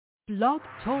Blog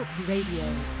Talk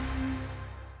Radio.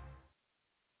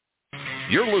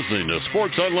 You're listening to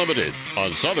Sports Unlimited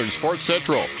on Southern Sports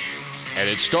Central, and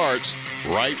it starts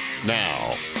right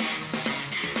now.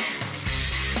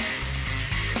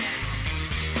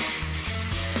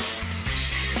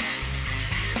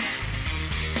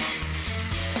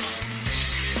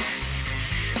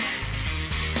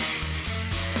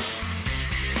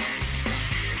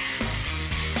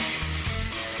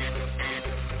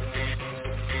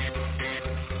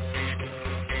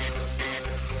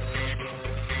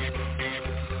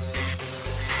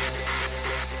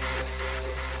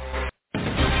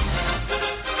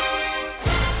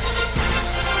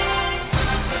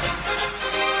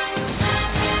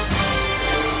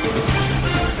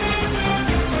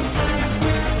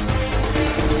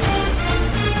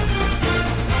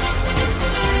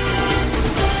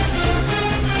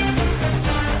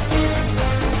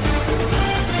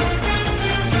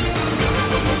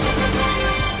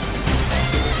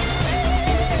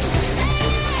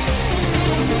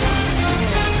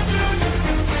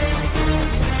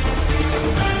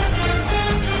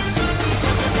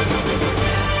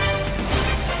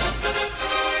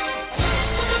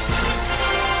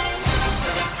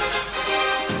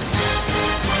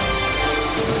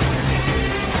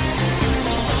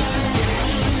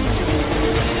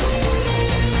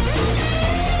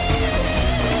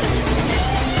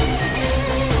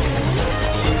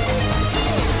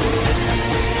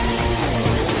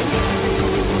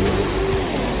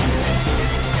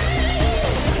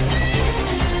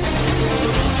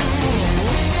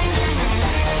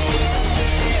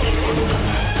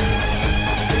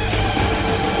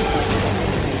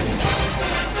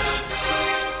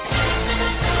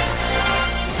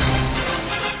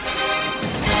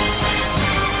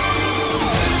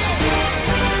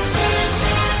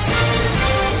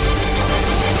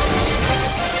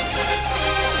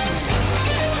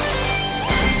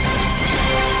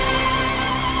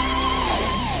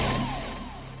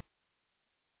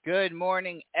 Good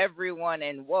morning, everyone,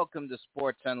 and welcome to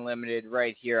Sports Unlimited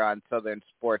right here on Southern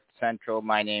Sports Central.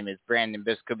 My name is Brandon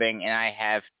Biskobing, and I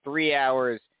have 3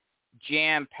 hours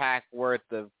jam-packed worth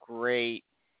of great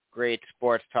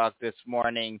sports talk this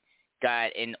morning.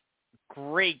 Got a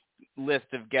great list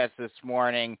of guests this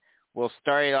morning. We'll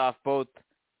start it off both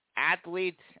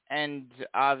athletes and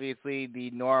obviously the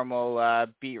normal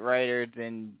beat writers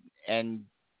and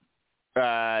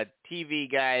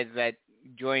TV guys that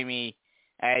join me.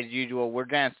 As usual, we're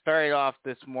going to start it off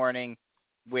this morning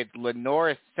with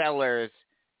LaNorris Sellars,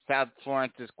 South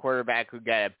Florence's quarterback, who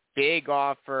got a big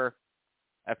offer,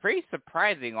 a pretty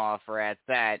surprising offer at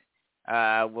that.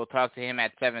 We'll talk to him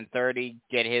at 7:30,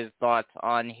 get his thoughts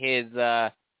on his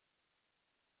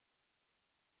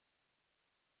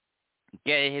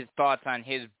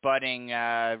budding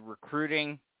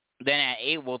recruiting. Then at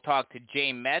 8, we'll talk to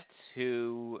Jay Metts,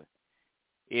 who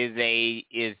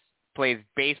plays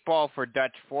baseball for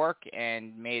Dutch Fork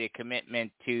and made a commitment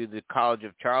to the College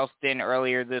of Charleston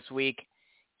earlier this week.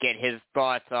 Get his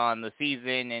thoughts on the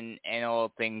season and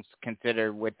all things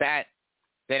considered with that.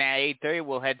 Then at 8:30,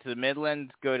 we'll head to the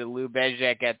Midlands, go to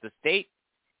Bezjak at the State.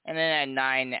 And then at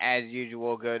 9, as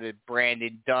usual, go to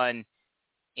Brandon Dunn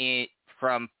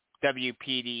from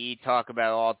WPDE, talk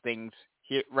about all things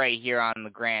right here on the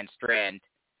Grand Strand.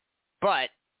 But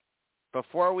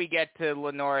before we get to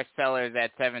LaNorris Sellars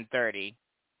at 7:30,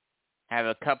 I have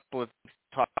a couple of things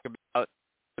to talk about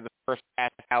for the first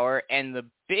half hour. And the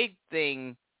big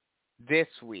thing this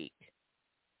week,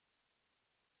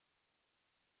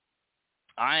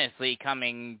 honestly,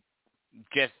 coming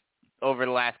just over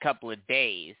the last couple of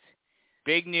days,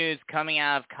 big news coming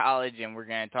out of college, and we're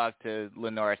going to talk to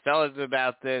LaNorris Sellars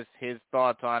about this, his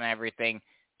thoughts on everything,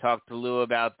 talk to Lou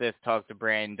about this, talk to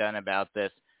Brandon Dunn about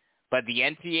this. But the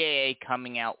NCAA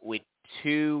coming out with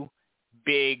 2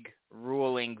 big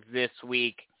rulings this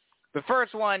week. The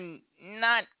first one,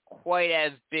 not quite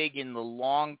as big in the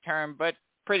long term, but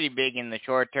pretty big in the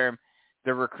short term.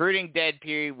 The recruiting dead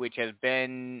period, which has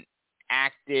been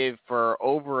active for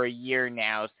over a year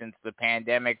now since the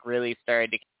pandemic really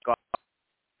started to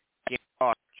kick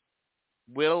off,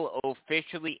 will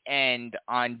officially end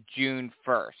on June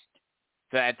 1st.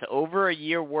 So that's over a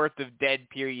year worth of dead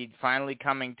period finally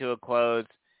coming to a close.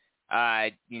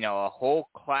 A whole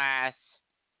class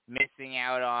missing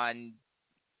out on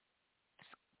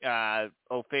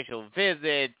official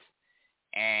visits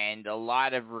and a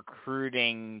lot of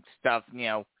recruiting stuff.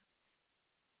 The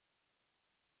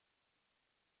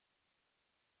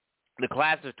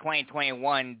class of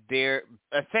 2021, their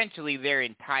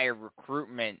entire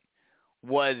recruitment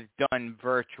was done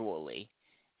virtually.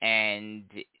 And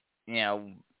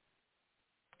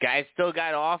guys still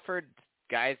got offered.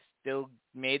 Guys still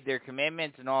made their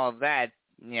commitments and all of that.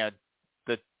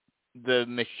 The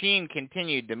machine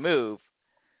continued to move,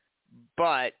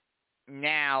 but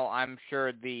now I'm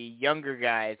sure the younger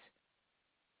guys,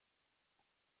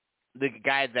 the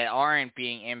guys that aren't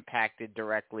being impacted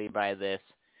directly by this,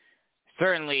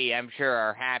 certainly I'm sure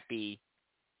are happy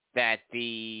that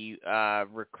the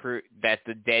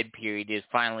dead period is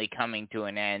finally coming to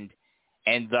an end,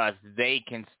 and thus they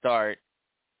can start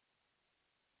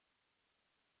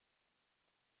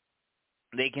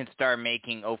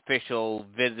making official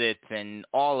visits and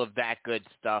all of that good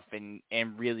stuff and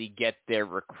really get their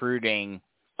recruiting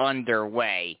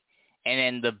underway. And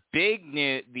then the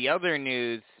bigger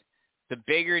news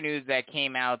that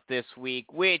came out this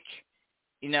week, which,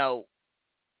 is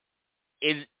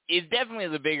definitely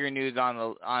the bigger news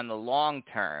on the long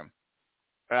term.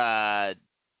 And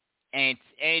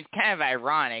it's kind of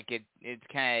ironic. It's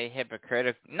kind of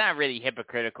hypocritical, not really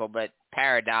hypocritical, but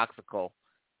paradoxical.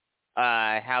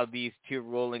 How these two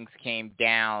rulings came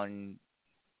down,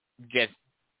 just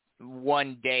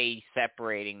one day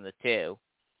separating the two.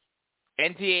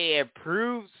 NCAA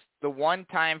approves the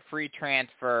one-time free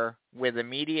transfer with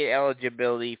immediate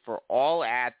eligibility for all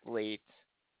athletes.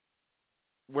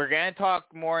 We're going to talk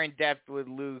more in depth with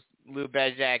Lou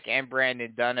Bezjak and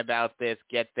Brandon Dunn about this,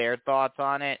 get their thoughts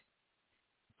on it.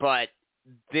 But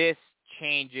this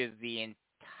changes the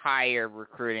entire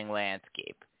recruiting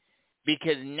landscape.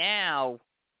 Because now,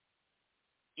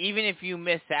 even if you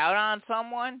miss out on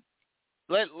someone,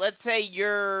 let's say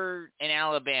you're in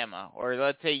Alabama, or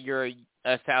let's say you're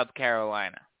a South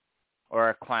Carolina or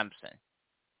a Clemson,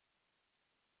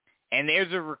 and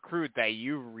there's a recruit that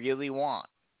you really want.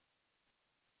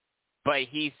 But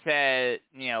he said,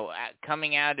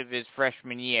 coming out of his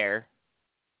freshman year,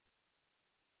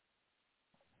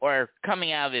 or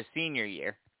coming out of his senior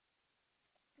year,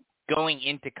 going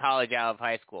into college out of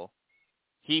high school,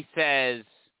 he says,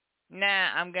 nah,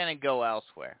 I'm going to go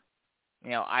elsewhere.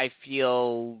 I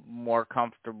feel more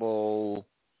comfortable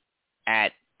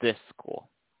at this school.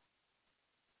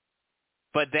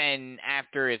 But then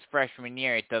after his freshman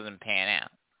year, it doesn't pan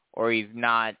out, or he's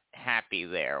not happy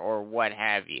there, or what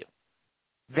have you.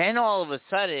 Then all of a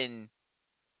sudden,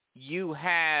 you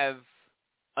have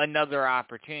another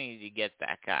opportunity to get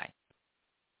that guy.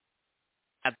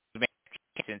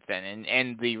 Since then,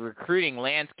 and the recruiting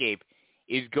landscape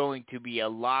is going to be a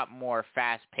lot more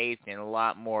fast-paced and a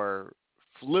lot more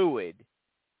fluid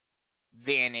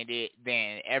than it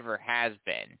ever has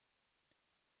been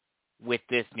with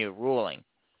this new ruling.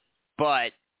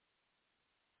 But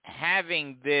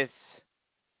having this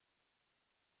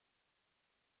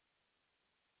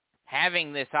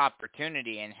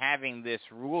opportunity and having this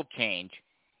rule change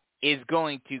is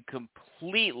going to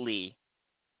completely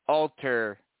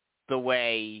alter the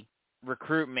way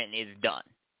recruitment is done.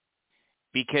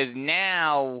 Because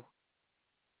now,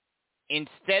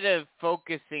 instead of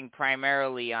focusing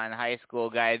primarily on high school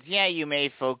guys, you may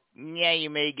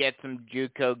get some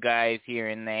JUCO guys here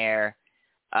and there,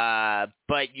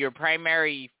 but your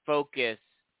primary focus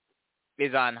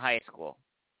is on high school.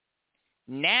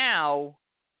 Now,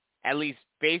 at least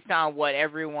based on what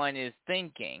everyone is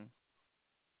thinking,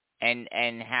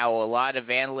 and how a lot of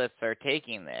analysts are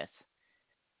taking this,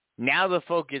 now the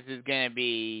focus is going to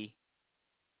be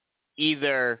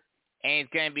either, and it's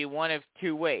going to be one of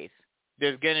two ways.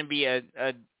 There's going to be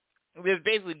there's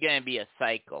basically going to be a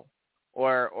cycle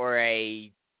or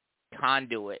a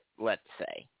conduit, let's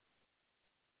say.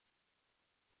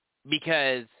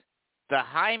 Because the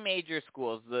high major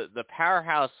schools, the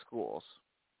powerhouse schools,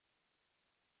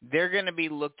 they're going to be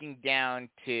looking down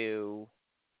to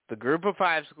the group of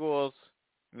 5 schools,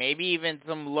 maybe even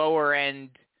some lower end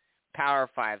Power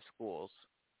 5 schools,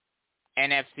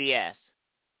 and FCS,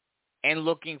 and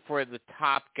looking for the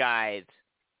top guys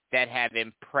that have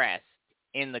impressed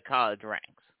in the college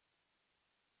ranks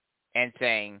and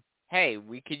saying, hey,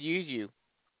 we could use you.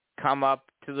 Come up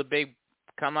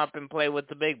and play with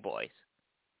the big boys.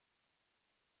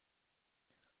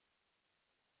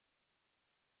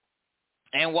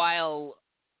 And while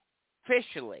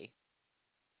officially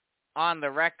on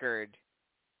the record,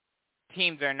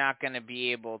 teams are not going to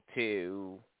be able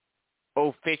to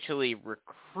officially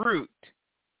recruit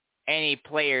any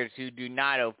players who do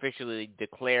not officially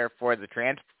declare for the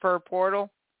transfer portal,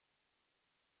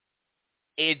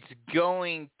 it's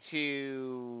going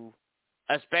to,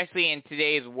 especially in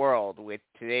today's world with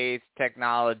today's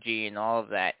technology and all of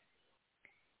that,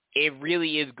 it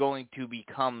really is going to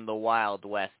become the Wild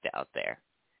West out there,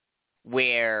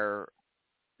 where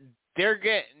they're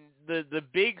the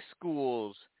big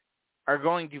schools are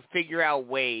going to figure out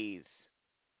ways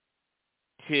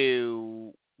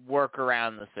to work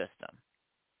around the system.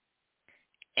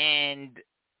 And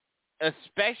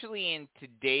especially in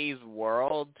today's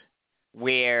world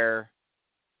where,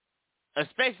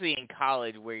 especially in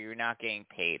college where you're not getting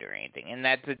paid or anything, and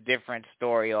that's a different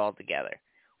story altogether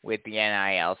with the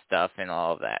NIL stuff and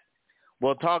all of that.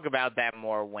 We'll talk about that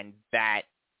more when that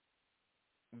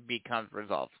becomes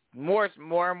resolved. More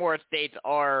and more states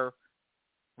are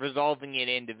resolving it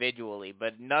individually,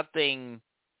 but nothing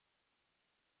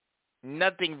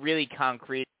really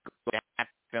concrete will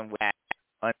happen with that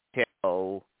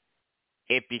until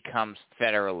it becomes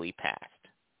federally passed.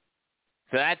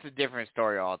 So that's a different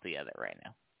story altogether right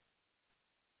now.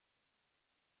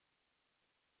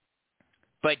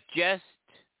 But just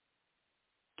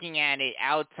looking at it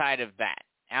outside of that,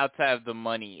 outside of the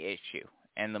money issue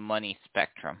and the money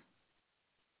spectrum,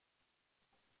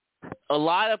 a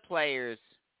lot of players,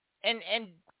 and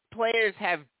players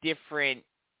have different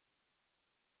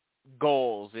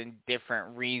goals and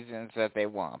different reasons that they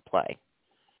want to play.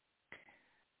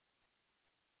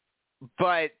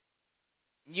 But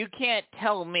you can't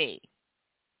tell me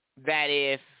that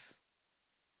if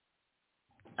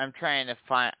I'm trying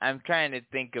to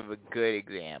think of a good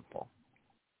example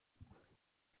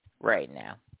right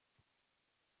now.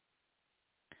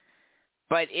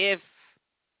 But if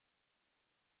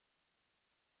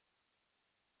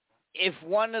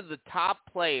one of the top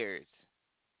players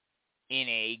in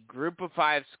a group of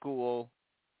 5 school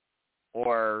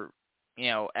or,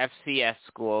 FCS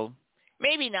school,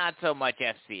 maybe not so much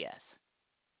FCS,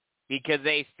 because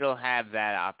they still have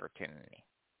that opportunity.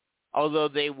 Although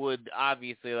they would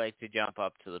obviously like to jump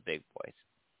up to the big boys.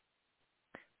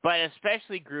 But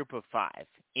especially group of 5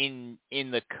 in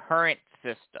the current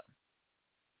system.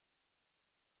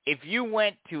 If you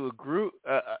went to a group,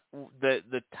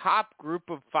 the top group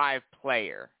of 5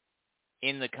 player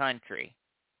in the country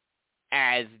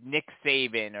as Nick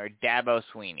Saban or Dabo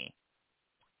Swinney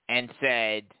and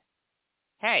said,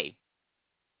 hey,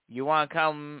 you want to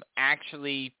come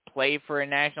actually play for a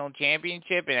national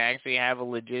championship and actually have a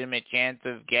legitimate chance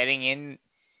of getting in,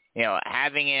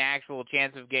 having an actual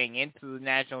chance of getting into the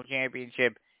national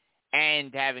championship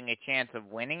and having a chance of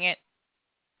winning it?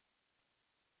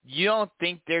 You don't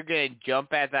think they're going to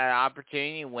jump at that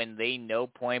opportunity when they know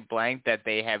point blank that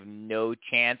they have no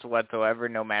chance whatsoever,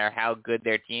 no matter how good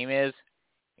their team is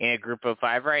in a group of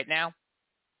 5 right now?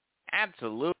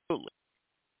 Absolutely.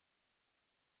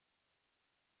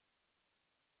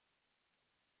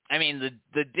 I mean,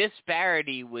 the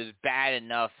disparity was bad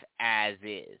enough as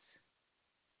is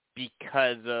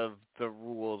because of the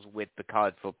rules with the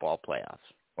college football playoffs,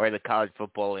 or the college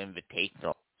football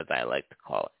invitational, as I like to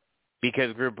call it,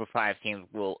 because group of 5 teams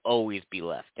will always be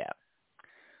left out.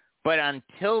 But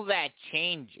until that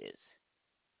changes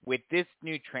with this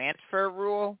new transfer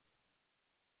rule,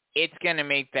 it's going to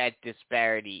make that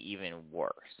disparity even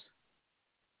worse.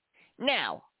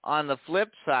 Now, on the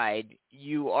flip side,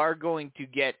 you are going to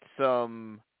get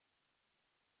some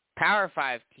Power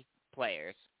 5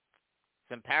 players,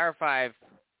 some Power 5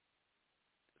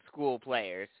 school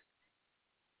players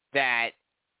that,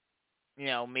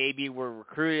 maybe were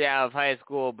recruited out of high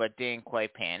school but didn't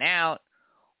quite pan out,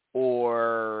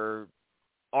 or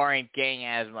aren't getting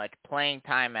as much playing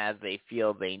time as they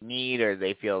feel they need or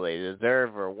they feel they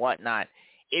deserve or whatnot.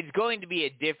 It's going to be a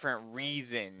different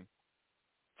reason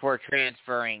for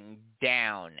transferring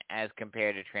down as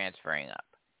compared to transferring up.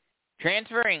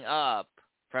 Transferring up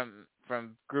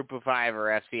from group of 5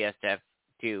 or FCS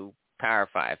to Power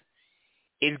 5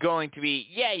 is going to be,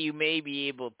 you may be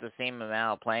able to the same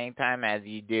amount of playing time as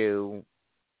you do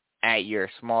at your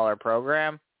smaller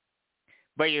program,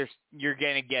 but you're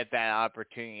going to get that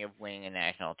opportunity of winning a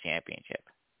national championship.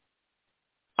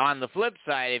 On the flip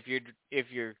side, if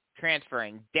you're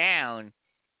transferring down,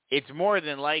 it's more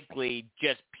than likely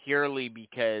just purely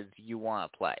because you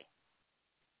want to play.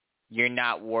 You're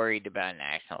not worried about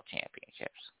national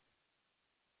championships.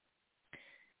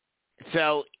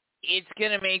 So it's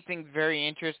going to make things very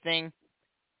interesting.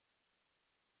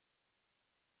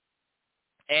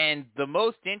 And the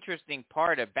most interesting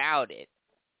part about it,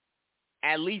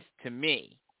 at least to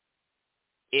me,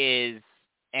 is,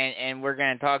 and we're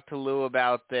going to talk to Lou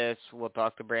about this, we'll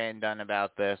talk to Brandon Dunn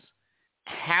about this,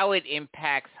 how it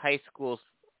impacts high school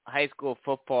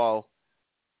football,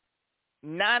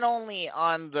 not only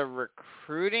on the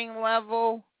recruiting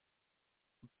level,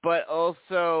 but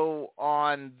also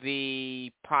on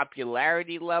the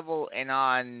popularity level and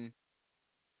on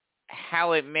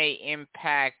how it may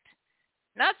impact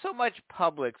not so much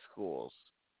public schools,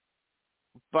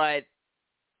 but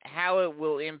how it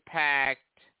will impact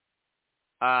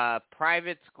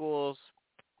private schools,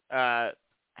 how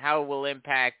it will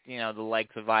impact, the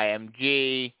likes of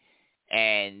IMG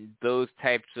and those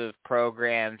types of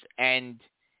programs, and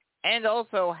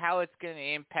also how it's going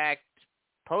to impact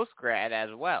post-grad as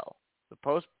well, the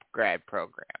post-grad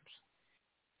programs.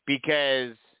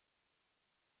 Because,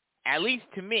 at least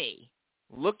to me,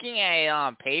 looking at it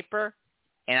on paper,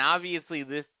 and obviously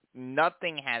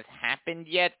nothing has happened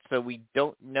yet, so we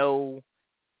don't know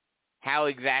how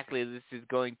exactly this is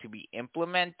going to be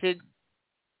implemented.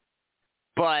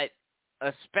 But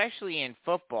especially in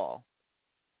football,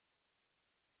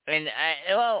 and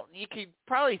you could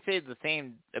probably say the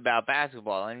same about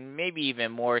basketball, and maybe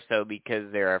even more so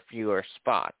because there are fewer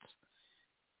spots.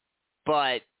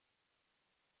 But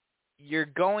you're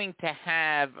going to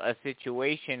have a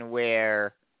situation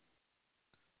where,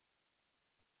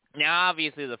 now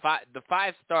obviously the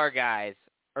 5-star guys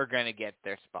are going to get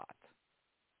their spots.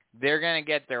 They're going to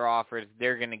get their offers.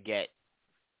 They're going to get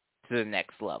to the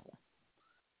next level.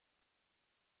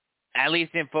 At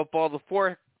least in football, the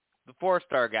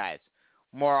 4-star guys,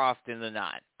 more often than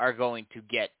not, are going to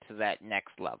get to that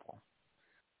next level.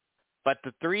 But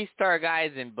the 3-star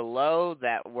guys and below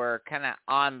that were kind of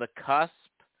on the cusp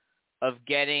of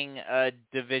getting a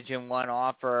Division I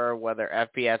offer, whether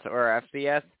FBS or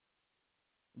FCS,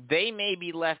 they may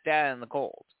be left out in the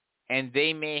cold. And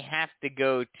they may have to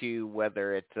go to,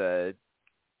 whether it's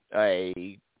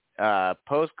a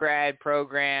post-grad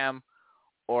program,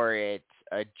 or it's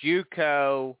a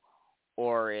JUCO,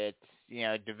 or it's,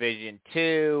 Division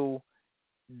II.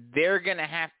 They're going to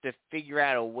have to figure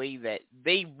out a way that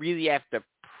they really have to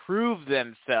prove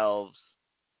themselves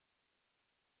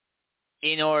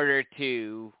in order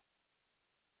to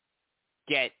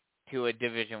get to a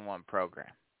Division I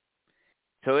program.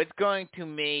 So it's going to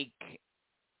make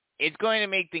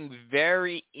things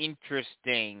very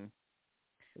interesting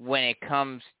when it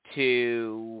comes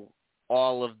to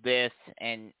all of this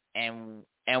and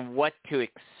what to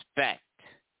expect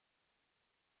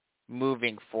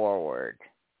moving forward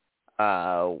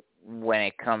when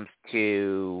it comes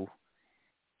to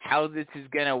how this is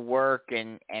going to work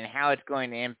and how it's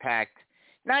going to impact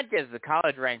not just the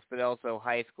college ranks but also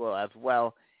high school as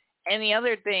well. And the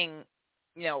other thing,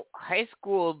 high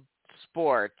school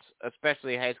sports,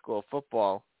 especially high school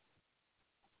football,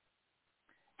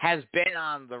 has been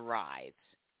on the rise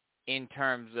in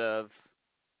terms of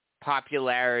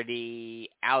popularity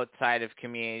outside of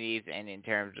communities and in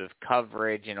terms of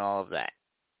coverage and all of that.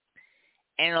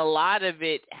 And a lot of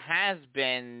it has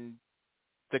been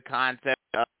the concept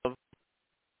of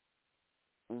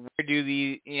where do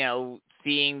these,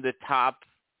 seeing the top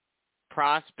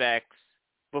prospects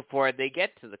before they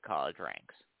get to the college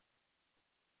ranks.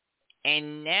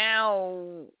 And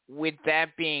now, with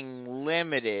that being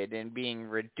limited and being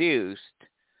reduced,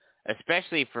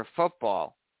 especially for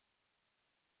football,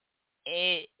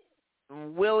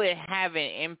 will it have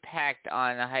an impact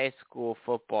on high school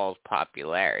football's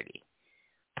popularity?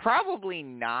 Probably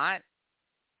not.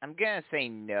 I'm going to say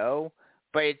no,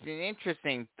 but it's an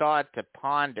interesting thought to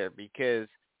ponder because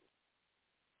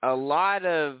a lot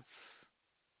of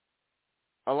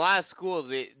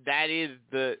schools, that is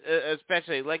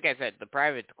especially, like I said, the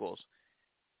private schools,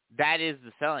 that is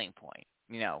the selling point.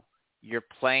 You're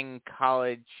playing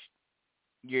college,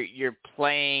 you're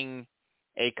playing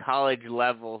a college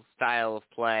level style of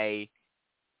play,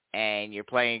 and you're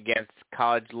playing against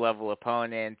college level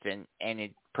opponents, and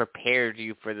it prepares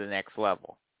you for the next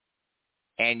level.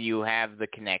 And you have the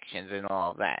connections and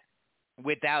all of that.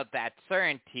 Without that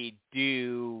certainty,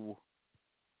 do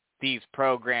these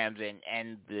programs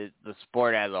and the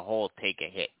sport as a whole take a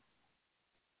hit?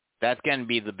 That's going to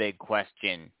be the big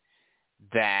question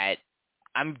that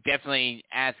I'm definitely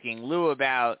asking Lou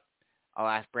about. I'll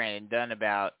ask Brandon Dunn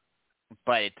about,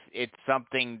 but it's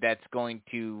something that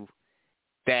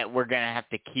we're going to have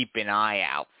to keep an eye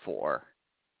out for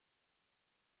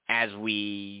as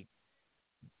we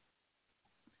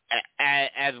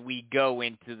go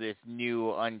into this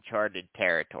new uncharted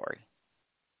territory.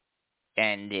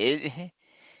 And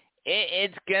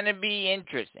it's going to be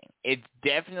interesting. It's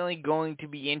definitely going to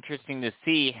be interesting to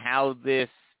see how this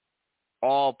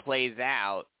all plays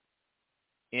out.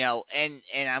 And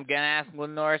I'm going to ask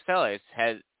LaNorris Sellars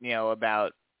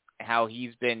about how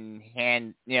he's been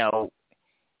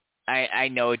I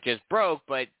know it just broke,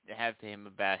 but have to him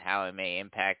about how it may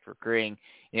impact recruiting.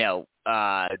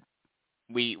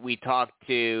 We talked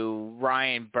to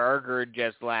Ryan Berger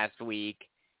just last week,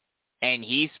 and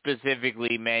he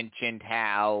specifically mentioned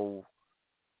how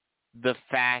the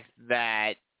fact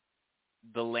that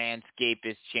the landscape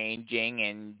is changing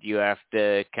and you have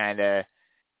to kind of,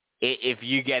 if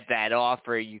you get that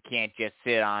offer, you can't just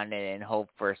sit on it and hope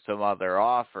for some other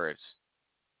offers.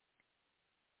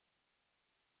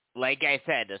 like I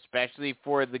said, especially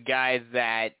for the guys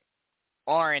that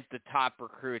aren't the top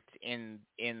recruits in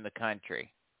the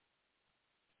country.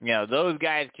 Those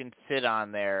guys can sit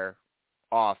on their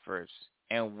offers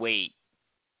and wait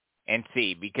and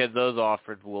see, because those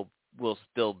offers will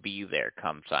still be there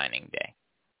come signing day.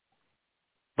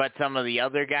 But some of the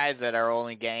other guys that are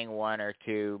only getting 1 or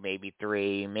 2, maybe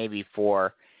 3, maybe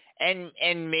 4, and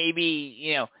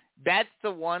maybe, that's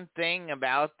the one thing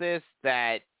about this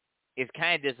that is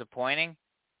kind of disappointing.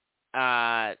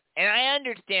 And I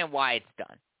understand why it's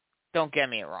done. Don't get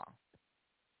me wrong.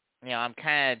 I'm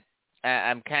kind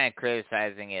of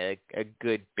criticizing it a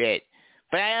good bit,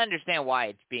 but I understand why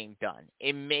it's being done.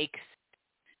 It makes,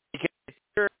 because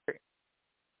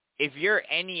if you're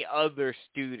any other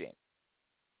student,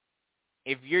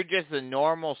 if you're just a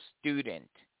normal student,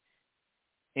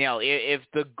 if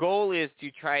the goal is to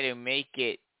try to make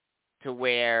it to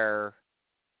where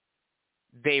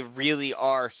they really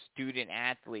are student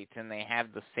athletes and they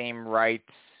have the same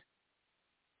rights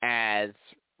as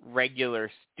regular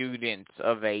students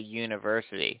of a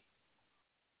university.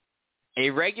 A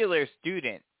regular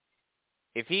student,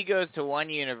 if he goes to one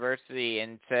university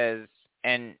and says,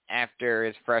 and after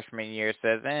his freshman year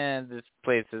says, this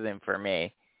place isn't for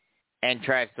me, and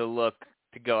tries to look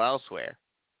to go elsewhere,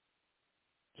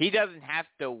 he doesn't have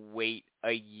to wait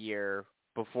a year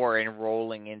before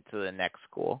enrolling into the next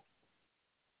school.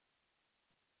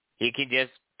 He can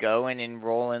just go and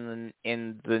enroll in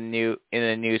the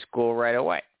new school right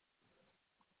away.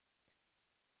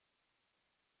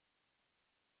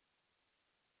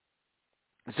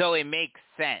 So it makes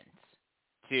sense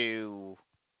to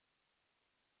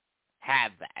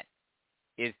have that,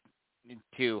 is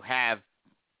to have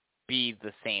be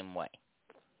the same way.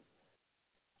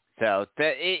 So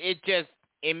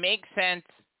it makes sense.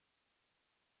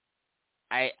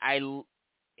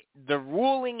 The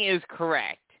ruling is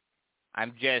correct.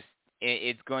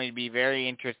 It's going to be very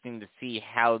interesting to see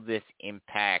how this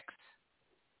impacts,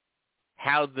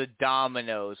 how the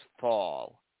dominoes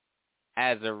fall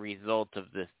as a result of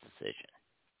this decision.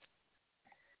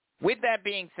 With that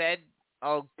being said,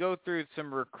 I'll go through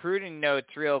some recruiting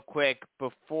notes real quick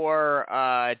before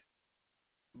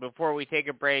we take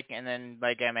a break, and then,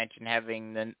 like I mentioned,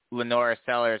 having the LaNorris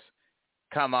Sellars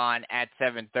come on at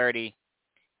 7:30.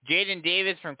 Jaden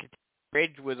Davis from Kentucky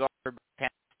Ridge was offered by Penn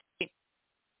State.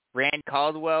 Rand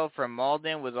Caldwell from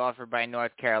Malden was offered by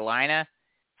North Carolina.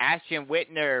 Ashton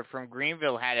Whitner from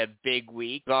Greenville had a big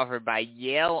week, offered by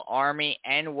Yale, Army,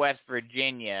 and West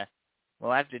Virginia.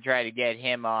 We'll have to try to get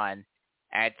him on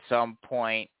at some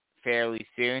point fairly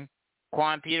soon.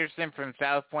 Quan Peterson from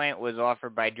South Point was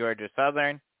offered by Georgia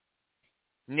Southern.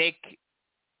 Nick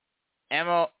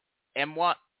Emanwari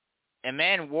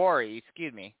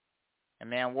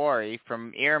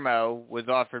from Irmo was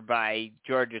offered by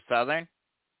Georgia Southern.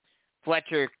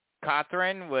 Fletcher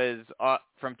Cothran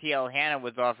from T.L. Hanna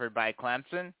was offered by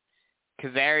Clemson.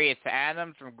 Kazarius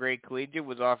Adams from Great Collegiate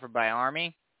was offered by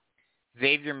Army.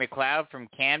 Xavier McLeod from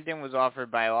Camden was offered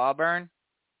by Auburn.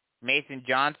 Mason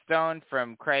Johnstone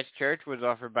from Christ Church was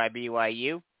offered by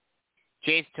BYU.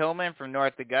 Chase Tillman from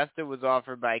North Augusta was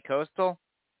offered by Coastal.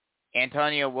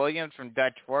 Antonio Williams from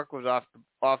Dutch Fork was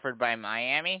offered by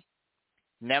Miami.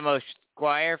 Nemo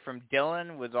Squire from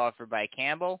Dillon was offered by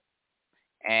Campbell.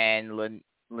 And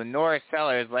LaNorris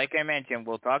Sellars, like I mentioned,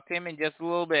 we'll talk to him in just a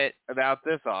little bit about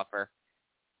this offer.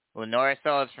 LaNorris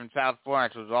Sellars from South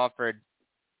Florence was offered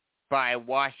by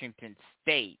Washington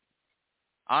State.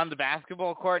 On the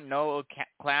basketball court, Noah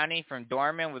Clowney from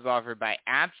Dorman was offered by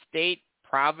App State,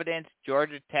 Providence,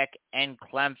 Georgia Tech, and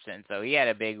Clemson. So he had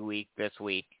a big week this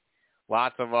week.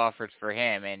 Lots of offers for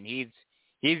him, and he's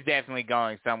definitely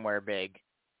going somewhere big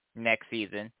next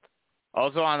season.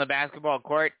 Also on the basketball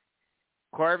court,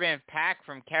 Corbin Pack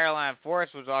from Carolina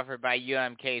Forest was offered by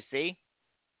UMKC.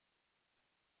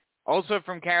 Also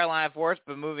from Carolina Forest,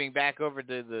 but moving back over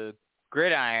to the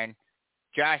gridiron,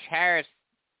 Josh Harris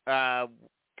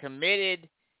committed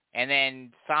and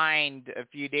then signed a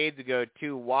few days ago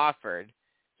to Wofford.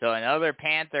 So another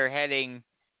Panther heading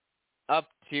up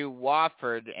to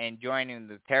Wofford and joining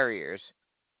the Terriers.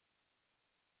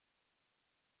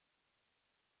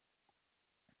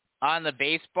 On the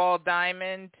baseball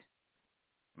diamond,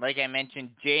 like I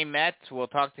mentioned, Jay Metts, we'll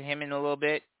talk to him in a little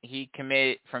bit. He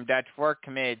committed from Dutch Fork,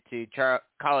 committed to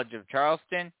College of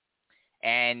Charleston.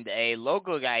 And a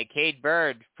local guy, Cade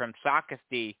Bird from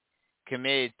Socastee,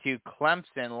 committed to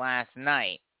Clemson last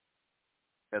night.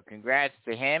 So congrats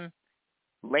to him.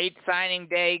 Late signing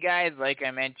day, guys. Like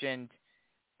I mentioned,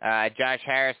 Josh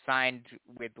Harris signed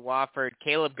with Wofford.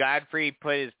 Caleb Godfrey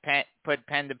put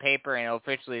pen to paper and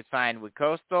officially signed with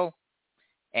Coastal.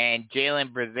 And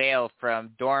Jalen Brazale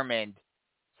from Dormond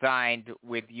signed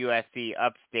with USC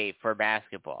Upstate for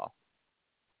basketball.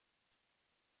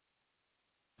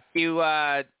 A few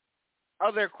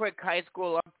other quick high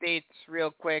school updates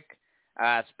real quick.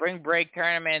 Spring break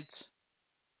tournaments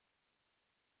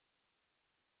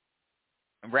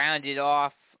rounded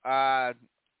off,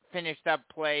 finished up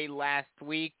play last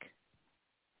week.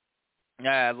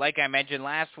 Like I mentioned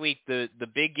last week, the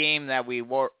big game that we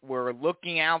were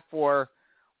looking out for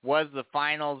was the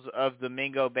finals of the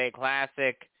Mingo Bay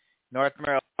Classic, North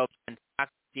Monroe and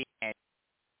Socastee, and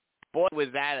boy, was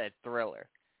that a thriller.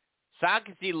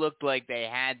 Socastee looked like they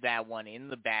had that one in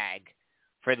the bag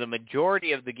for the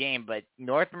majority of the game, but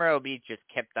North Monroe Beach just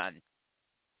kept on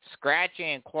scratching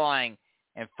and clawing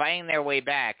and fighting their way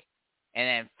back, and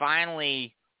then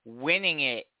finally winning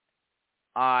it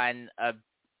on a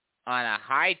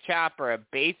high chopper, a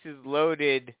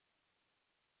bases-loaded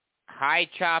high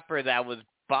chopper that was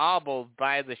bobbled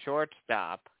by the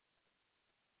shortstop,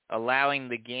 allowing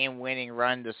the game-winning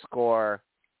run to score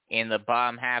in the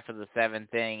bottom half of the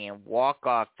seventh inning in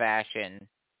walk-off fashion.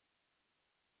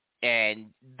 And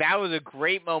that was a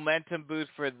great momentum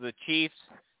boost for the Chiefs.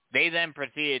 They then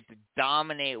proceeded to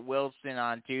dominate Wilson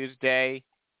on Tuesday.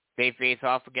 They face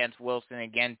off against Wilson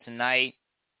again tonight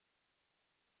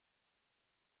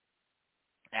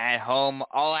at home.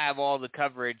 I'll have all the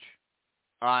coverage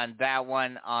on that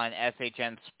one on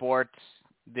SHN Sports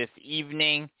this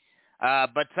evening.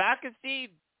 But Socastee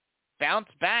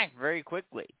bounced back very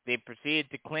quickly. They proceeded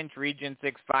to clinch Region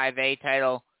 6 5A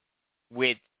title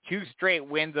with 2 straight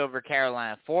wins over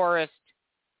Carolina Forest.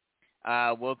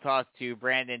 We'll talk to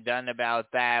Brandon Dunn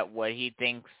about that, what he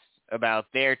thinks about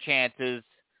their chances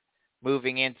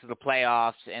moving into the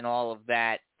playoffs and all of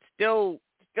that. Still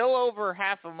over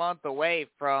half a month away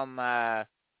from the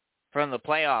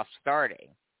playoffs starting,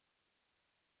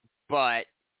 but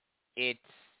it's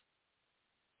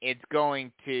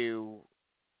going to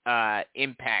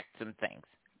impact some things.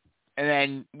 And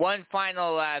then one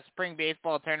final spring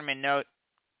baseball tournament note: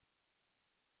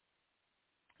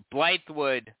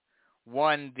 Blythewood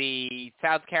won the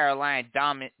South Carolina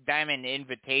Diamond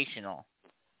Invitational.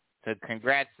 So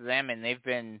congrats to them, and they've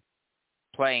been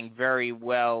playing very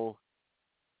well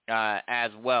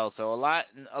as well. So a lot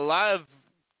of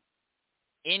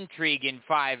intrigue in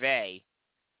 5A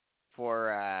for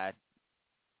a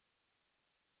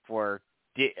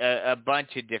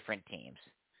bunch of different teams.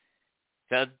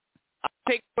 So I'll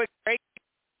take a quick break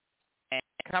and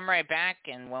come right back,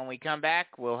 and when we come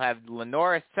back, we'll have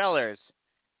LaNorris Sellars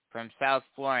from South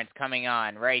Florence coming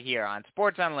on right here on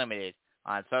Sports Unlimited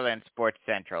on Southern Sports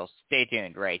Central. Stay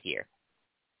tuned right here.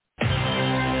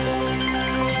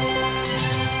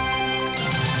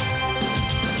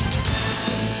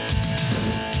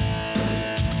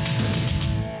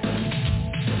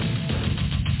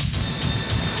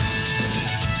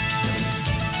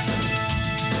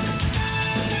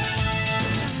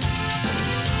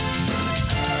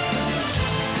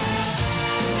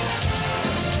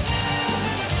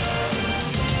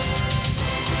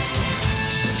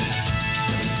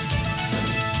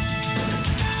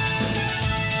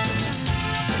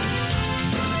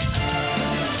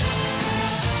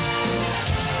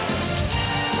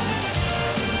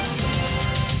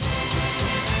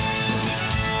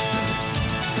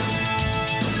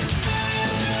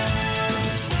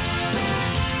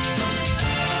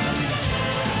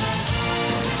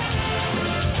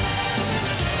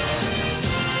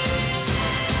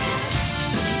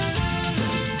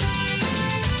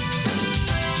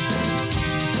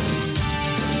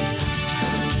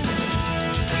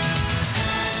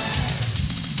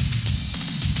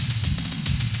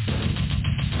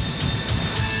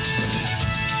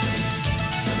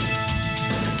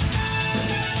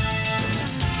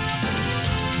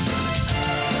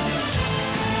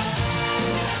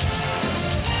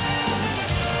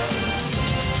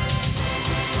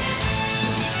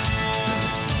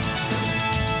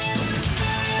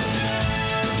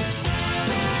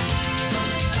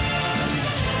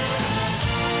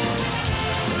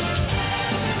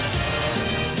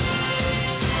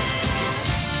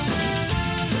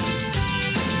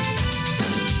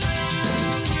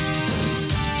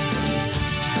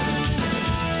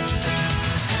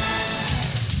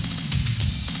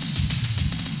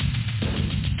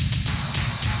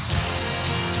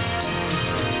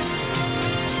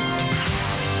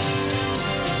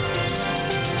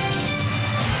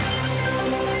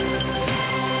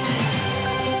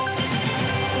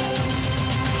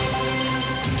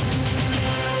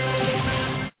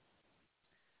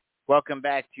 Welcome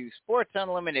back to Sports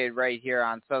Unlimited right here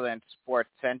on Southern Sports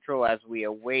Central as we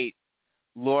await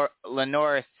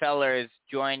LaNorris Sellars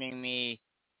joining me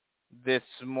this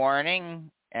morning,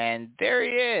 and there he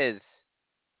is.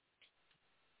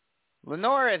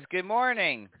 LaNorris, good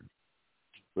morning.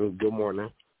 Good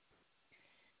morning.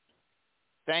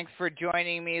 Thanks for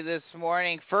joining me this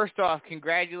morning. First off,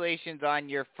 congratulations on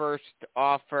your first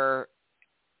offer.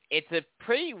 It's a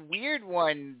pretty weird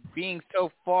one being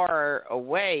so far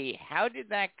away. How did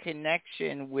that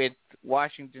connection with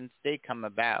Washington State come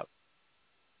about?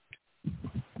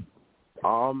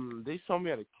 They saw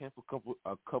me at a camp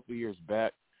a couple years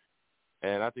back,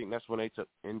 and I think that's when they took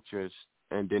interest.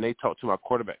 And then they talked to my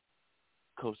quarterback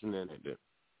coach, and then they did.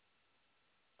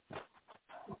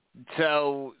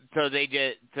 So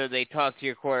they talked to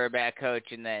your quarterback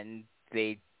coach, and then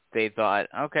they thought,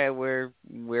 okay, we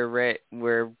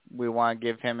want to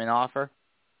give him an offer.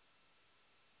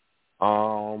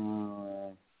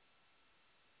 I'm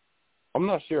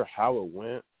not sure how it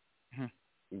went,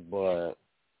 but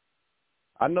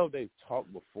I know they've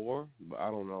talked before, but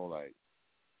I don't know like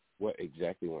what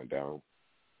exactly went down.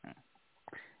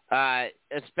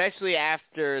 Especially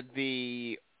after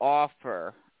the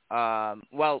offer.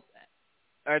 Well,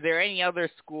 are there any other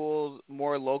schools,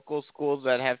 more local schools,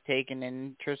 that have taken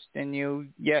interest in you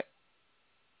yet?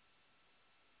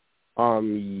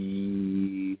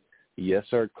 Yes,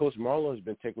 sir. Coach Marlowe has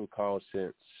been taking calls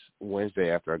since Wednesday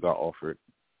after I got offered.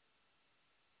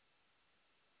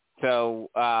 So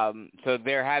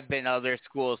there have been other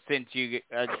schools since you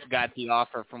got the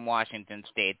offer from Washington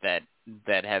State that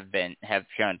have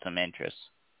shown some interest.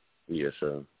 Yes,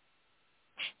 sir.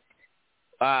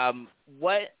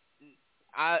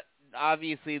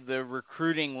 Obviously the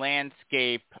recruiting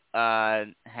landscape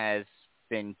has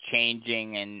been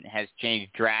changing and has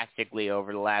changed drastically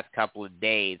over the last couple of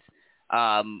days.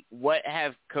 What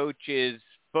have coaches,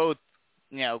 both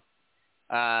your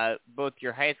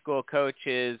high school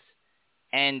coaches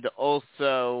and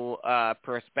also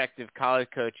prospective college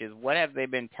coaches, what have they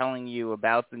been telling you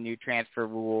about the new transfer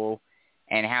rule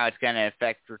and how it's going to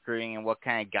affect recruiting, and what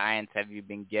kind of guidance have you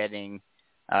been getting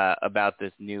about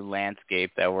this new landscape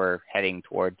that we're heading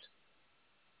towards?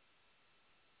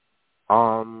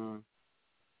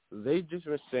 They just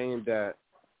been saying that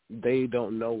they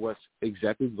don't know what's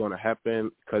exactly going to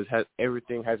happen because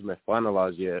everything hasn't been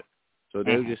finalized yet. So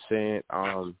they're just saying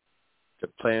to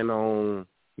plan on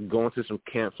going to some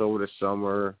camps over the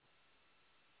summer.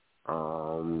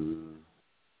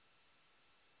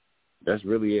 That's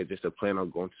really it, just to plan on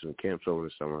going to some camps over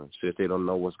the summer since they don't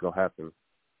know what's going to happen.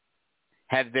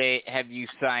 Have you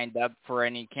signed up for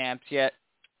any camps yet?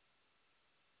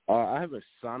 I haven't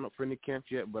signed up for any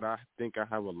camps yet, but I think I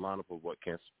have a lineup of what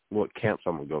camps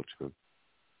I'm going to go to.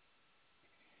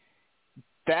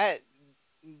 That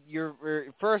your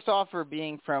first offer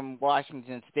being from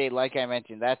Washington State, like I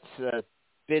mentioned, that's a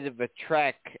bit of a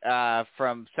trek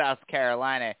from South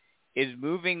Carolina. Is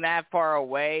moving that far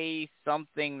away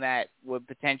something that would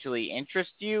potentially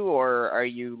interest you, or are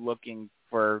you looking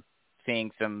for seeing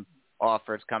some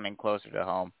offers coming closer to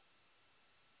home?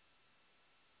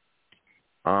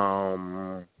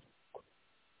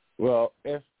 Well,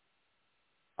 if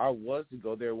I was to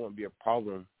go there, it wouldn't be a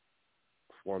problem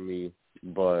for me,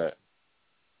 but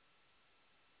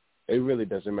it really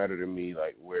doesn't matter to me,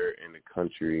 like, where in the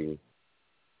country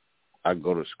I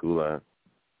go to school at.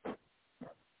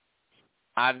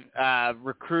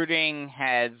 Recruiting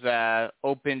has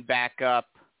opened back up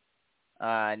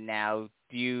now.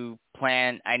 Do you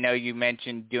plan, I know you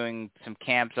mentioned doing some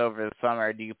camps over the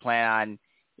summer, do you plan on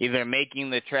either making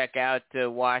the trek out to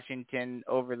Washington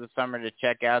over the summer to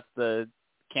check out the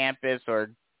campus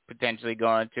or potentially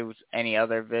going to any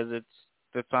other visits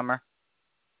this summer?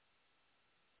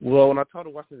 Well, when I talked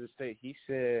to Washington State, he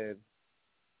said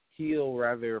he'll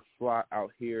rather fly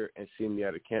out here and see me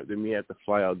at a camp than me have to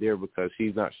fly out there because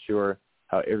he's not sure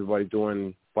how everybody's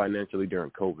doing financially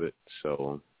during COVID.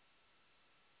 So,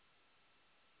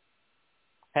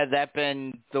 has that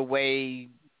been the way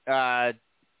a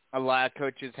lot of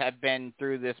coaches have been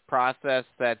through this process,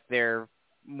 that they're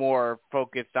more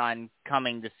focused on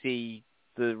coming to see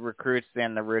the recruits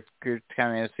than the recruits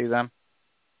coming to see them?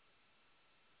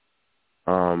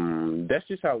 That's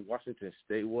just how Washington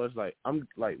State was. Like, I'm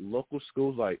like local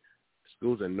schools, like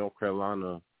schools in North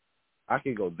Carolina, I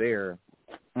can go there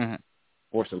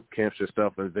for some camps and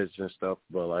stuff and visits and stuff,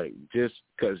 but like just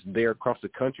because they're across the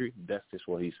country, that's just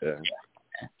what he said.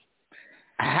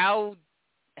 How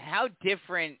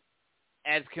different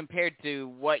as compared to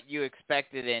what you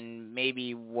expected and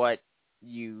maybe what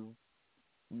you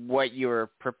were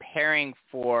preparing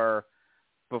for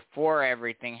before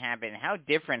everything happened, how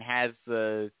different has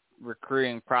the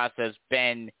recruiting process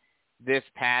been this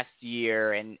past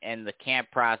year and the camp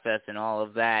process and all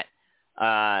of that,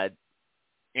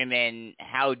 and then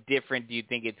how different do you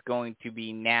think it's going to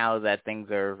be now that things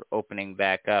are opening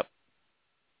back up?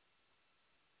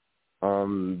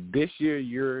 This year,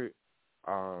 you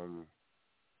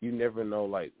never know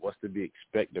like what's to be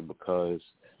expected because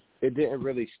it didn't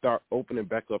really start opening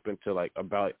back up until like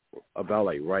about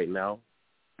like right now.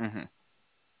 Mm-hmm.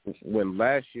 When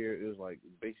last year it was like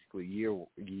basically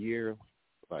year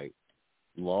like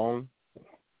long,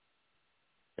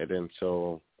 and then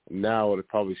so now it'll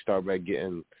probably start back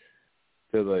getting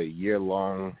to the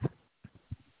year-long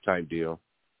type deal.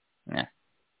 Yeah.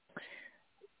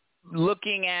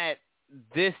 Looking at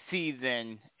this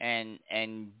season and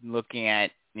looking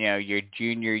at, your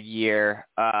junior year,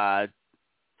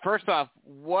 first off,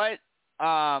 what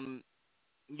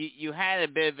you had a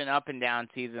bit of an up and down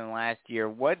season last year.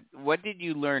 What did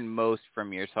you learn most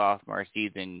from your sophomore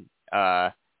season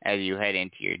as you head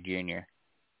into your junior?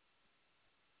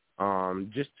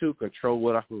 Just to control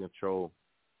what I can control.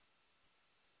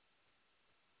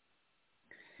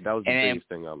 That was the biggest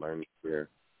thing I learned this year.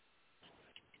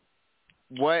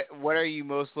 What are you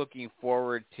most looking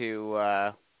forward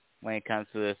to when it comes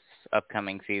to this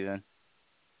upcoming season?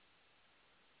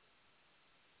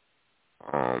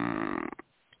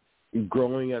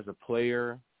 Growing as a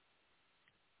player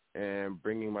and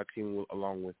bringing my team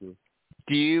along with me.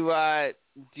 Do you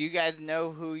guys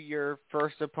know who your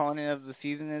first opponent of the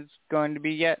season is going to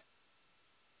be yet?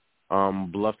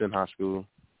 Bluffton High School.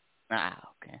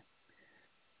 Okay.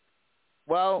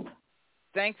 Well,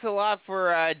 thanks a lot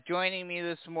for joining me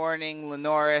this morning,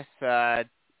 LaNorris.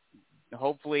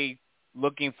 Hopefully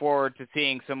looking forward to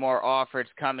seeing some more offers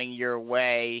coming your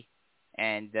way.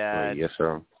 And yes,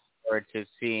 sir. Forward to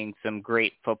seeing some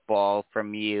great football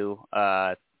from you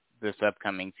this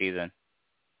upcoming season.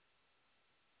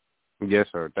 Yes,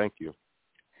 sir. Thank you.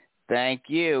 Thank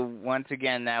you. Once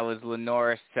again, that was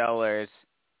LaNorris Sellars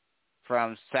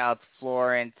from South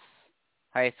Florence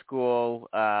High School.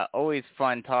 Always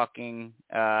fun talking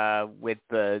with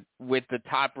the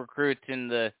top recruits in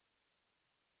the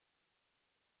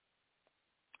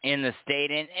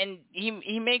state, and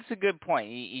he makes a good point.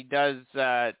 He does.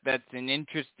 That's an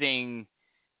interesting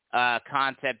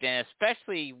concept, and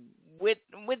especially with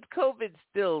COVID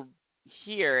still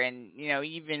here, and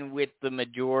even with the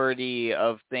majority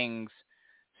of things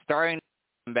starting to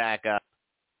come back up,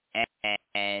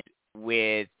 and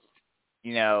with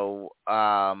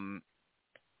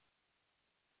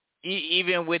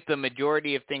even with the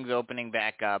majority of things opening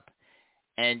back up,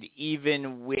 and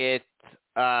even with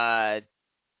what's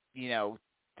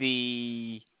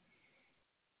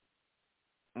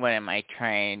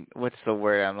the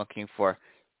word I'm looking for?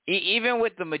 Even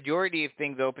with the majority of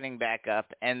things opening back up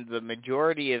and the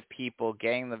majority of people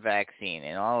getting the vaccine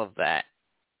and all of that,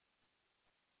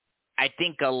 I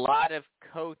think a lot of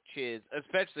coaches,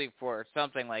 especially for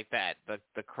something like that,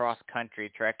 the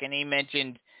cross-country trek, and he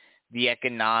mentioned the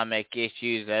economic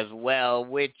issues as well,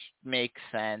 which makes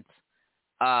sense.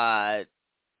 It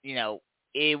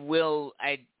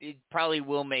probably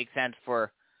will make sense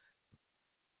for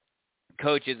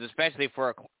coaches, especially for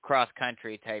a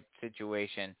cross-country type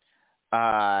situation,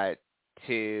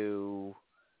 to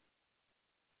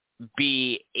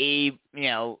be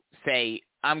say,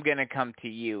 I'm going to come to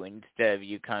you instead of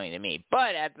you coming to me.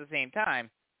 But at the same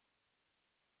time,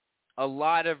 a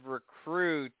lot of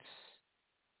recruits,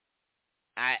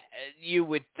 you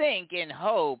would think and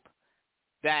hope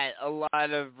that a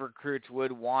lot of recruits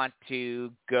would want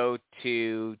to go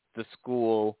to the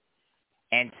school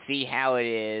and see how it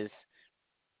is,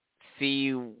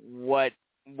 see what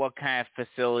kind of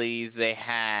facilities they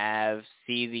have,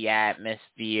 see the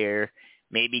atmosphere,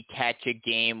 maybe catch a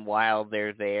game while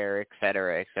they're there, et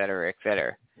cetera, et cetera, et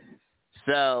cetera.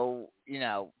 So,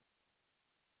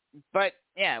 but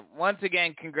yeah, once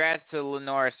again, congrats to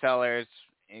LaNorris Sellars.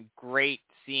 Great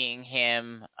seeing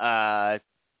him,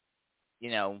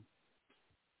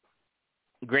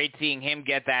 great seeing him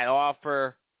get that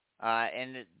offer.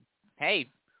 And hey,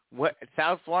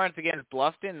 South Florence against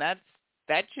Bluffton, that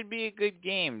should be a good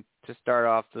game to start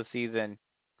off the season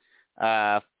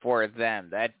for them.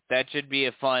 That should be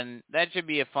a fun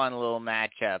little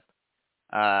matchup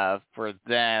for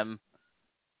them.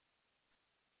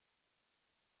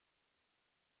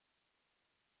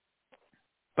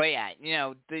 But yeah,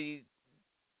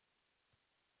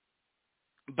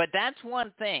 but that's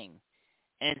one thing,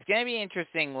 and it's gonna be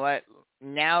interesting.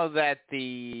 Now that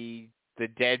the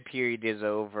dead period is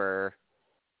over,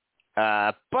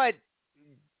 but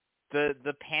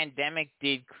the pandemic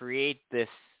did create this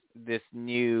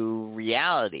new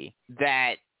reality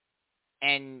that,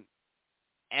 and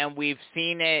and we've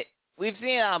seen it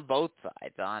on both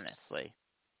sides, honestly.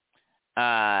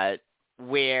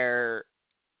 Where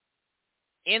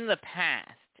in the past,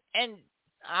 and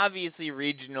obviously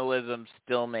regionalism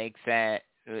still makes sense,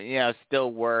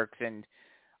 still works, and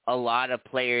a lot of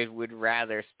players would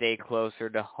rather stay closer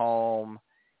to home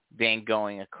than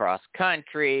going across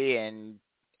country, and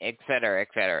et cetera, et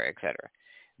cetera, et cetera.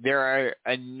 There are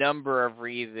a number of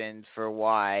reasons for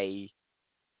why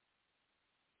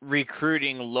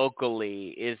recruiting locally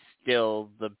is still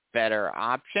the better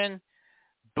option,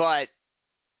 but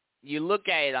you look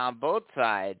at it on both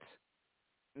sides,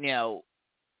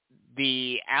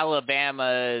 the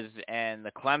Alabamas and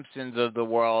the Clemsons of the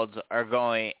world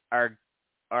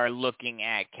are looking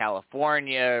at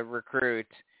California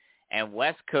recruits and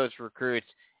West Coast recruits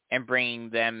and bringing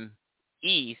them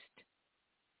east.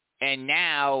 And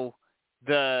now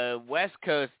the West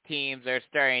Coast teams are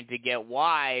starting to get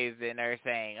wise and are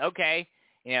saying, okay,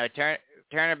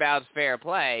 turnabout's fair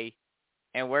play,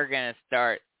 and we're going to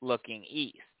start looking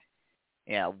east.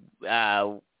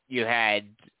 You had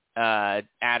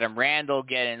Adam Randall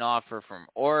get an offer from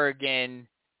Oregon.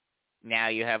 Now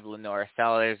you have LaNorris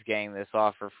Sellars getting this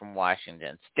offer from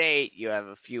Washington State. You have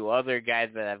a few other guys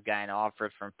that have gotten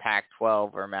offers from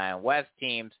Pac-12 or Mountain West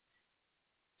teams.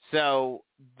 So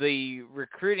the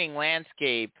recruiting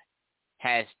landscape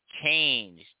has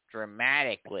changed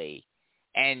dramatically.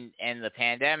 And the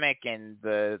pandemic and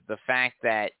the fact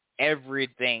that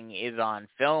everything is on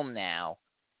film now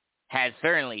has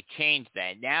certainly changed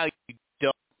that. Now you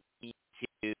don't need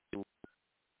to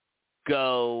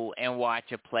go and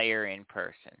watch a player in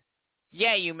person.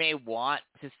 Yeah, you may want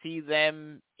to see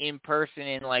them in person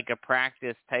in like a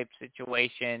practice type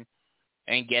situation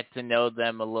and get to know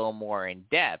them a little more in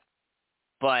depth,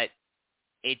 but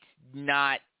it's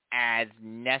not as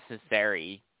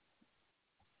necessary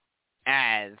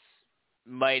as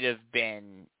might have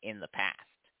been in the past.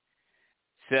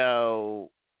 So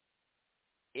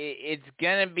it's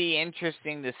going to be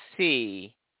interesting to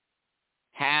see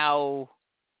how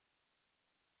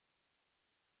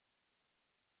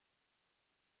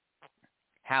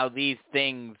these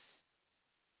things,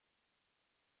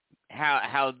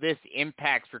 how this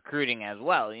impacts recruiting as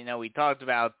well. We talked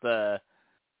about the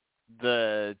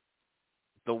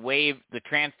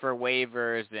transfer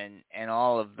waivers and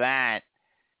all of that,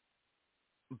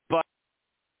 but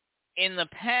in the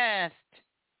past,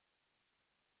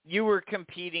 you were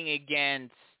competing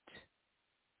against,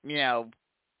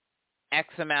 X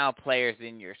amount of players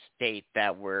in your state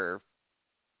that were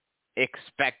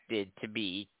expected to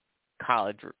be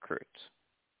college recruits.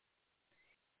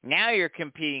 Now you're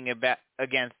competing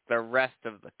against the rest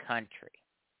of the country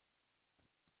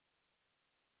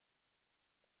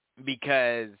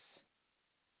because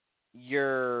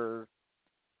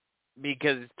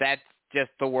that's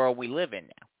just the world we live in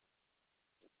now.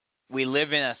 We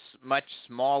live in a much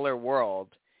smaller world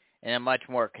and a much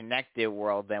more connected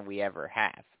world than we ever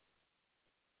have.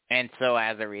 And so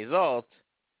as a result,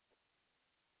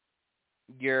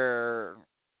 you're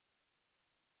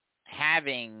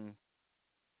having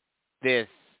this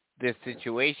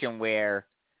situation where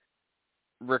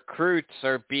recruits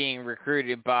are being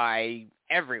recruited by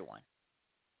everyone.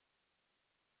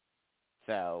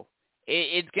 So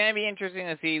it's going to be interesting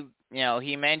to see.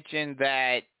 He mentioned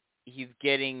that he's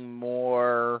getting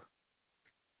more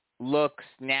looks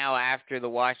now after the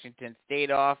Washington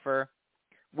State offer,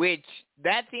 which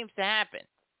that seems to happen.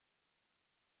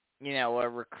 A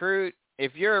recruit,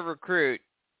 if you're a recruit,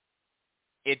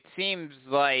 it seems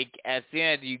like as soon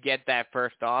as you get that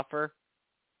first offer,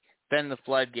 then the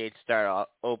floodgates start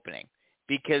opening.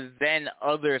 Because then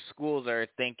other schools are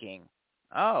thinking,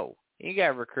 oh, he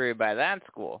got recruited by that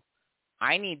school.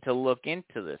 I need to look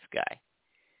into this guy.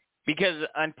 Because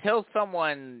until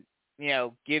someone,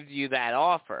 gives you that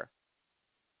offer,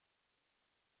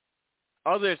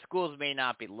 other schools may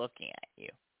not be looking at you.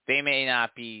 They may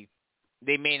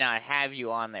not have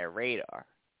you on their radar.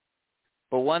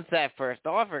 But once that first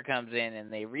offer comes in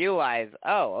and they realize,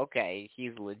 oh, okay,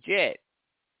 he's legit,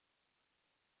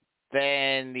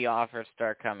 then the offers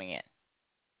start coming in.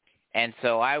 And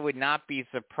so I would not be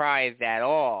surprised at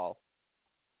all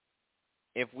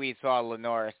if we saw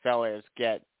LaNorris Sellars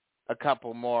get a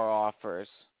couple more offers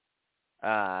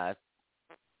as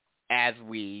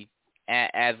we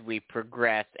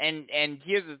progress. And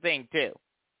here's the thing too.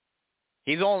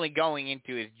 He's only going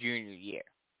into his junior year.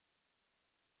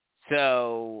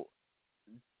 So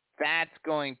that's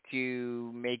going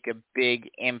to make a big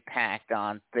impact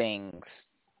on things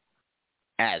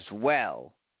as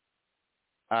well.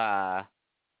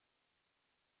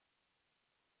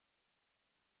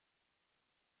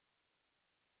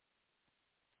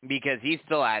 because he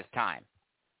still has time.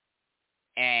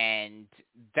 And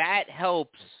that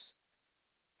helps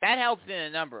in a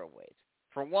number of ways.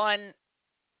 For one,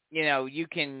 you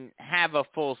can have a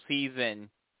full season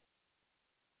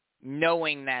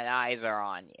knowing that eyes are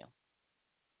on you.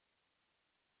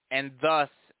 And thus,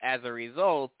 as a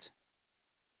result,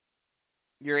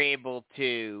 you're able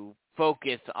to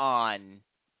focus on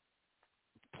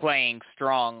playing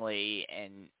strongly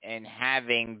and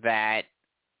having that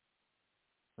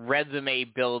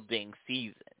resume-building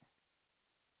season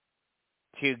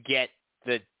to get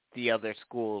the other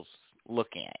schools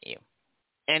looking at you.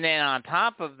 And then on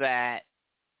top of that,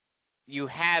 you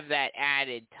have that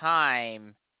added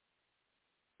time.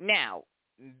 Now,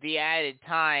 the added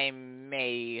time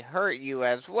may hurt you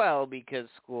as well because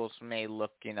schools may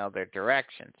look in other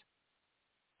directions.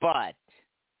 But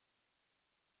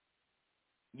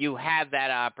you have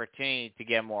that opportunity to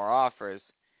get more offers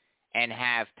and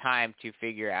have time to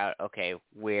figure out, okay,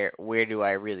 where do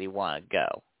I really want to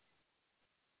go?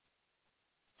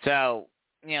 So,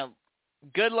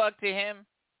 good luck to him.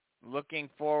 Looking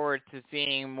forward to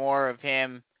seeing more of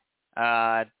him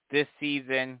this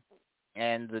season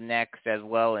and the next as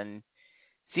well, and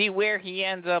see where he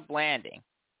ends up landing.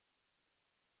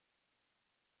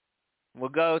 We'll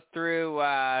go through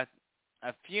a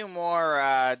few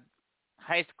more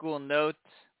high school notes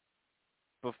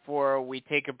before we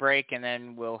take a break, and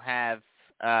then we'll have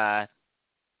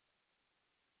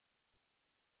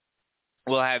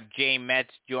Jay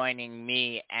Metts joining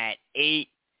me at 8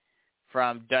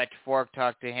 from Dutch Fork.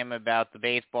 Talk to him about the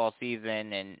baseball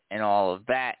season and all of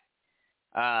that.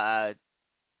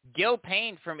 Gil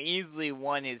Payne from Easley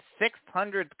won his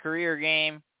 600th career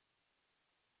game,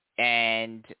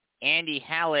 and Andy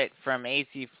Hallett from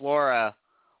AC Flora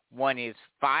won his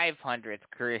 500th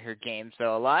career game.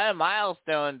 So a lot of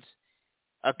milestones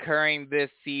occurring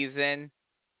this season,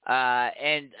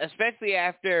 and especially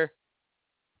after,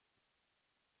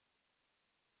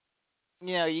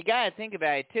 you got to think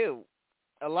about it too.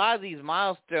 A lot of these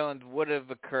milestones would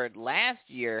have occurred last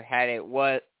year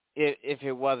if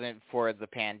it wasn't for the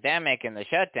pandemic and the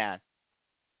shutdown.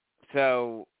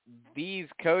 So these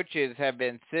coaches have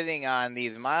been sitting on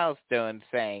these milestones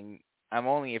saying, I'm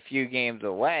only a few games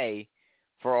away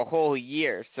for a whole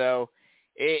year. So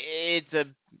it's a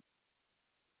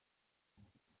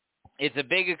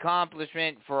big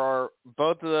accomplishment for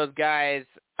both of those guys.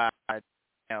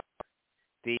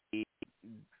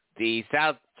 The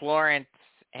South Florence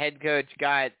head coach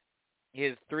got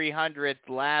his 300th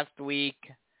last week.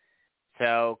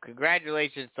 So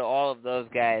congratulations to all of those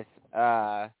guys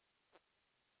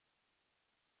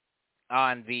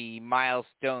on the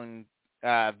milestone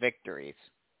victories.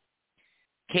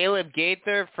 Caleb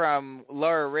Gaither from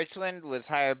Lower Richland was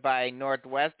hired by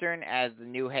Northwestern as the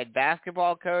new head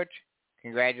basketball coach.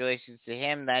 Congratulations to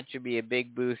him. That should be a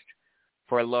big boost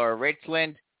for Lower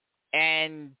Richland.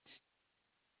 And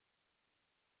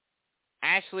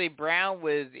Ashley Brown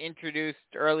was introduced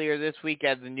earlier this week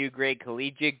as the new grade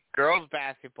collegiate girls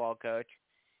basketball coach.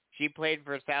 She played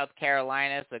for South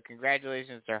Carolina, so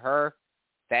congratulations to her.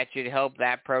 That should help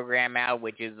that program out,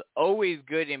 which is always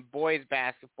good in boys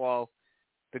basketball.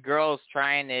 The girls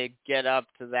trying to get up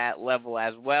to that level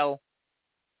as well.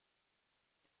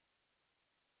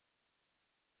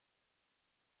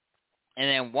 And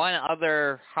then one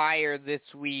other hire this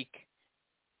week,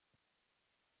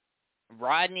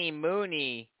 Rodney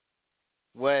Mooney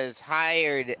was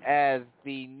hired as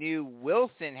the new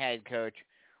Wilson head coach,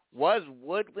 was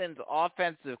Woodland's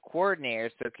offensive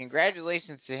coordinator, so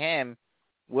congratulations to him.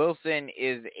 Wilson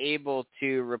is able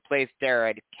to replace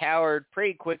Derek Coward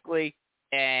pretty quickly,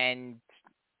 and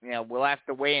we'll have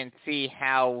to wait and see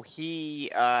how he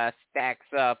stacks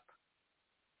up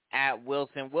at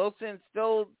Wilson. Wilson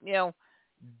still,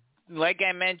 like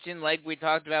I mentioned, like we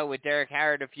talked about with Derek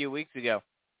Howard a few weeks ago,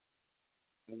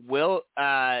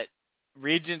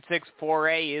 Region 6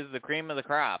 4A is the cream of the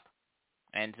crop.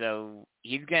 And so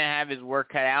he's going to have his work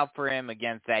cut out for him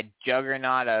against that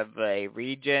juggernaut of a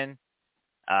region.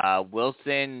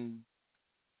 Wilson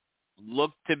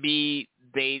looked to be,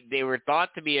 they were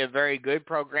thought to be a very good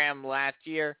program last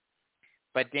year,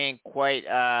 but didn't quite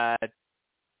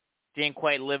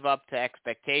live up to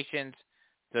expectations.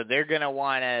 So they're going to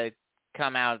want to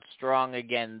come out strong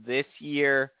again this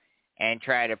year and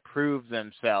try to prove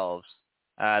themselves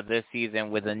this season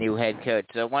with a new head coach.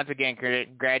 So once again,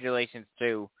 congratulations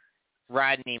to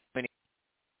Rodney Mooney.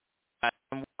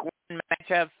 One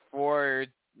matchup for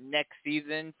next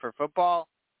season for football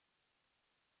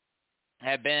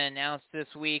have been announced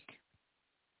this week.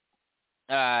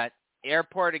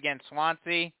 Airport against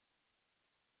Swansea.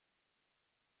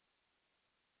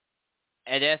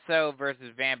 Edesso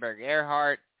versus Vandenberg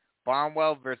Earhart,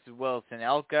 Barnwell versus Wilson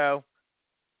Elko,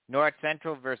 North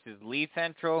Central versus Lee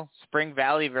Central, Spring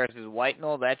Valley versus White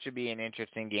Knoll. That should be an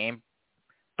interesting game.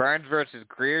 Burns versus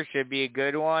Greer should be a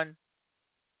good one.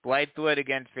 Blythewood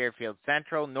against Fairfield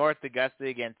Central, North Augusta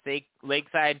against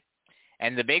Lakeside.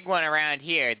 And the big one around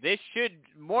here, this should,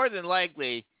 more than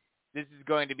likely, this is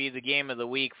going to be the game of the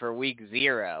week for week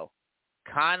 0.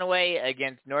 Conway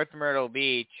against North Myrtle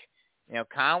Beach. You know,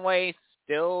 Conway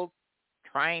still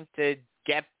trying to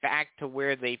get back to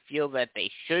where they feel that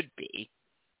they should be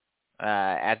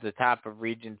at the top of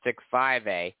Region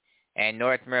 6-5A. And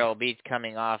North Myrtle Beach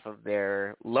coming off of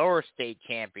their lower state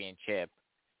championship.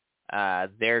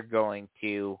 They're going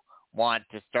to want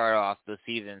to start off the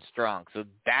season strong. So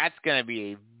that's going to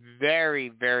be a very,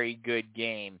 very good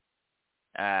game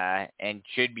and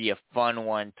should be a fun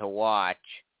one to watch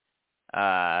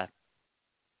for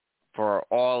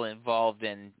all involved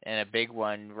in a big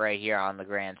one right here on the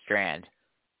Grand Strand.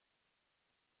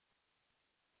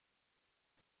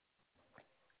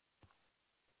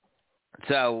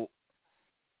 So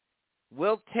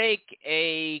we'll take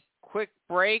a quick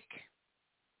break.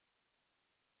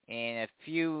 In a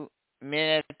few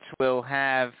minutes, we'll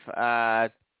have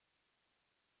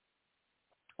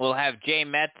Jay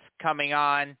Metts coming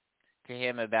on to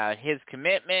him about his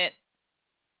commitment,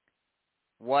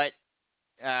 what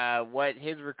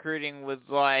his recruiting was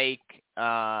like,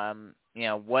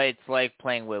 what it's like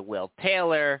playing with Will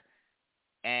Taylor,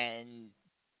 and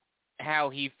how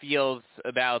he feels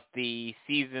about the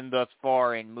season thus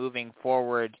far and moving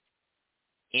forward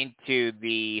into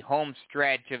the home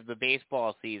stretch of the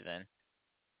baseball season.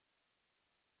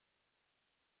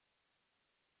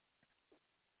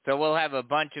 So we'll have a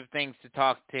bunch of things to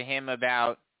talk to him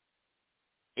about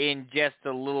in just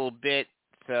a little bit.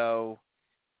 So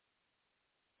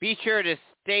be sure to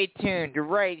stay tuned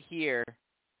right here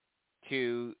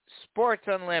to Sports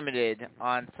Unlimited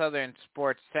on Southern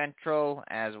Sports Central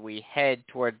as we head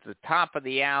towards the top of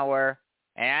the hour.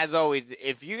 And as always,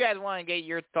 if you guys want to get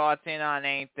your thoughts in on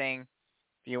anything,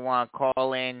 if you want to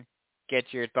call in,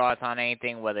 get your thoughts on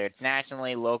anything, whether it's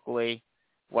nationally, locally,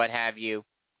 what have you,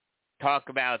 talk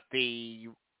about the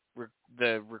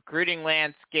recruiting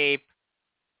landscape,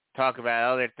 talk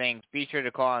about other things, be sure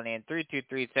to call in.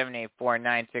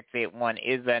 323-784-9681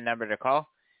 is that number to call.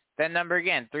 That number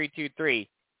again,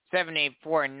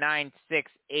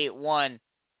 323-784-9681.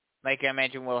 Like I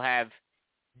mentioned, we'll have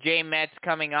Jay Metts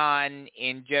coming on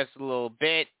in just a little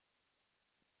bit.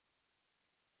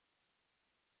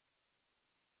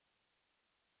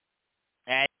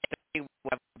 At 8:30, we'll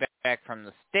have back from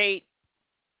the state.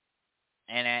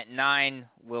 And at 9,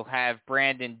 we'll have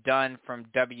Brandon Dunn from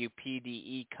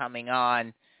WPDE coming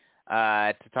on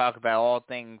to talk about all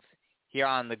things here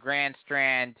on the Grand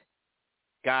Strand.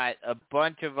 Got a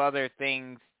bunch of other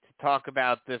things to talk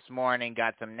about this morning.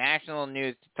 Got some national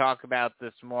news to talk about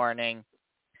this morning.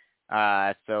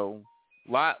 So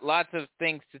lots of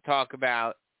things to talk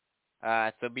about.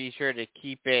 So be sure to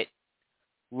keep it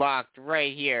locked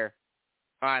right here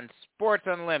on Sports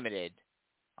Unlimited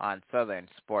on Southern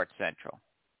Sports Central.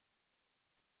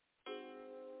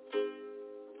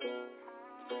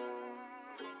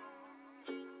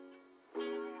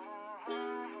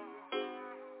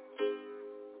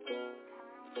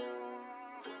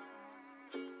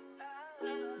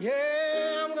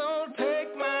 Yeah, I'm gonna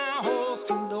take my horse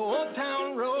to the old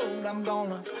town road. I'm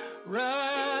gonna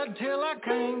ride till I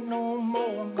can't no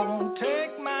more. I'm gonna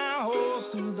take my horse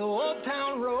to the old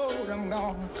town road. I'm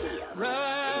gonna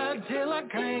ride till I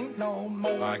can't no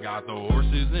more. I got the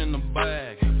horses in the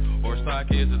bag, horse stock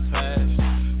is attached.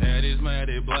 Head is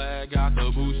matted black, got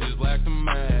the bushes black to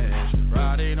match.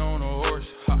 Riding on a horse,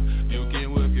 ha, you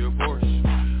can whip your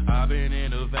Porsche. I've been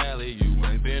in the valley, you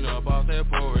ain't been up off that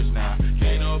porch. Now,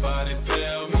 can't nobody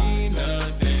tell me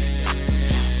nothing.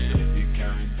 You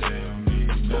can't tell me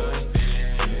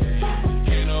nothing.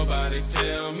 Can't nobody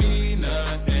tell me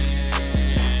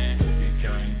nothing. You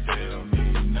can't tell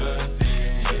me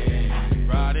nothing.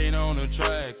 Riding on a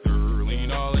tractor,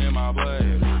 lean all in my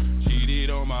bladder. Cheated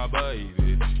on my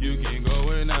baby, you can go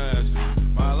and ask her.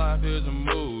 My life is a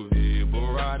movie,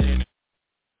 but riding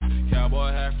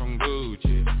cowboy hat from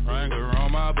Gucci, Wrangler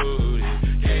on my booty.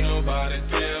 Can't nobody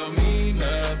tell me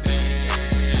nothing.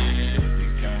 You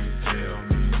can't tell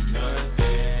me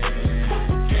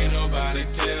nothing. Can't nobody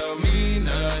tell me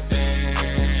nothing.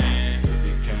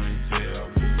 You can't tell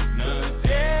me nothing.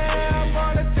 Yeah, I'm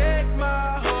gonna take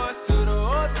my horse to the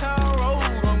old town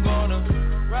road. I'm gonna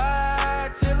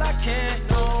ride till I can't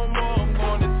no more. I'm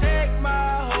gonna take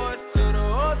my horse to the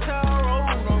old town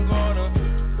road. I'm gonna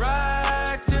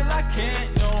ride till I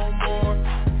can't no more.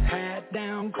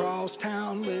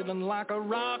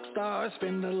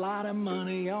 spend a lot of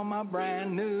money on my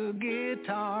brand new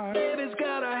guitar. Baby's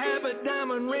got a habit,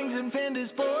 diamond rings and Fendi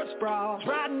sports bras.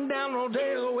 Riding down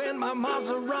Rodeo in my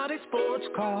Maserati sports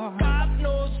car. Got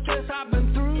no stress, I've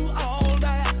been through all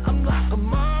that. I'm like a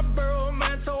Marlboro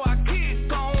man, so I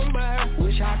keep on back.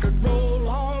 Wish I could roll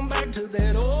on back to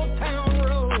that old town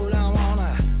road. I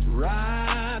wanna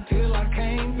ride till I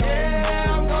can't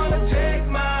no more. I'm gonna take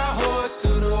my horse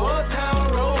to the old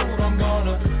town road. I'm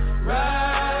gonna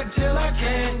ride till I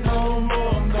can't no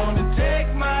more. I'm gonna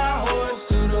take my horse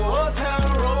to the old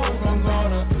town road. I'm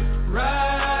gonna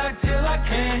ride till I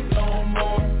can't no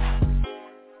more.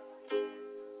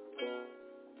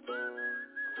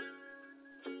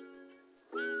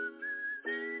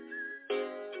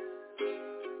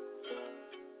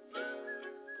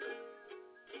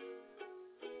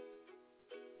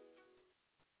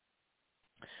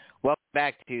 Welcome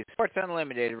back to Sports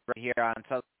Unlimited right here on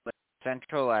South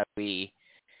Central as we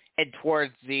head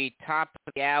towards the top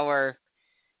of the hour,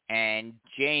 and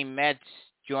Jay Metts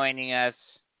joining us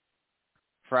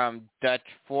from Dutch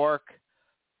Fork.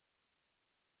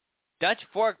 Dutch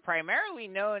Fork, primarily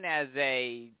known as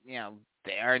they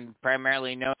are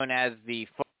primarily known as the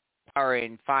football power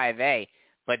in 5A,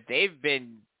 but they've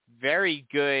been very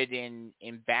good in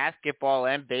basketball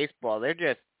and baseball. They're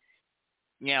just,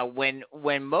 when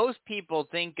most people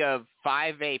think of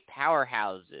 5A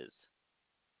powerhouses,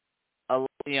 most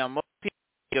people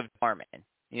think of Dorman.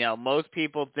 Most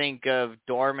people think of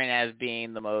Dorman as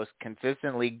being the most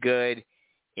consistently good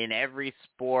in every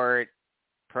sport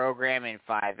program in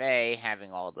 5A,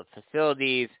 having all the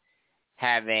facilities,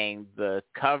 having the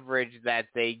coverage that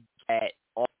they get,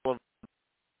 all of.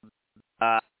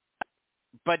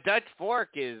 But Dutch Fork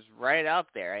is right up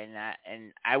there, and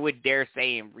I would dare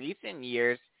say in recent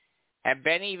years have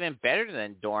been even better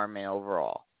than Dorman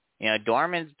overall.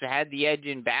 Dorman's had the edge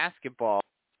in basketball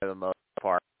for the most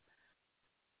part,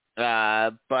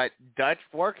 but Dutch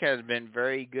Fork has been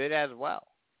very good as well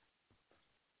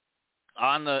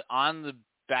on the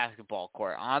basketball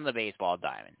court, on the baseball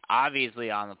diamond, obviously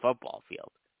on the football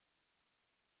field.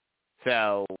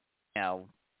 So,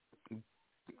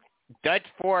 Dutch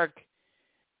Fork,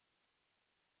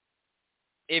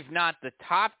 if not the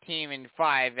top team in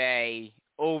 5A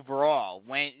overall,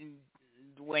 when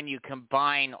you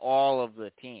combine all of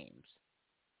the teams,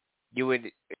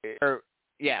 when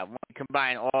you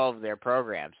combine all of their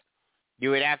programs, you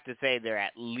would have to say they're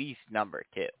at least number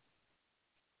 2.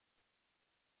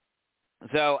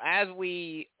 So as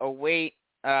we await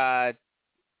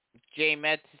Jay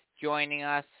Metts joining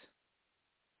us,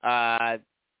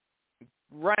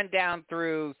 run down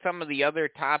through some of the other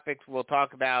topics we'll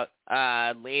talk about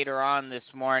later on this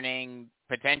morning,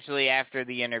 potentially after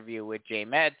the interview with Jay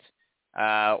Metts,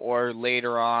 or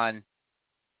later on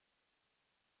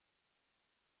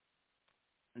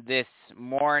this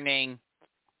morning.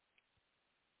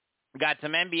 Got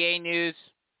some NBA news,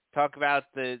 talk about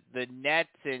the Nets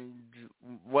and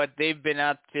what they've been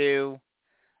up to.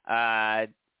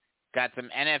 Got some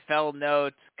NFL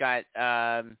notes, got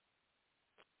a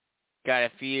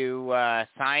few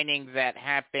signings that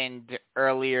happened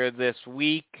earlier this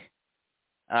week,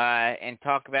 and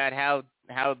talk about how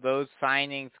those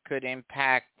signings could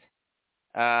impact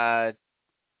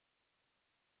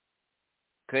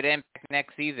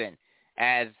next season.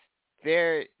 As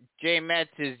Jay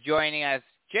Metts is joining us.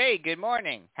 Jay, good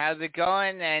morning. How's it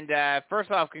going? And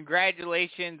first off,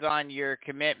 congratulations on your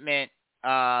commitment.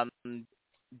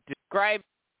 Describe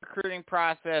the recruiting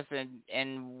process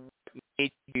and what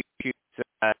made you choose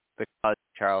the college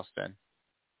of Charleston.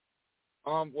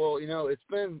 Well,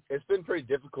 it's been pretty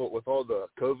difficult with all the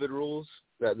COVID rules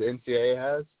that the NCAA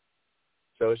has.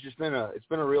 So it's been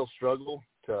a real struggle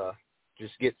to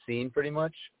just get seen pretty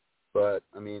much. But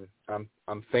I mean, I'm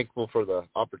thankful for the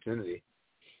opportunity.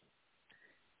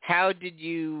 How did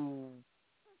you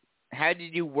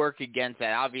work against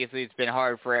that? Obviously, it's been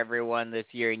hard for everyone this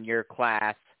year in your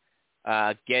class,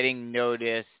 getting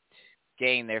noticed,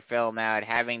 getting their film out,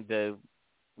 having to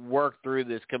work through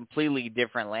this completely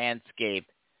different landscape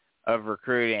of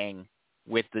recruiting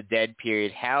with the dead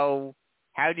period. How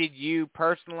did you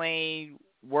personally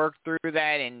work through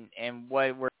that, and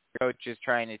what were your coaches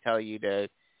trying to tell you to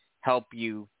help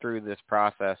you through this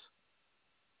process?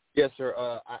 Yes, sir.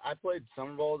 I played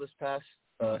summer ball this past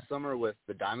summer with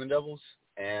the Diamond Devils,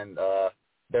 and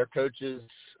their coaches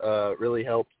really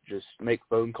helped just make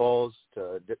phone calls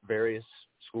to various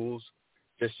schools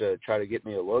just to try to get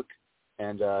me a look.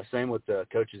 And same with the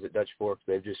coaches at Dutch Fork.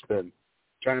 They've just been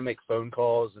trying to make phone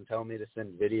calls and tell me to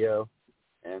send video.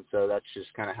 And so that's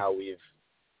just kind of how we've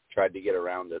tried to get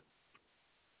around it.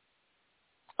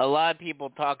 A lot of people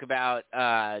talk about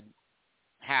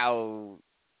how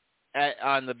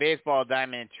on the baseball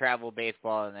diamond, travel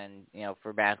baseball, and then, you know,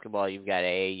 for basketball, you've got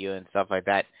AAU and stuff like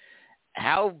that.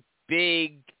 How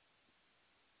big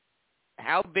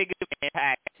of an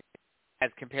impact as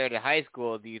compared to high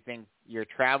school do you think your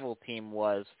travel team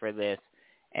was for this?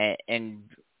 And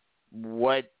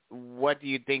what do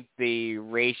you think the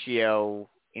ratio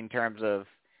in terms of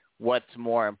what's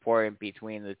more important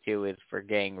between the two is for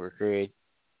getting recruited?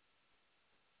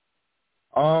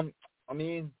 I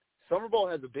mean, summer ball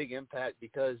has a big impact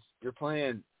because you're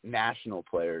playing national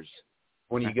players.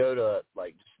 When you go to,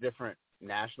 like, just different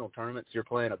national tournaments, you're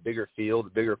playing a bigger field, a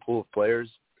bigger pool of players.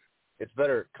 It's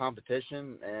better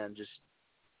competition, and just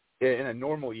in a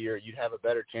normal year, you'd have a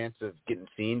better chance of getting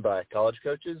seen by college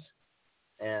coaches.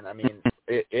 And, I mean,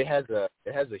 it has a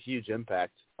huge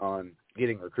impact on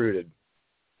getting recruited.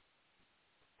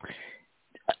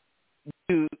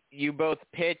 You both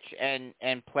pitch and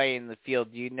play in the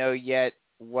field. Do you know yet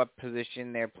what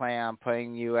position they're planning on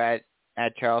putting you at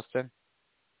Charleston?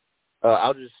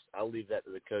 I'll leave that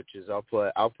to the coaches.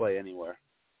 I'll play anywhere.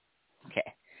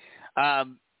 Okay.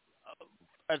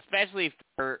 Especially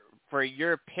for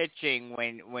your pitching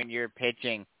when you're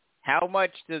pitching, how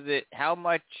much does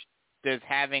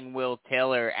having Will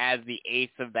Taylor as the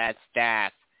ace of that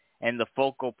staff and the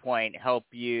focal point help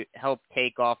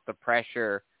take off the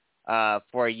pressure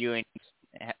for you and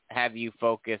have you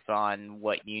focus on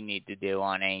what you need to do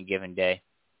on any given day?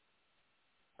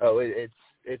 Oh,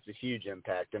 it's a huge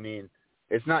impact. I mean,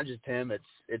 it's not just him; it's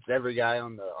every guy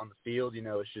on the field. You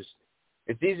know,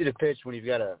 it's easy to pitch when you've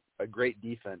got a great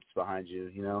defense behind you.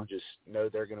 You know, just know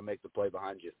they're going to make the play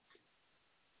behind you.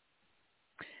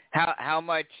 How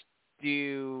much do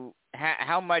you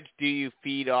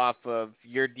feed off of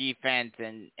your defense,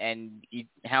 and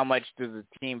how much does the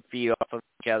team feed off of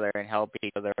each other and help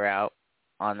each other out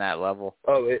on that level?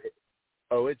 You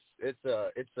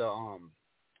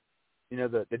know,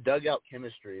 the dugout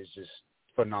chemistry is just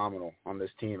phenomenal on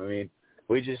this team. I mean,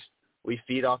 we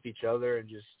feed off each other and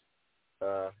just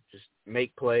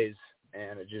make plays,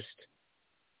 and it just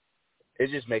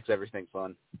makes everything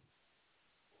fun.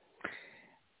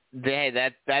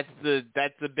 That's the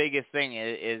biggest thing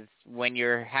is when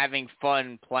you're having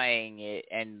fun playing it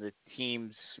and the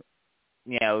team's,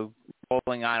 you know,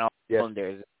 rolling on all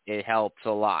cylinders. It helps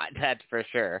a lot. That's for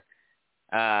sure.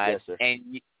 Yes, sir.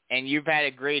 And you've had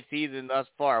a great season thus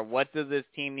far. What does this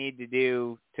team need to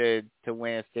do to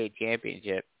win a state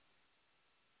championship?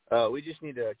 We just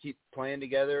need to keep playing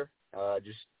together,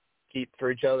 just keep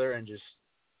for each other, and just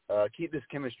keep this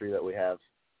chemistry that we have.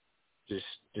 Just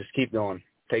keep going.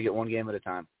 Take it one game at a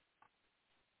time.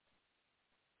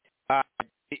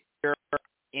 You're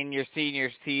in your senior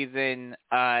season,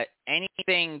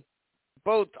 anything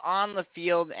both on the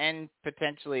field and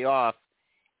potentially off,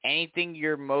 anything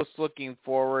you're most looking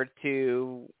forward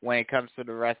to when it comes to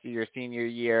the rest of your senior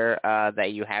year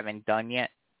that you haven't done yet?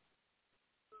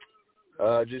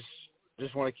 Just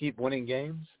want to keep winning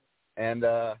games and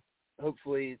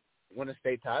hopefully win a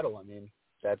state title. I mean,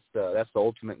 that's the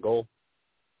ultimate goal.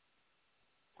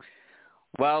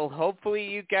 Well, hopefully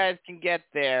you guys can get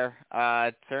there.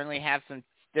 Certainly have some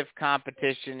stiff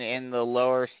competition in the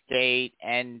lower state,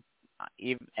 and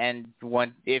if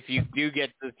you do get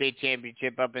to the state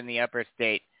championship up in the upper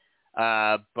state.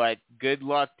 But good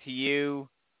luck to you,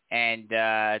 and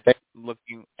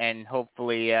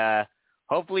hopefully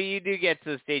you do get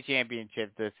to the state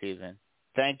championship this season.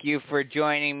 Thank you for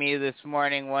joining me this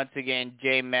morning once again,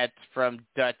 Jay Metts from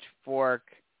Dutch Fork.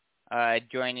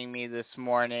 Joining me this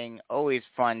morning. Always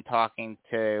fun talking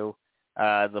to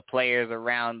the players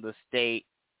around the state.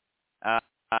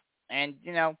 And,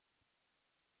 you know,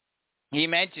 he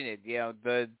mentioned it, you know,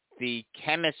 the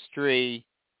chemistry,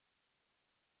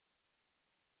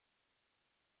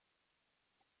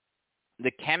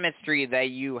 that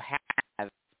you have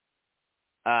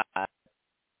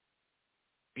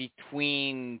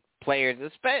between players,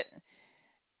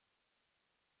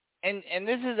 and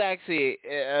this is actually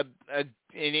an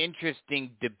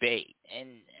interesting debate,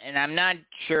 and I'm not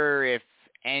sure if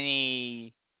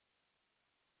any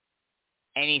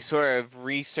sort of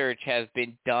research has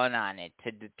been done on it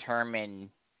to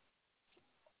determine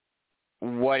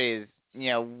what is, you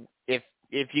know, if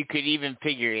you could even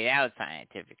figure it out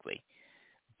scientifically.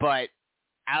 But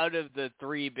out of the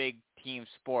three big team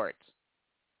sports,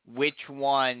 which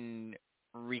one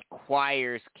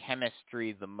requires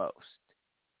chemistry the most?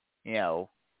 You know,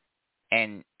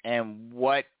 and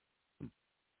what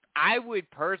I would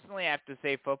personally have to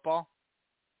say football,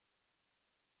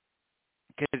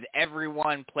 because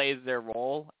everyone plays their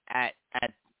role at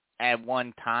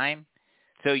one time,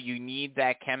 so you need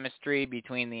that chemistry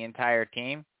between the entire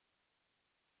team.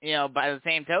 by the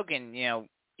same token,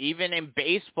 even in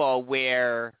baseball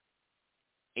where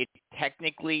it's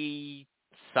technically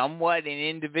somewhat an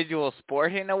individual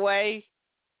sport in a way,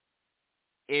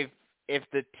 if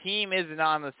the team isn't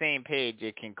on the same page,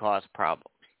 it can cause problems.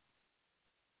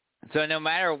 So no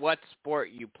matter what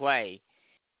sport you play,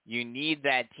 you need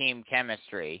that team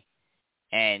chemistry,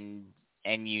 and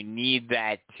you need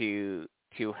that to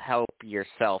help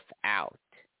yourself out.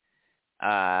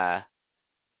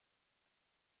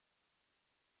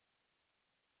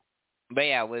 But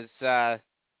yeah,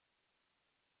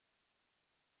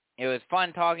 it was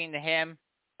fun talking to him,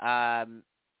 and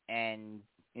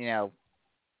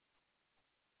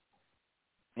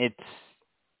it's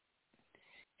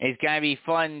gonna be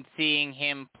fun seeing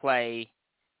him play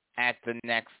at the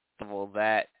next level.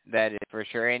 That is for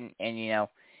sure, and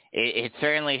it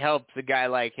certainly helps a guy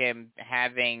like him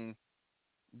having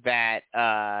that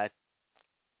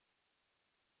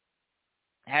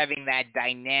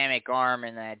dynamic arm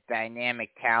and that dynamic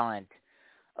talent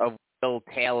of Will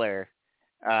Taylor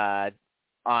on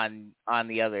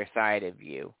the other side of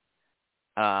you.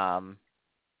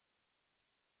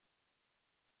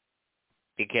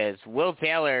 Because Will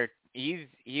Taylor, he's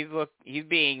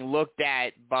being looked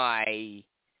at by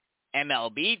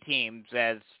MLB teams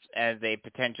as a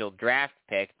potential draft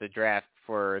pick. The draft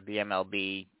for the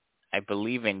MLB, I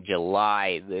believe, in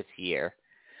July this year.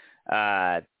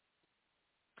 But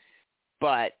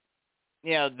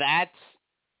that's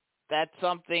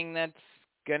something that's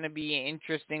going to be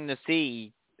interesting to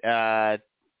see.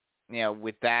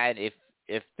 With that, if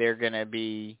they're going to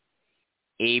be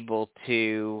able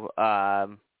to,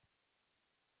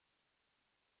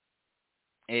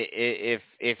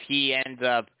 if he ends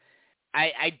up,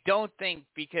 I don't think,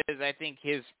 because I think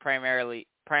his primary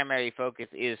focus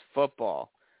is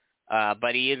football,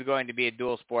 but he is going to be a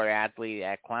dual sport athlete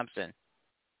at Clemson.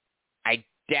 I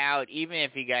doubt, even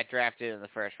if he got drafted in the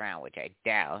first round, which I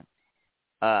doubt,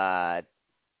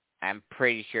 I'm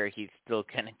pretty sure he's still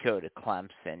going to go to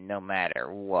Clemson no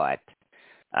matter what.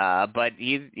 But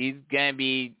he's going to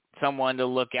be someone to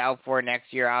look out for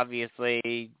next year,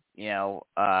 obviously.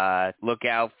 Look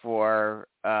out for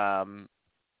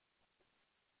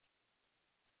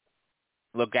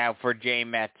Jay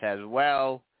Metts as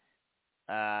well,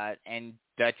 and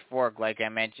Dutch Fork, like I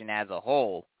mentioned, as a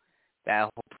whole.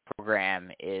 That whole program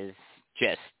is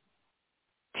just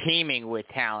teeming with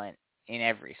talent in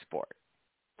every sport.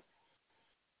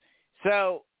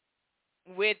 So,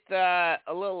 with a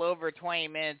little over 20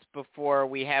 minutes before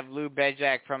we have Lou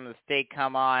Bezjak from the state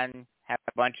come on, have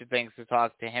a bunch of things to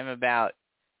talk to him about,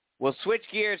 we'll switch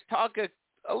gears, talk a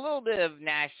little bit of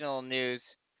national news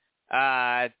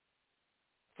for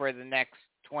the next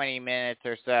 20 minutes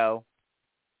or so.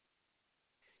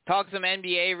 Talk some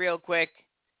NBA real quick.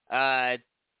 And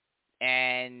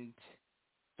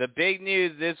the big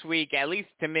news this week, at least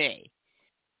to me,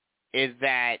 is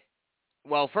that,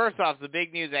 well, first off, the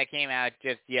big news that came out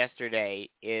just yesterday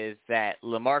is that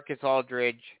LaMarcus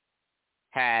Aldridge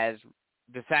has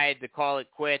decided to call it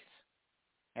quits,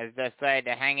 has decided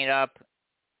to hang it up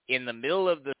in the middle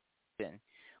of the season.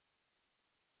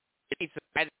 It's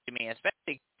surprising to me,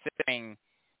 especially considering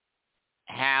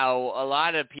how a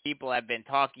lot of people have been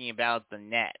talking about the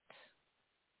Nets.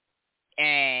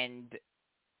 And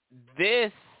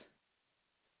this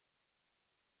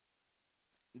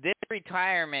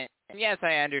retirement, and yes,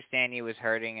 I understand he was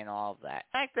hurting and all of that.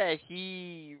 The fact that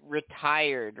he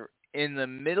retired in the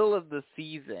middle of the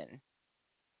season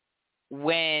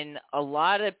when a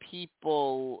lot of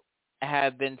people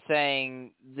have been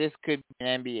saying this could be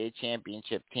an NBA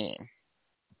championship team.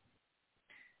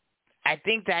 I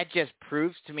think that just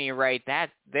proves to me right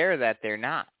that they're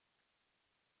not.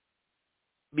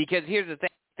 Because here's the thing,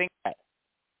 think about it.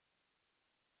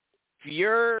 If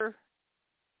you're,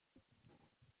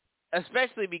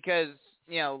 especially because,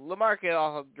 LaMarcus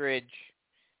Aldridge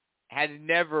has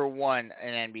never won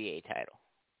an NBA title.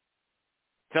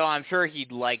 So I'm sure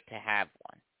he'd like to have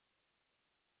one.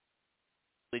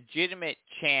 Legitimate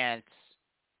chance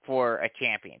for a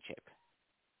championship.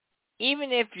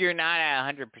 Even if you're not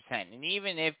at 100%, and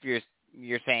even if you're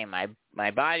saying my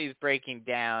body's breaking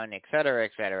down, et cetera,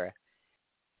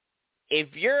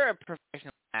 if you're a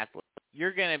professional athlete,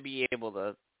 you're going to be able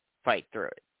to fight through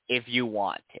it if you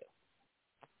want to.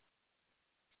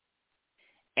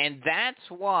 And that's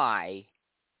why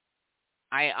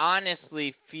I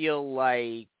honestly feel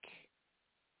like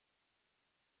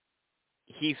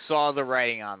he saw the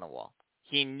writing on the wall.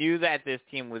 He knew that this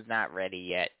team was not ready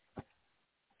yet.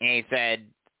 And he said,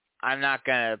 I'm not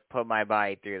going to put my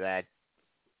body through that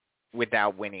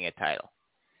without winning a title.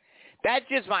 That's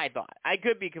just my thought. I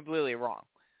could be completely wrong.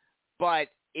 But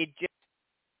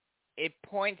it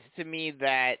points to me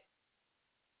that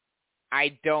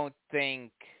I don't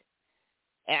think,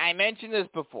 and I mentioned this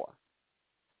before.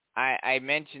 I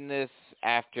mentioned this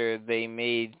after they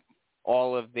made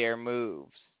all of their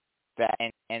moves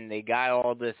and they got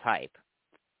all this hype.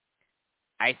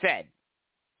 I said,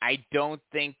 I don't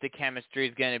think the chemistry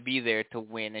is going to be there to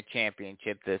win a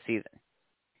championship this season.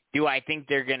 Do I think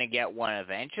they're going to get one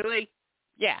eventually?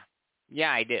 Yeah.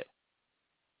 Yeah, I do.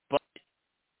 But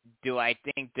do I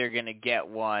think they're going to get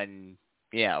one,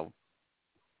 this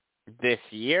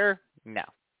year? No.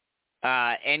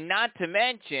 And not to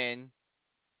mention,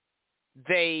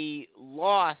 they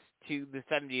lost to the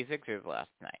 76ers last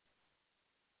night.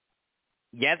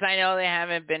 Yes, I know they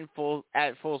haven't been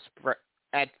at full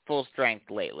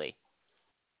strength lately,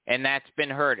 and that's been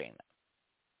hurting them.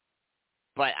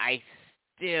 But I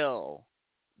still,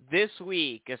 this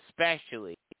week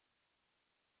especially,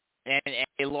 and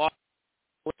they lost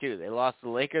too. They lost to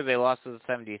the Lakers. They lost to the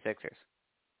 76ers.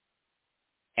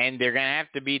 And they're going to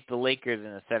have to beat the Lakers in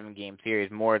a 7-game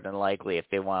series more than likely if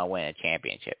they want to win a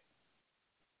championship.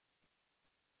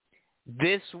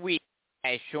 This week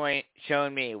has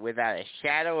shown me without a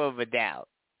shadow of a doubt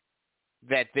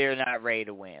that they're not ready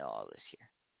to win it all this year.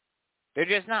 They're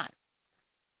just not.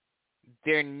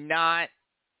 They're not.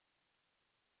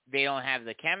 They don't have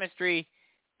the chemistry.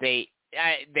 They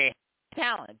have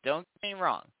talent. Don't get me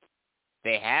wrong.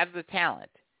 They have the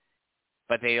talent,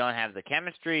 but they don't have the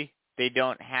chemistry. They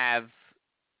don't have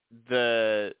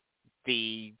the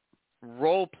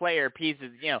role player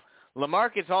pieces.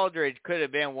 LaMarcus Aldridge could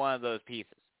have been one of those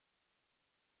pieces.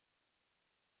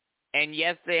 And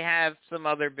yes, they have some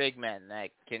other big men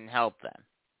that can help them.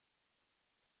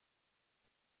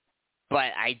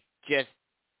 But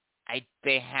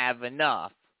they have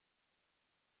enough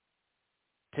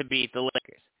to beat the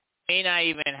Lakers. May not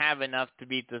even have enough to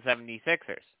beat the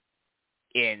 76ers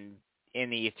in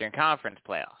the Eastern Conference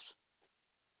playoffs.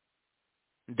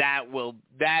 That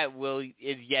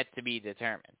is yet to be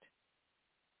determined.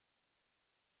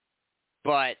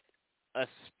 But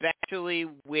especially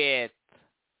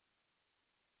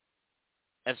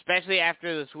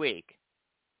after this week,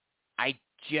 I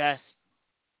just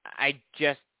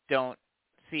don't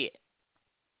see it.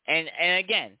 And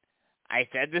again, I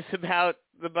said this about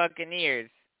the Buccaneers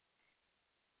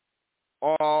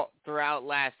all throughout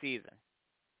last season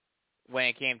when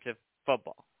it came to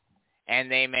football,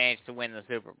 and they managed to win the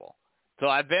Super Bowl. So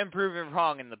I've been proven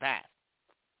wrong in the past,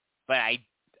 but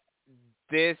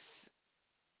this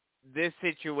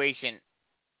situation,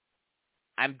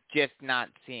 I'm just not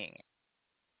seeing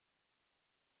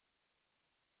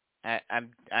it.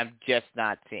 I'm just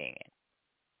not seeing it.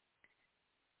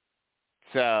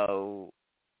 So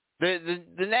the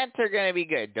Nets are going to be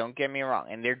good. Don't get me wrong,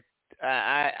 and they're.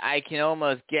 I can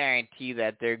almost guarantee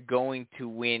that they're going to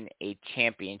win a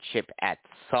championship at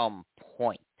some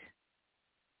point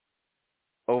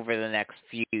over the next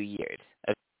few years,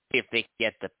 if they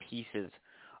get the pieces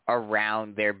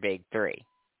around their big three,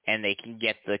 and they can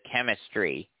get the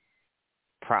chemistry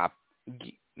have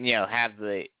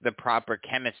the proper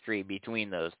chemistry between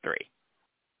those three.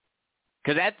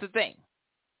 Because that's the thing.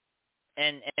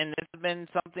 And this has been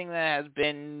something that has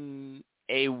been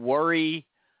a worry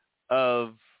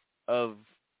of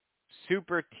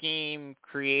super team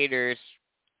creators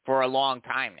for a long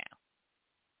time now.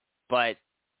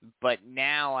 But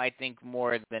now I think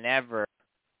more than ever,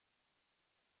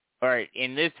 or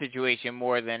in this situation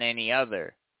more than any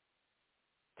other,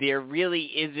 there really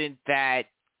isn't that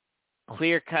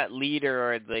clear-cut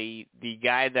leader or the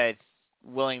guy that's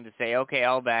willing to say, okay,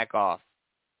 I'll back off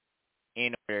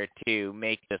in order to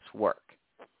make this work.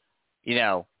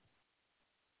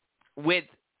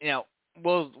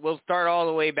 We'll start all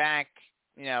the way back,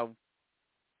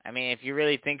 if you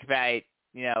really think about it,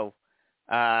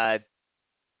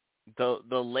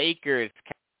 the Lakers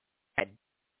had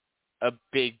a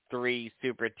big three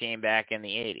super team back in the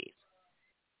 80s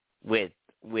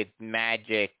with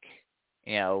Magic,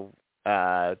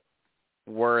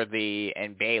 Worthy,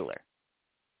 and Baylor.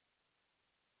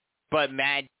 But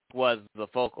Magic was the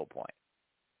focal point.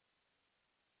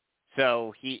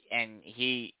 So he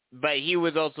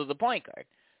was also the point guard,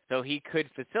 so he could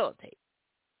facilitate.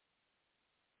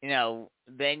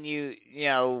 Then you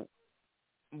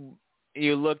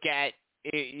look at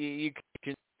you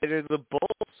consider the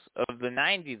Bulls of the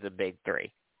 90s a big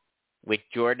three with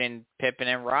Jordan, Pippen,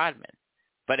 and Rodman.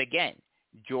 But again,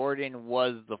 Jordan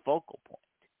was the focal point.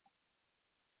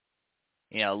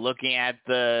 Looking at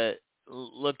the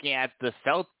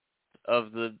Celtics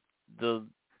of the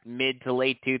mid to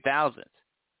late 2000s.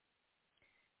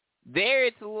 There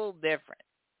it's a little different.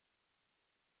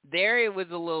 there it was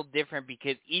a little different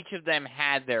because each of them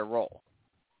had their role.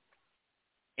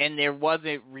 And there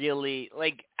wasn't really,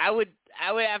 like, I would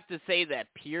have to say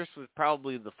that Pierce was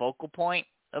probably the focal point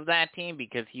of that team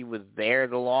because he was there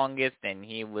the longest and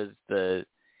he was the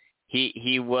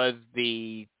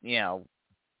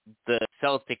the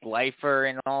Celtic lifer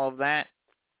and all of that.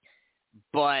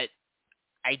 But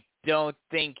I don't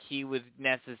think he was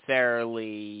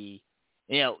necessarily,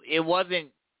 it wasn't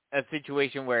a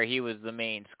situation where he was the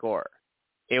main scorer.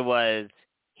 He was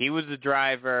the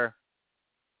driver,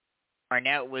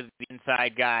 Arnett was the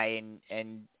inside guy,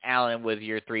 and Allen was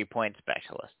your 3-point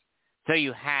specialist. So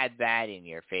you had that in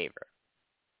your favor.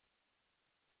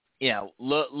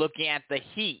 Looking at the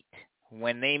Heat,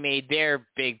 when they made their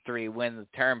big three, when the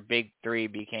term big three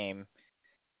became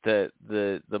the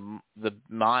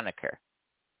moniker.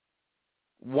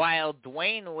 While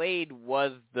Dwayne Wade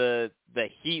was the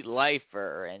Heat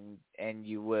lifer, and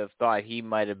you would have thought he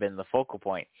might have been the focal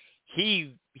point,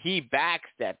 he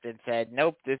backstepped and said,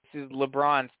 nope, this is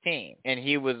LeBron's team, and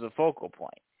he was the focal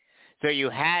point. So you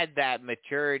had that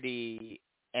maturity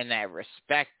and that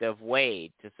respect of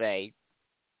Wade to say,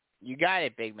 you got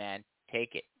it, big man,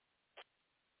 take it.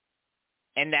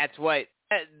 And that's what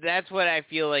I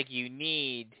feel like you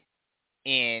need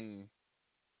in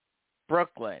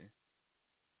Brooklyn.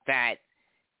 That,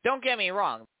 don't get me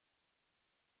wrong,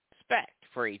 respect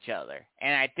for each other.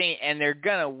 And they're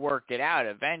going to work it out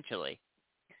eventually.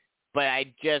 But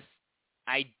I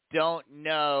don't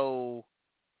know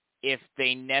if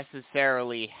they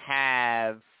necessarily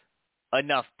have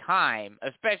enough time,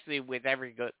 especially with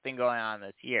everything going on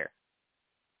this year.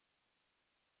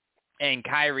 And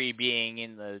Kyrie being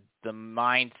in the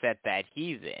mindset that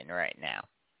he's in right now.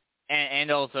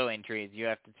 And also injuries. You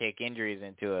have to take injuries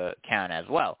into account as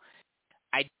well.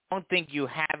 I don't think you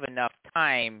have enough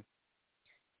time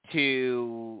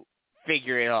to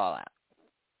figure it all out.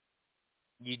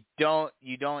 You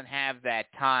don't have that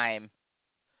time.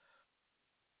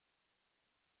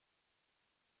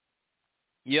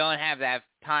 You don't have that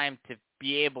time to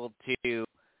be able to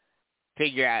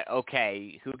figure out,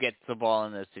 okay, who gets the ball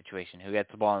in this situation,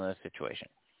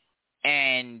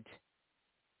 And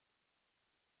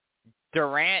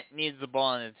Durant needs the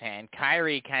ball in his hand.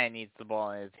 Kyrie kind of needs the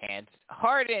ball in his hands.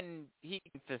 Harden, he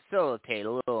can facilitate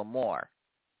a little more.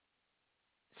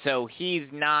 So he's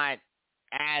not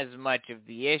as much of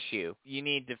the issue. You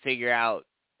need to figure out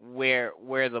where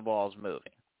the ball's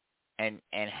moving and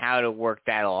how to work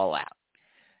that all out.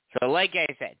 So like I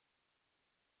said,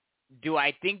 do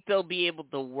I think they'll be able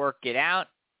to work it out?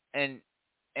 And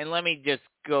let me just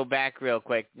go back real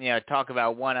quick, talk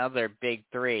about one other big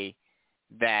three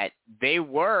that they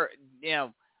were,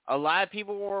 a lot of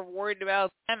people were worried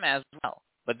about them as well,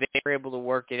 but they were able to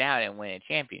work it out and win a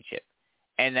championship.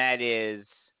 And that is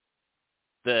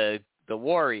the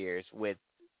Warriors with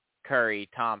Curry,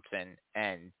 Thompson,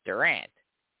 and Durant.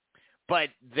 But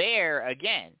there,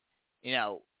 again,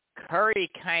 Curry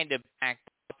kind of backed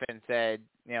up and said,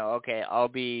 okay, I'll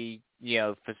be,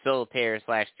 facilitator /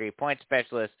 3-point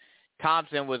specialist.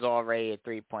 Thompson was already a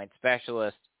 3-point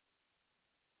specialist.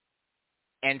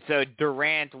 And so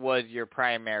Durant was your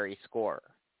primary scorer.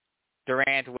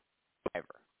 Durant was the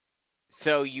driver.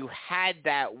 So you had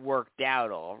that worked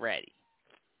out already.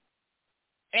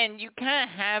 And you kind of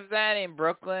have that in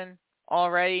Brooklyn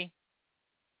already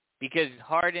because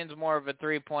Harden's more of a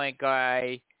 3-point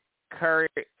guy.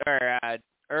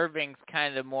 Irving's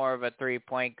kind of more of a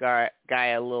 3-point guy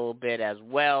a little bit as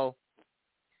well.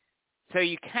 So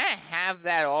you kind of have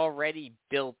that already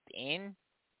built in,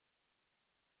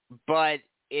 but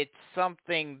it's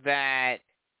something that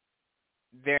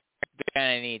they're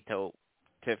going to need to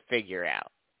figure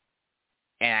out.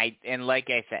 And like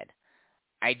I said,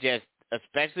 I just,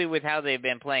 especially with how they've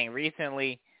been playing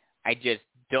recently, I just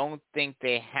don't think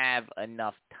they have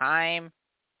enough time,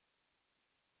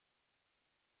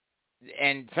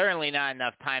 and certainly not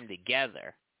enough time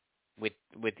together with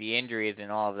the injuries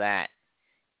and all of that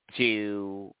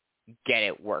to get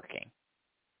it working.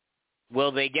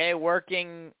 Will they get it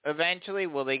working eventually?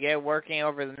 Will they get it working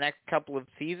over the next couple of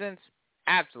seasons?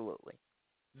 Absolutely.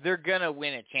 They're going to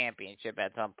win a championship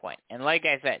at some point. And like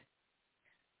I said,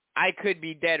 I could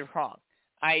be dead wrong.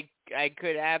 I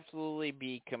could absolutely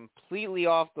be completely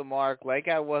off the mark like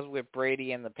I was with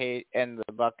Brady and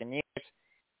the Buccaneers.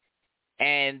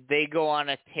 And they go on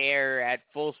a tear at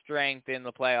full strength in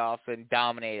the playoffs and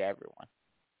dominate everyone.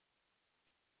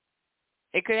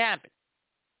 It could happen.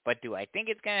 But do I think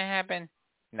it's going to happen?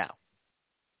 No.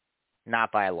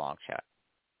 Not by a long shot.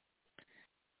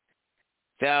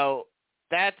 So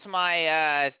that's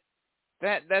my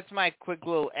quick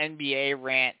little NBA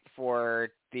rant for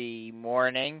the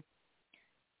morning.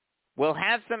 We'll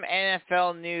have some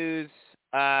NFL news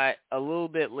a little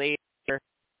bit later.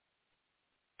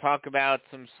 Talk about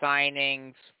some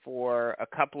signings for a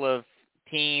couple of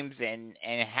teams and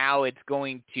how it's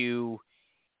going to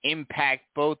impact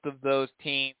both of those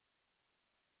teams.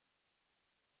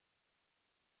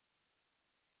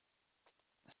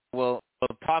 We'll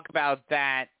talk about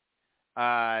that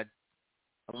a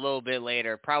little bit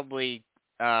later, probably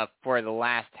for the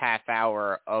last half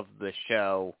hour of the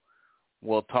show.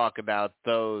 We'll talk about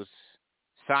those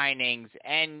signings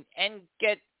and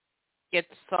get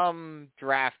some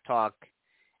draft talk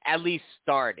at least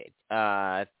started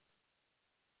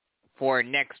for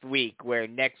next week, where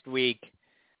next week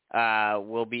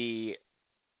will be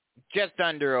just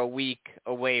under a week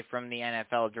away from the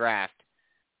NFL draft.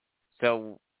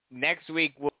 So next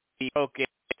week we'll be focused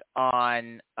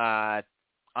on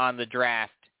the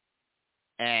draft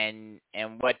and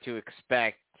what to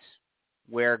expect,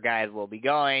 where guys will be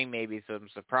going, maybe some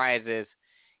surprises,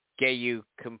 get you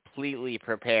completely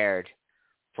prepared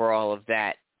for all of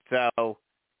that. So,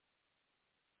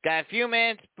 got a few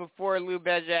minutes before Lou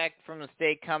Bezjak from the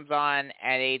state comes on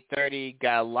at 8:30.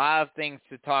 Got a lot of things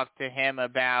to talk to him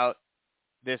about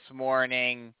this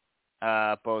morning,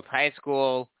 both high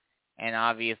school and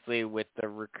obviously with the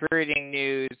recruiting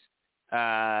news.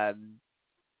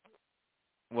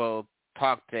 We'll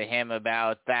talk to him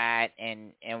about that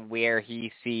and where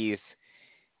he sees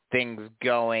things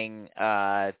going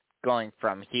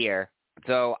from here.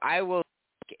 So I will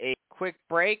take a quick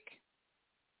break,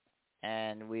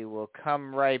 and we will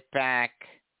come right back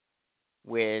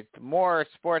with more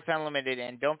Sports Unlimited.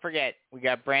 And don't forget, we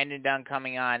got Brandon Dunn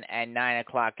coming on at 9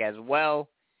 o'clock as well.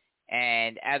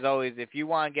 And as always, if you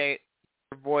want to get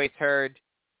your voice heard,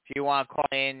 if you want to call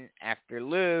in after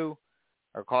Lou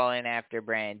or call in after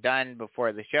Brandon Dunn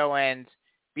before the show ends,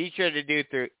 be sure to do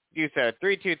so.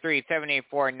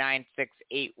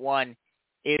 323-784-9681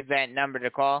 is that number to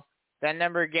call. That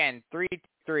number again,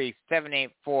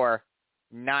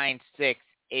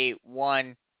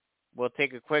 323-784-9681. We'll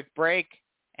take a quick break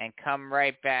and come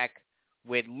right back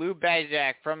with Lou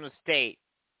Bezjak from the state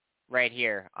right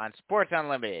here on Sports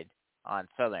Unlimited on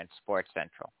Southern Sports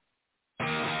Central.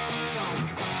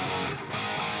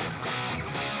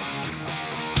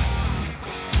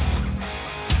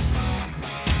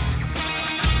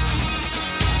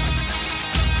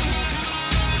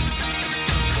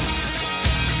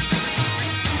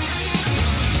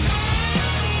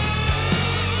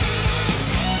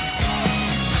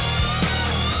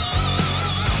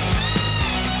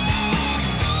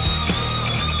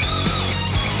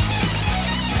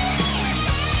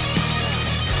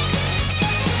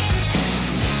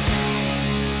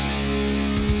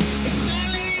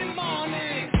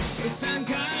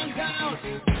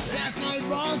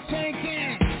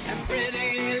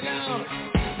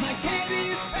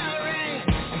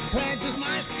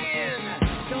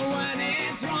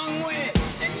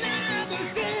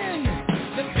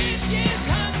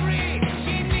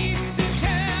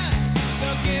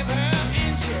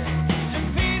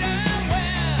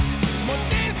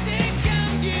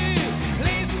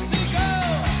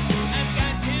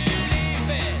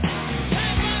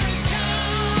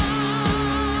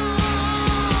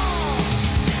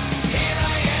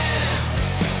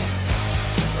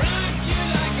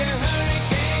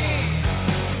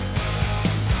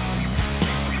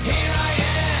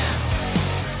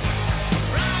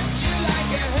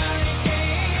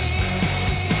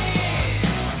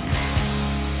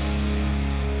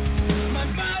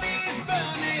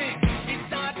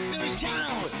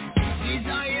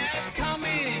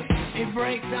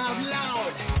 Right.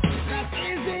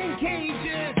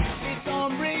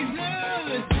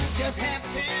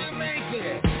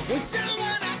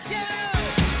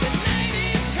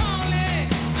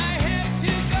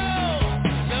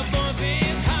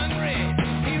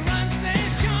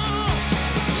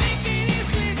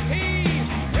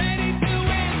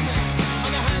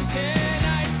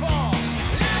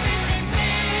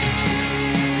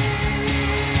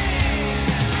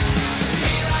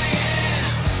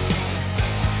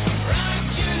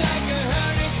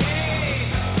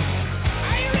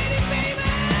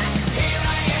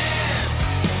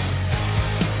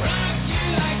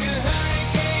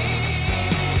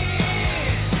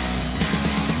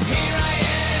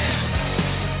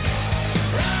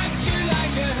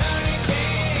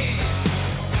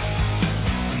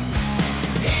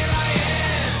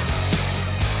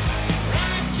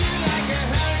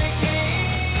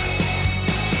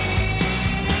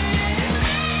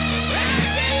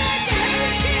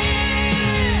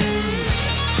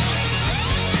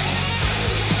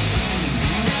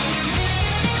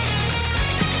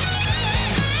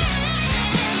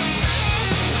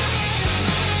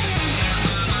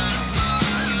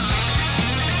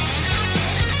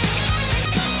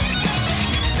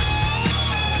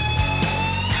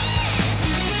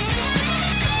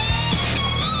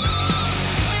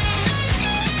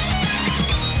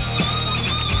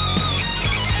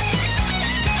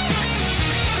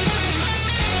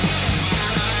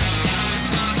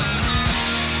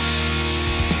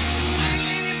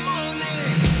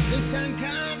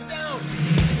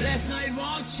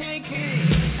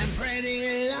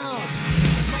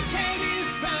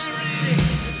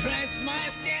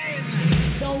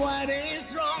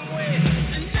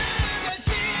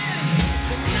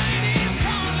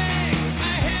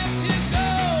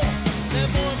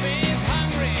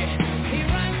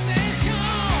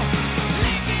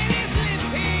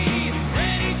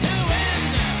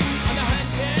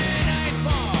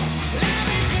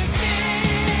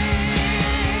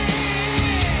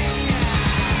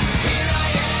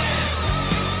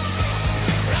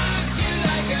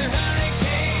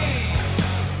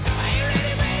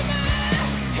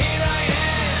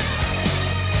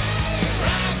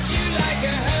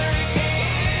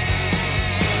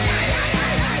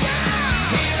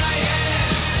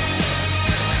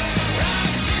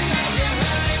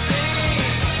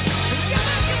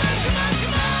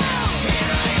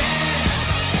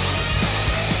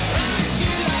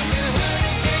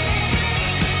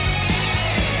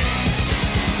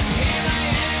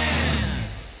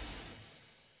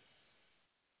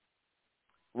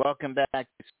 Welcome back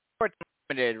to Sports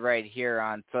Limited right here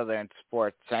on Southern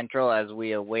Sports Central as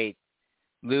we await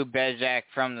Lou Bezjak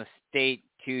from the state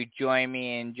to join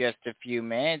me in just a few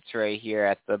minutes right here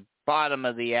at the bottom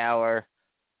of the hour.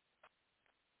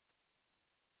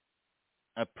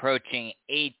 Approaching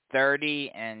 8:30,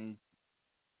 and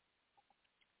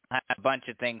I have a bunch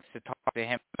of things to talk to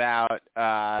him about,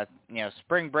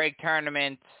 spring break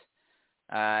tournaments,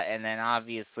 and then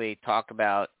obviously talk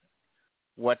about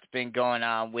what's been going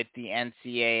on with the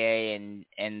NCAA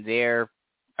and their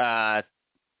the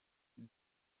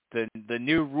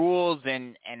new rules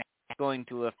and how it's going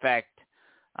to affect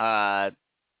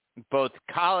both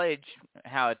college,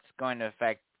 how it's going to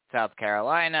affect South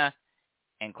Carolina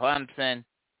and Clemson,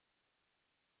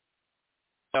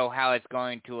 so how it's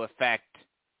going to affect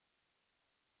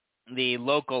the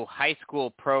local high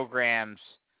school programs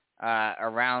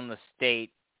around the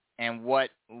state, and what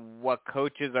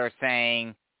coaches are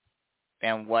saying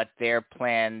and what their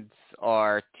plans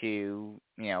are to,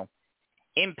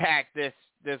 impact this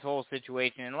whole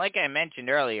situation. And like I mentioned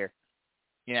earlier,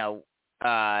 there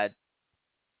are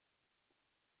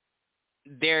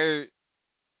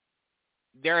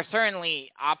certainly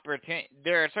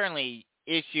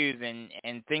issues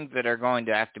and things that are going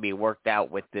to have to be worked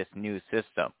out with this new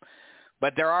system.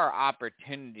 But there are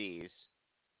opportunities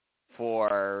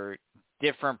for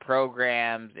different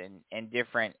programs and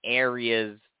different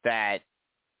areas that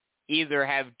either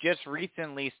have just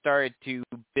recently started to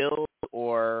build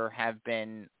or have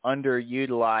been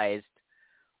underutilized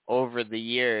over the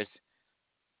years,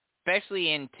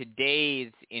 especially in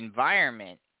today's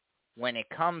environment when it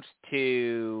comes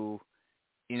to,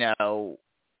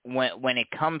 when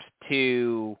it comes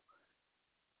to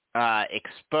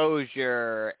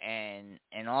exposure and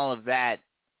all of that.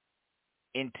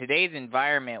 In today's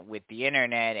environment with the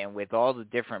internet and with all the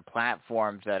different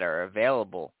platforms that are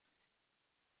available,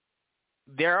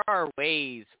 there are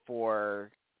ways for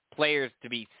players to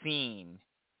be seen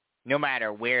no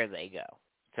matter where they go.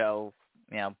 So,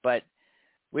 but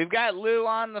we've got Lou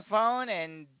on the phone,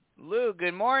 and Lou,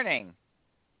 good morning.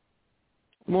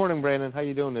 Good morning, Brandon. How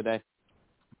you doing today?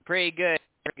 Pretty good.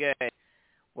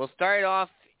 We'll start off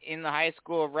in the high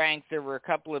school ranks. There were a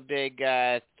couple of big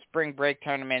spring break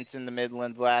tournaments in the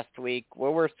Midlands last week.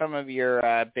 What were some of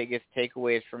your biggest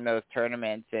takeaways from those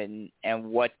tournaments, and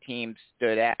what teams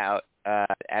stood out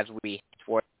as we head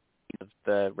toward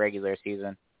the regular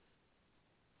season?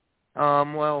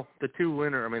 Well, the two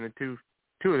of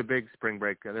the big spring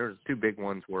break, there was two big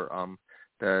ones were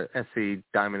the SC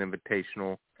Diamond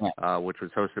Invitational, which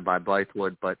was hosted by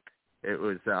Blythewood, but it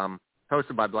was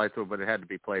hosted by Blythewood, but it had to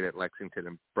be played at Lexington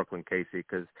and Brooklyn Casey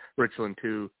because Richland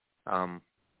 2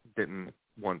 didn't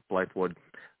want Blythewood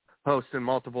hosting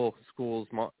multiple schools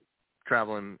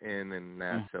traveling in and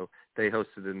that, so they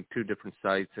hosted in two different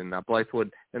sites, and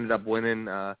Blythewood ended up winning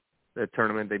the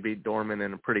tournament. They beat Dorman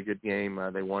in a pretty good game.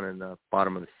 They won in the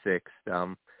bottom of the sixth.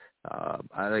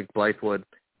 I think Blythewood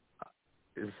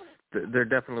they're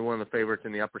definitely one of the favorites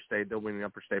in the upper state. They'll win the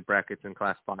upper state brackets in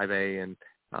Class 5A, and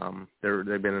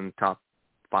they've been in the top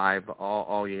 5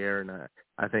 all year, and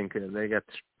I think they got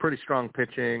pretty strong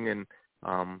pitching, and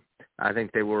I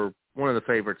think they were one of the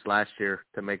favorites last year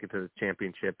to make it to the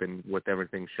championship, and with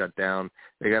everything shut down.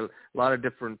 They got a lot of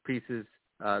different pieces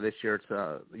this year. It's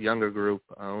a younger group,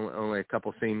 only a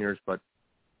couple seniors, but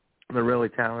they're really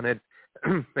talented.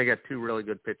 They got two really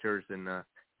good pitchers in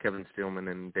Kevin Steelman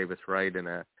and Davis Wright, and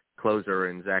a closer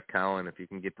in Zach Cowan. If you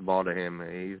can get the ball to him,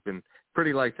 he's been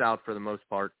pretty lights out for the most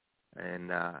part,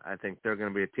 and I think they're going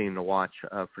to be a team to watch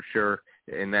for sure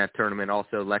in that tournament.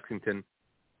 Also, Lexington,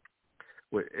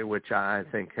 which I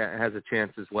think has a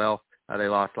chance as well. They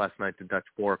lost last night to Dutch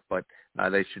Fork, but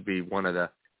they should be one of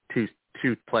the two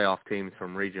playoff teams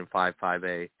from Region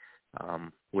 5A,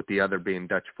 with the other being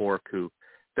Dutch Fork,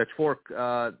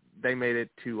 they made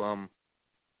it to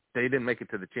they didn't make it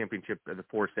to the championship of the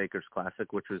Forest Acres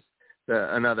Classic, which was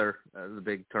another the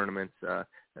big tournaments.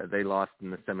 They lost in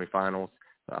the semifinals,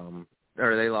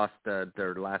 or they lost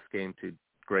their last game to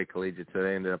Gray Collegiate, so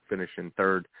they ended up finishing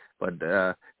third. But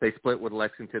they split with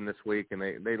Lexington this week, and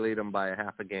they lead them by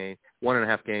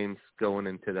 1.5 games going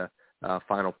into the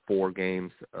final 4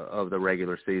 games of the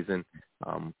regular season.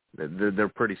 They're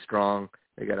pretty strong.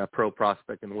 They got a pro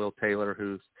prospect in Will Taylor,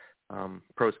 who's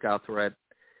pro scouts were at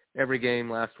every game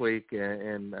last week,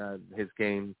 and his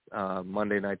game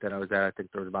Monday night that I was at, I think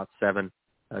there was about 7.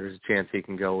 There's a chance he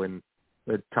can go in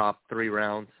the top 3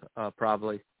 rounds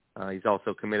probably. He's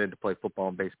also committed to play football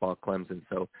and baseball at Clemson,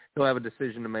 so he'll have a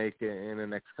decision to make in the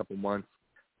next couple months.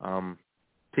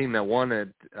 Team that won at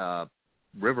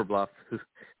River Bluff,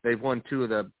 they've won 2 of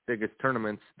the biggest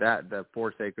tournaments, the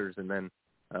Forest Acres and then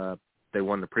they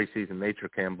won the preseason nature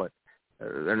cam, but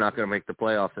they're not going to make the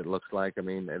playoffs, it looks like. I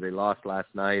mean, they lost last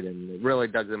night and really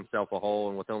dug themselves a hole,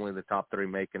 and with only the top 3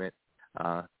 making it,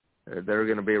 they're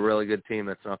going to be a really good team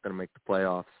that's not going to make the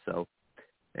playoffs. So,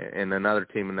 and another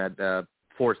team in that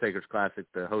Forest Acres Classic,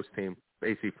 the host team,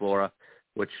 AC Flora,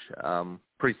 which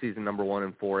preseason number 1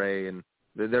 in 4A, and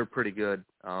they're pretty good.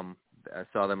 I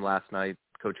saw them last night.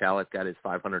 Coach Hallett got his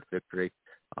 500th victory.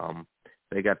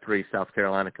 They got 3 South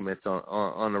Carolina commits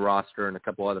on the roster and a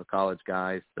couple other college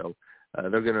guys. So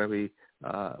they're going to be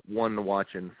one to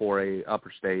watch in 4A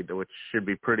Upper State, which should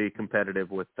be pretty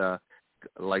competitive with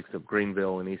likes of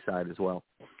Greenville and Eastside as well.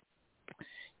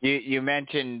 You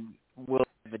mentioned Will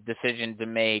have a decision to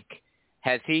make.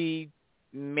 Has he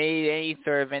made any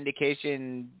sort of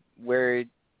indication where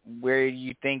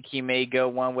you think he may go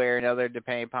one way or another,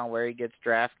 depending upon where he gets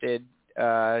drafted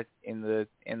in the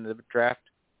draft?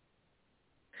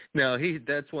 No,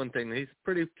 that's one thing. He's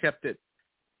kept it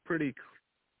pretty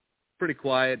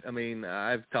quiet. I mean,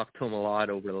 I've talked to him a lot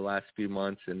over the last few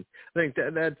months, and I think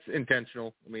that's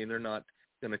intentional. I mean, they're not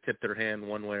going to tip their hand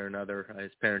one way or another.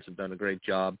 His parents have done a great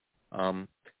job.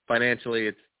 Financially,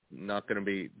 it's not going to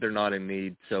be. They're not in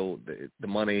need, so the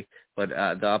money, but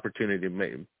the opportunity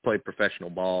to play professional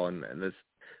ball and this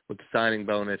with the signing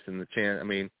bonus and the chance. I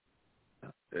mean,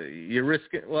 you're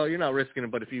risking. Well, you're not risking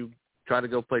it, but if you try to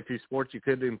go play 2 sports, you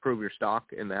could improve your stock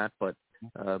in that. But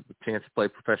the chance to play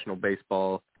professional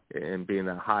baseball and being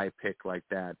a high pick like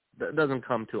that doesn't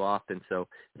come too often. So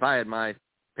if I had my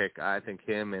pick, I think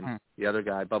him and the other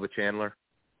guy, Bubba Chandler,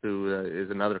 who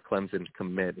is another Clemson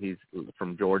commit. He's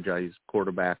from Georgia. He's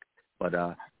quarterback, but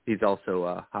he's also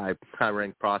a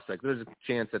high-ranked prospect. There's a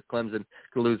chance that Clemson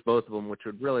could lose both of them, which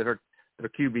would really hurt their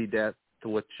QB depth,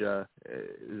 which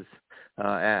is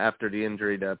after the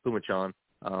injury to Pumachan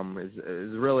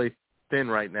is really thin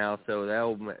right now. So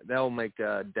that'll make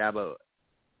Dabo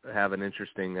have an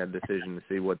interesting decision to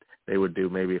see what they would do.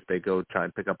 Maybe if they go try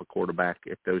and pick up a quarterback,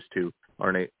 if those 2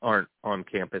 aren't on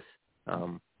campus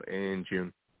in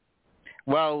June.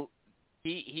 Well,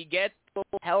 he gets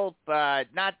help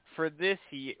not for this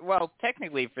year. Well,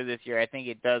 technically for this year, I think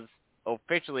it does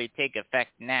officially take effect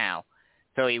now.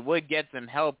 So he would get some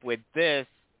help with this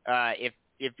if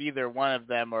either one of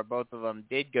them or both of them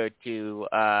did go to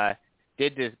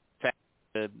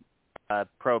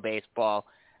pro baseball.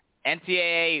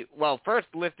 NCAA, well, first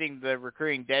lifting the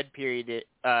recruiting dead period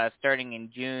starting in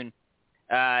June.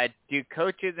 Do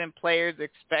coaches and players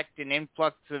expect an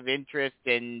influx of interest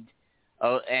and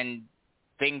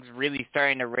things really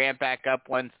starting to ramp back up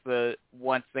once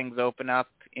things open up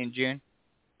in June?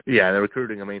 Yeah, the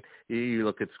recruiting. I mean, you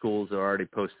look at schools that are already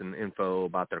posting info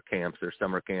about their camps, their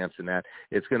summer camps, and that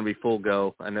it's going to be full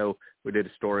go. I know we did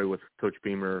a story with Coach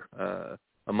Beamer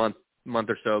a month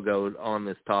or so ago on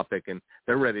this topic, and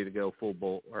they're ready to go full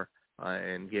bore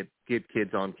and get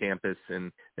kids on campus,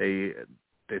 and they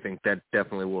think that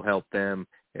definitely will help them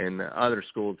and other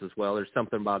schools as well. There's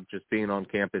something about just being on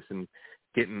campus and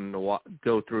getting to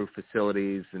go through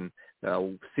facilities and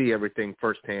see everything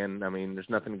firsthand. I mean, there's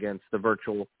nothing against the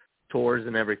virtual tours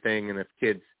and everything, and if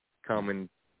kids come and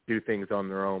do things on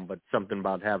their own, but something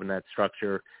about having that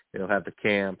structure, have the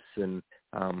camps, and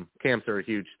camps are a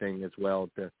huge thing as well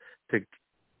to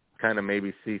kind of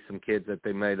maybe see some kids that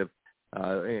they might have,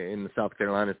 in the South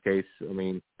Carolina's case, I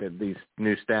mean, these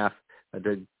new staff,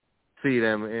 to see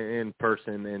them in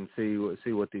person and see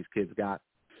what these kids got.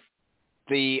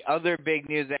 The other big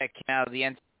news that came out of the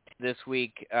NCAA this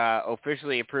week,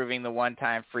 officially approving the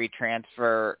one-time free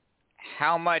transfer.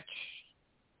 How much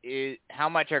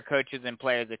are coaches and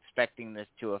players expecting this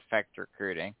to affect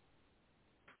recruiting?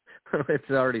 It's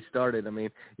already started. I mean,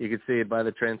 you can see it by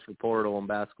the transfer portal in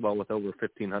basketball with over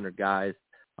 1,500 guys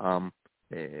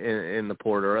in the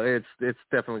portal. It's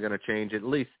definitely going to change at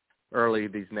least early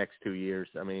these next 2 years.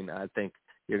 I mean, I think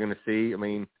you're going to see. I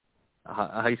mean,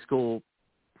 high school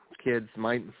kids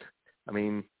might. I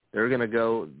mean, they're going to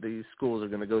go. These schools are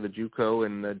going to go to JUCO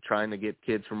and trying to get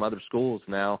kids from other schools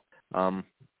now,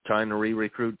 trying to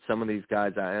re-recruit some of these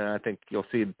guys. And I think you'll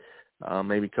see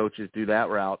maybe coaches do that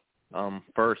route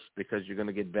first, because you're going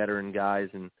to get veteran guys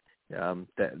and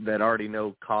that already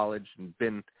know college and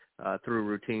been through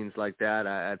routines like that.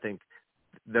 I think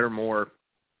they're more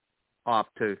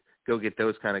opt to go get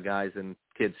those kind of guys and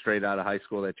kids straight out of high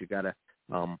school that you got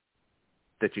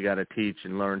to teach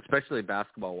and learn, especially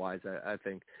basketball wise. I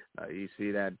think you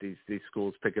see that these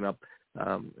schools picking up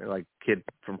like kid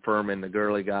from Furman, the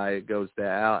Gurley guy goes to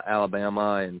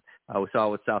Alabama, and we saw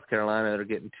with South Carolina they're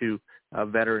getting 2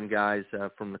 veteran guys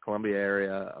from the Columbia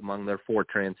area among their 4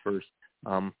 transfers.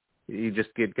 You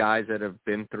just get guys that have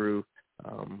been through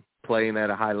playing at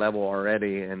a high level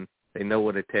already, and they know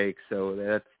what it takes. So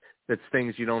that's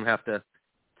things you don't have to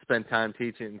spend time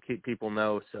teaching and keep people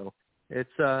know. So it's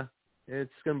going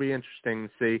to be interesting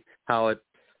to see how it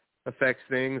affects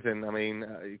things. And I mean,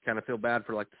 you kind of feel bad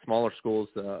for like the smaller schools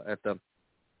at the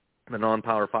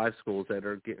non-Power 5 schools that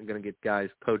are going to get guys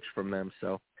coached from them.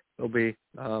 So it'll be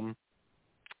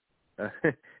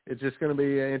it's just going to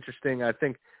be interesting. I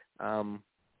think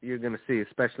you're going to see,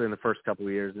 especially in the first couple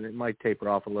of years, and it might taper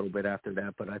off a little bit after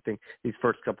that, but I think these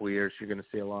first couple of years you're going to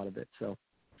see a lot of it. So,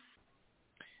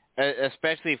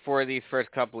 especially for these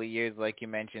first couple of years, like you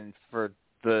mentioned, for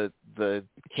the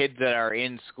kids that are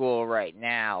in school right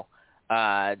now,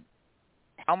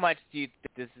 how much do you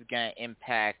think this is going to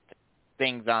impact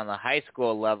things on the high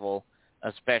school level,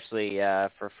 especially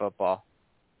for football?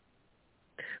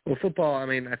 Well, football, I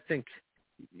mean, I think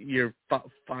your 5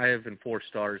 and 4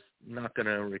 stars not going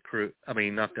to recruit. I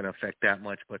mean, not going to affect that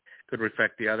much, but could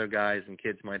affect the other guys, and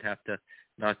kids might have to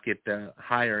not get the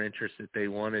higher interest that they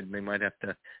wanted. And they might have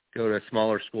to go to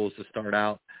smaller schools to start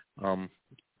out,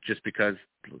 just because,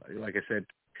 like I said,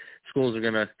 schools are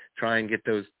going to try and get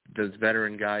those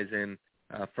veteran guys in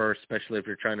first, especially if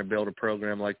you're trying to build a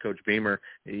program like Coach Beamer.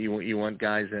 You want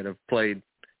guys that have played,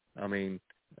 I mean,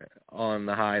 on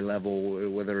the high level,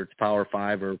 whether it's Power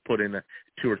 5 or put in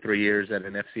 2 or 3 years at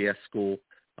an FCS school,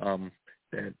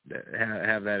 that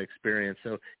have that experience.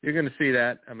 So you're going to see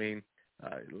that. I mean,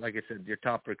 like I said, your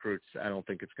top recruits, I don't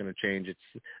think it's going to change.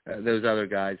 It's those other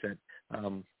guys that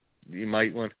you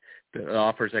might want, the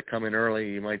offers that come in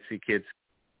early. You might see kids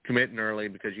committing early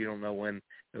because you don't know when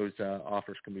those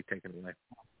offers can be taken away.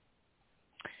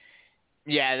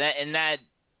 Yeah,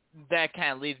 that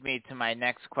kind of leads me to my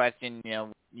next question. You know,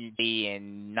 you'd be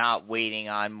in not waiting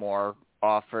on more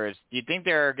offers. Do you think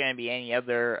there are going to be any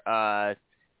other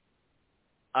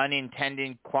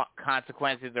unintended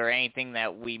consequences or anything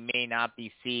that we may not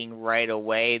be seeing right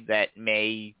away that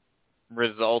may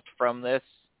result from this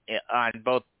on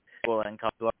both school and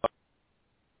college level?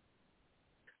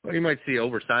 Well, you might see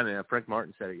oversigning. Frank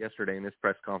Martin said it yesterday in his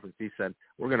press conference. He said,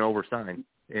 we're going to oversign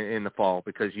in the fall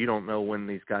because you don't know when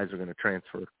these guys are going to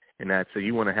transfer in that. So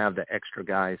you want to have the extra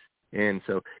guys in.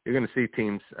 So you're going to see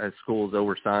teams, schools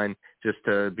oversign just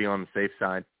to be on the safe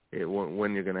side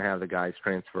when you're going to have the guys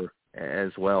transfer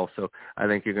as well. So I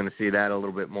think you're going to see that a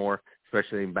little bit more,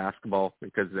 especially in basketball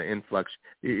because of the influx.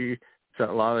 So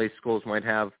a lot of these schools might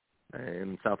have,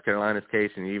 in South Carolina's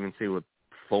case, and you even see with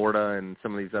Florida and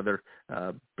some of these other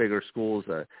bigger schools,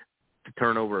 the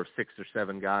turnover of 6 or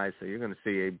 7 guys. So you're going to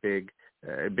see a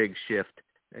big shift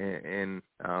in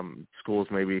schools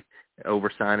maybe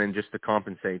oversigning just to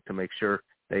compensate to make sure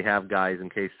they have guys in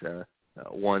case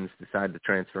ones decide to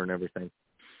transfer and everything.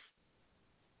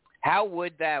 How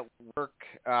would that work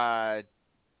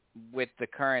with the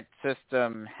current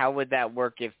system? How would that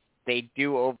work if they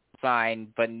do oversign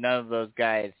but none of those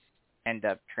guys end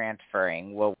up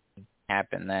transferring? What would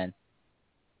happen then?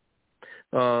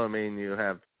 Well, I mean, you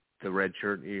have the red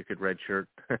shirt. You could red shirt,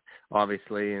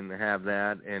 obviously, and have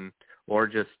that, or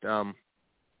just, I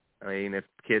mean,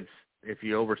 if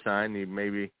you oversign, you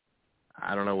maybe,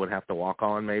 I don't know, would have to walk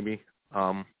on maybe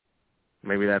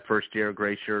that first year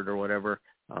gray shirt or whatever.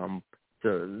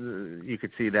 So you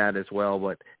could see that as well,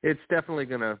 but it's definitely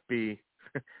going to be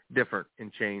different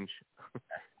and change.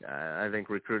 I think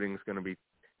recruiting is going to be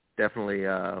definitely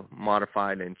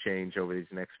modified and change over these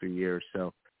next few years.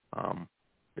 So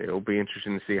it'll be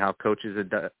interesting to see how coaches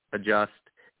adjust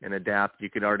and adapt. You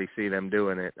could already see them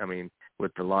doing it. I mean,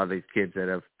 with a lot of these kids that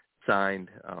have signed,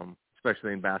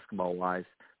 especially in basketball-wise,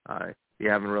 you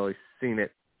haven't really seen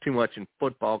it too much in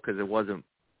football because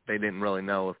they didn't really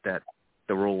know if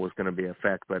the rule was going to be in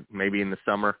effect. But maybe in the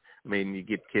summer, I mean, you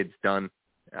get kids done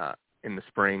in the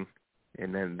spring,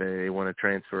 and then they want to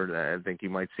transfer. I think you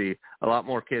might see a lot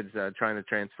more kids trying to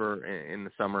transfer in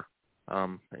the summer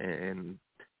and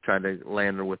try to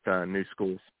land with new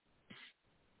schools.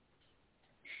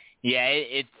 Yeah,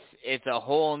 it's a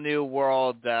whole new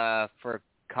world for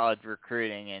college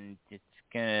recruiting, and it's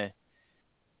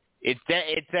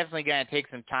definitely gonna take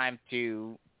some time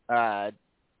to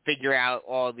figure out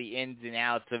all the ins and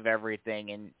outs of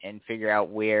everything and figure out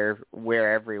where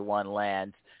everyone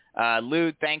lands.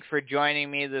 Lou, thanks for joining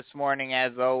me this morning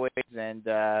as always, and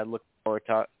look forward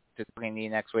to talking to you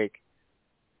next week.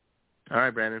 All right,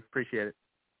 Brandon. Appreciate it.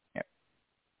 Yep.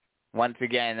 Once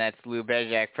again, that's Lou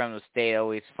Bezjak from the state.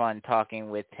 Always fun talking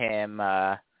with him.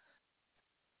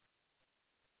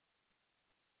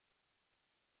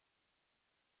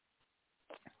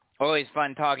 Always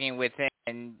fun talking with him,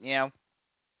 and you know,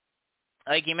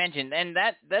 like you mentioned, and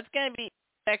that's going to be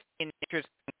an interesting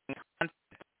concept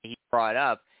he brought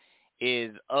up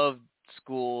is of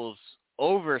schools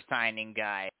over-signing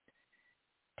guys,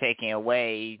 taking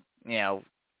away,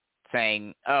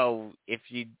 saying, oh, if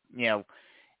you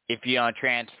don't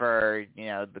transfer,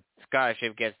 the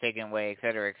scholarship gets taken away, et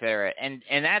cetera, et cetera. And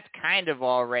that's kind of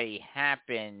already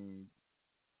happened,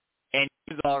 and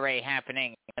is already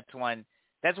happening. That's one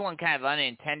kind of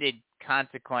unintended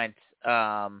consequence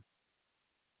of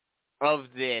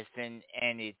this, and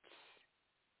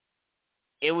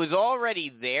it was already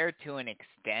there to an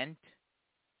extent.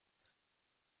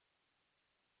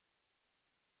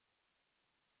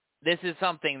 This is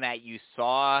something that you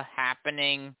saw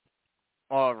happening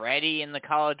already in the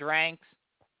college ranks,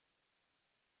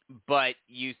 but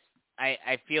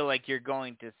I feel like you're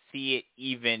going to see it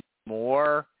even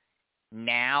more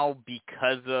now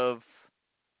because of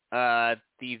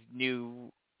these new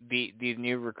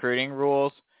recruiting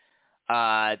rules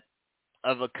of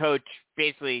a coach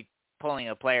basically pulling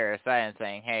a player aside and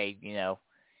saying, hey,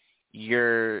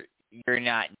 you're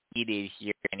not needed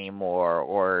here anymore,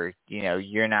 or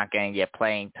you're not going to get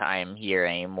playing time here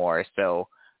anymore, so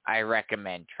I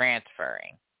recommend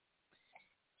transferring.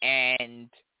 And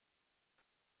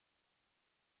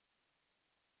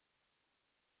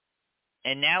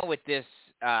now with this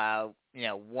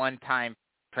one-time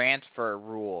transfer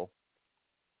rule,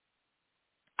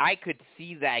 I could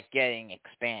see that getting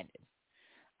expanded.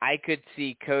 I could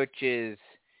see coaches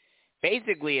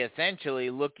basically essentially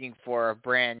looking for a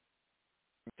brand.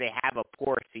 If they have a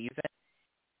poor season,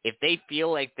 if they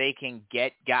feel like they can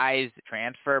get guys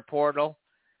transfer portal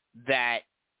that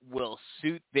will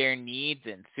suit their needs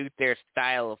and suit their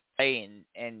style of play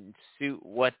and suit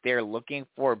what they're looking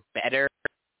for better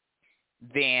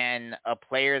than a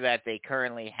player that they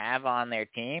currently have on their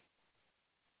team,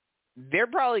 they're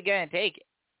probably going to take it.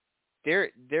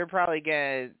 They're probably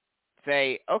going to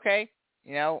say, okay,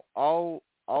 I'll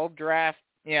draft,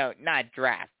 not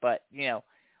draft, but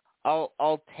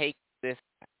I'll take this.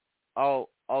 I'll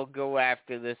go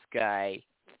after this guy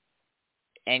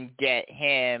and get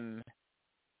him,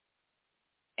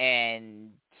 and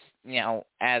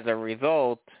as a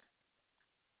result,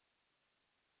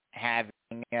 having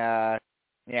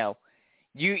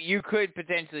you could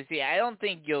potentially see. I don't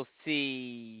think you'll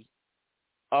see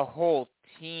a whole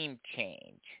team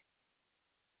change.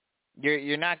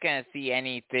 You're not going to see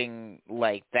anything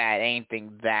like that,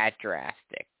 anything that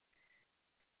drastic.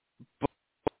 But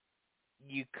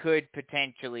you could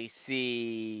potentially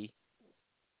see,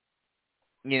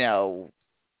 3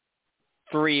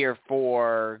 or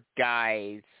 4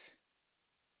 guys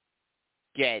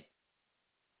get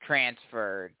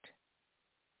transferred.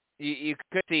 You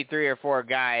could see 3 or 4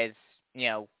 guys,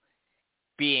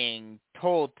 being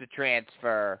told to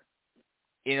transfer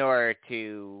in order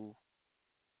to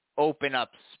open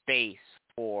up space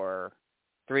for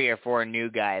 3 or 4 new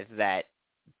guys that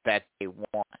they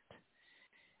want.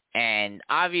 And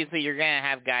obviously you're going to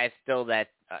have guys still that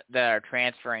are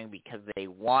transferring because they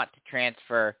want to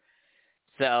transfer.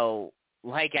 So,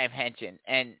 like I mentioned,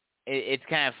 and it's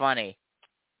kind of funny,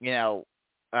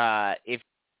 if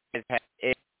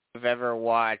you've ever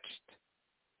watched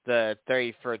the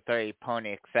 30 for 30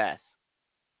 Pony Excess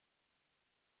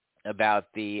about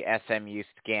the SMU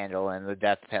scandal and the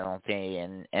death penalty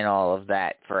and all of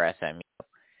that for SMU,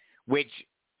 which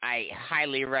I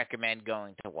highly recommend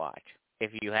going to watch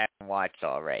if you haven't watched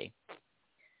already.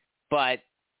 But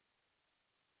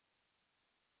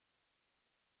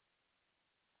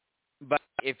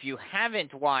if you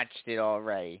haven't watched it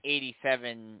already,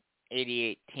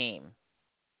 87-88 team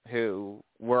who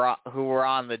were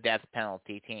on the death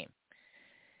penalty team,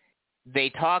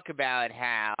 they talk about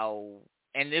how,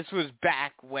 and this was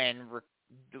back when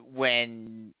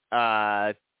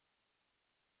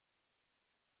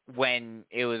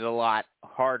it was a lot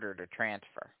harder to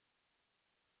transfer.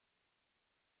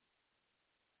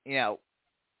 You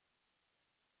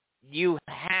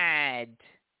had,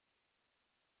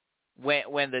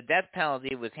 when the death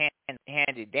penalty was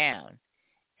handed down,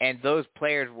 and those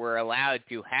players were allowed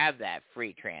to have that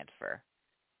free transfer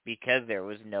because there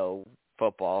was no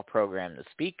football program to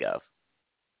speak of.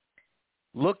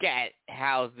 Look at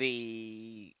how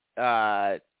the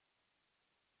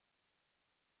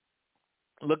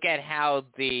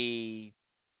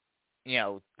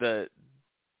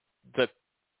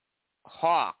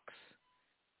Hawks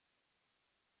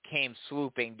came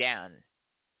swooping down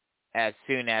as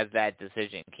soon as that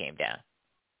decision came down.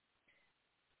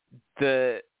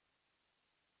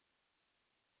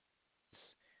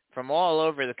 From all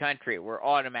over the country were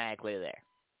automatically there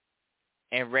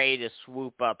and ready to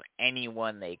swoop up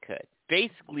anyone they could.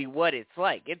 Basically what it's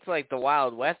like. It's like the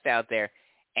Wild West out there,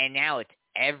 and now it's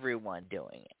everyone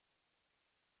doing it.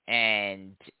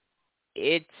 And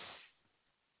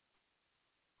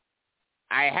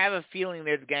I have a feeling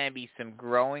there's going to be some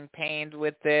growing pains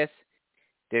with this.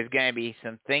 There's going to be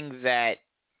some things that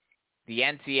the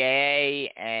NCAA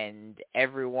and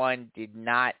everyone did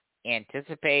not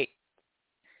anticipate.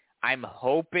 I'm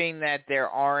hoping that there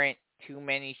aren't too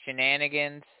many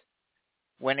shenanigans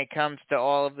when it comes to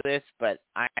all of this, but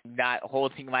I'm not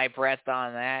holding my breath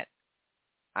on that.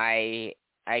 I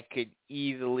could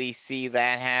easily see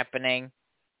that happening.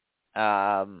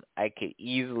 I could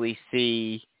easily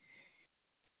see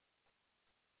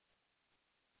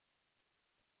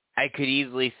a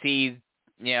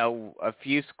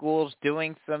few schools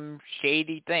doing some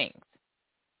shady things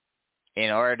in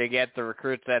order to get the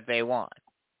recruits that they want.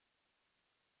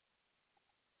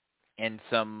 And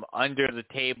some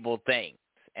under-the-table things.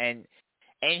 And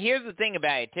here's the thing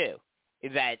about it, too,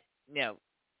 is that,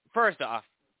 first off,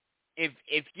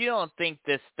 if you don't think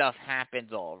this stuff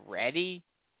happens already,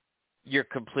 you're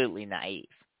completely naive.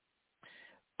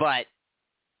 But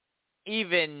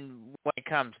even when it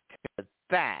comes to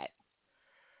that,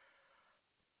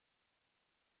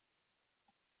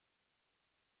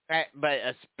 but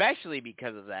especially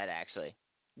because of that, actually,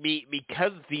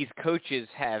 because these coaches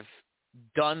have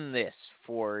done this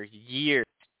for years,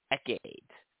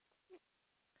 decades,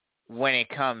 when it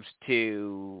comes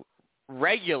to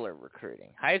regular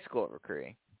recruiting, high school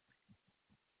recruiting,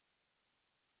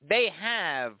 they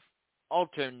have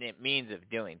alternate means of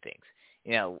doing things.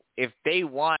 If they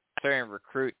want a certain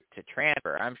recruit to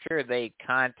transfer, I'm sure they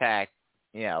contact,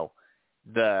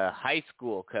 the high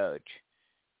school coach,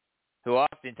 who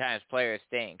oftentimes players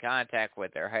stay in contact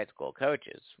with their high school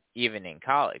coaches, even in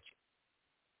college.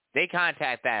 They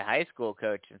contact that high school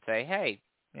coach and say, hey,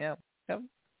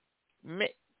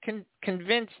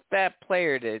 convince that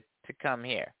player to come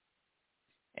here,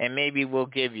 and maybe we'll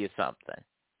give you something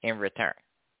in return.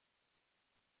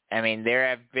 I mean, there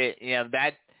have been,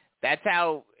 that's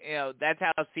how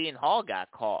Seton Hall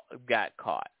got caught,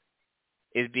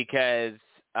 is because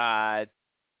I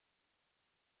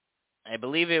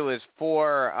believe it was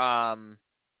for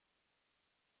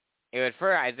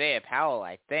Isaiah Powell,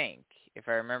 I think, if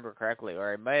I remember correctly,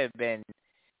 or it might have been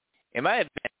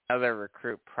another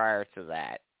recruit prior to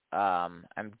that. I'm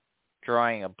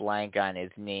drawing a blank on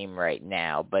his name right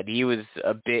now, but he was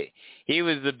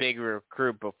the big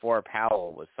recruit before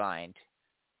Powell was signed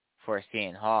for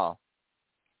Seton Hall.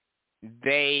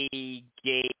 They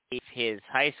gave his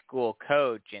high school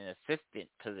coach an assistant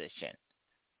position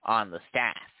on the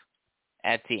staff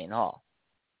at Seton Hall.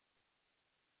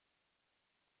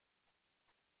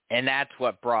 And that's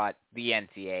what brought the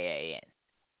NCAA in.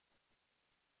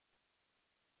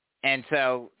 And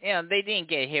so, they didn't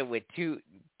get hit with too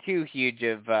huge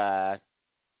of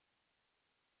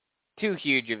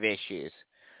issues.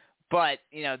 But,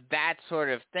 that sort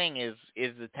of thing is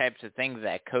the types of things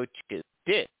that coaches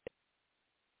do.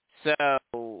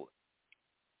 So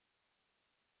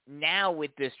now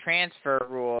with this transfer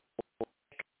rule,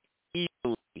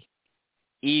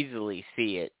 easily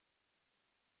see it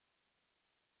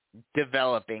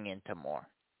developing into more.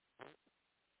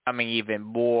 I mean, even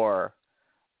more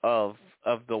of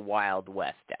the Wild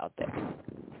West out there.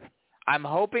 I'm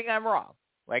hoping I'm wrong.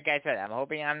 Like I said, I'm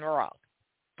hoping I'm wrong.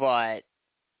 But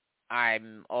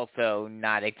I'm also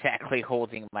not exactly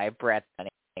holding my breath when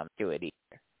it comes to it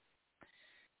either.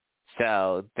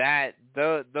 So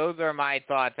those are my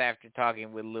thoughts after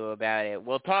talking with Lou about it.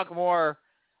 We'll talk more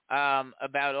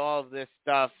about all of this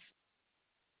stuff,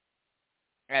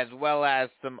 as well as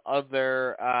some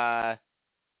other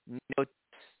notes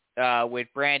with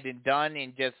Brandon Dunn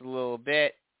in just a little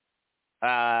bit.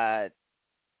 Talk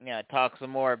some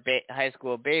more high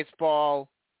school baseball,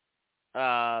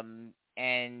 and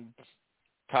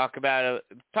talk about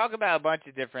a bunch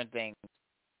of different things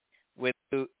with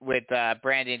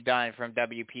Brandon Dunn from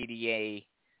WPDE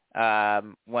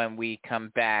when we come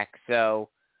back. So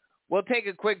we'll take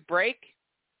a quick break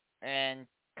and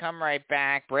come right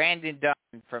back. Brandon Dunn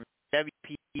from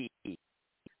WPDE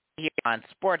here on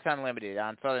Sports Unlimited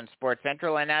on Southern Sports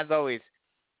Central. And as always,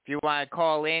 if you want to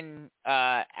call in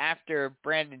after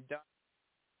Brandon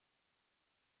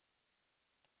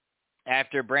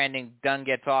Dunn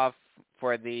gets off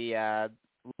for the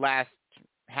last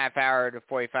half hour to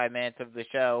 45 minutes of the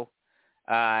show,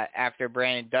 after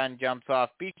Brandon Dunn jumps off,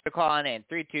 be sure to call in.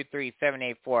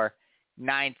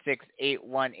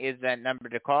 323-784-9681 is that number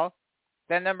to call.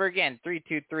 That number again,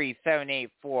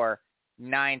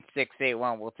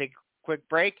 323-784-9681. We'll take a quick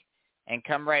break and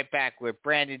come right back with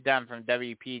Brandon Dunn from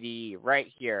WPDE right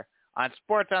here on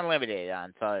Sports Unlimited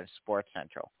on Southern Sports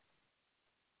Central.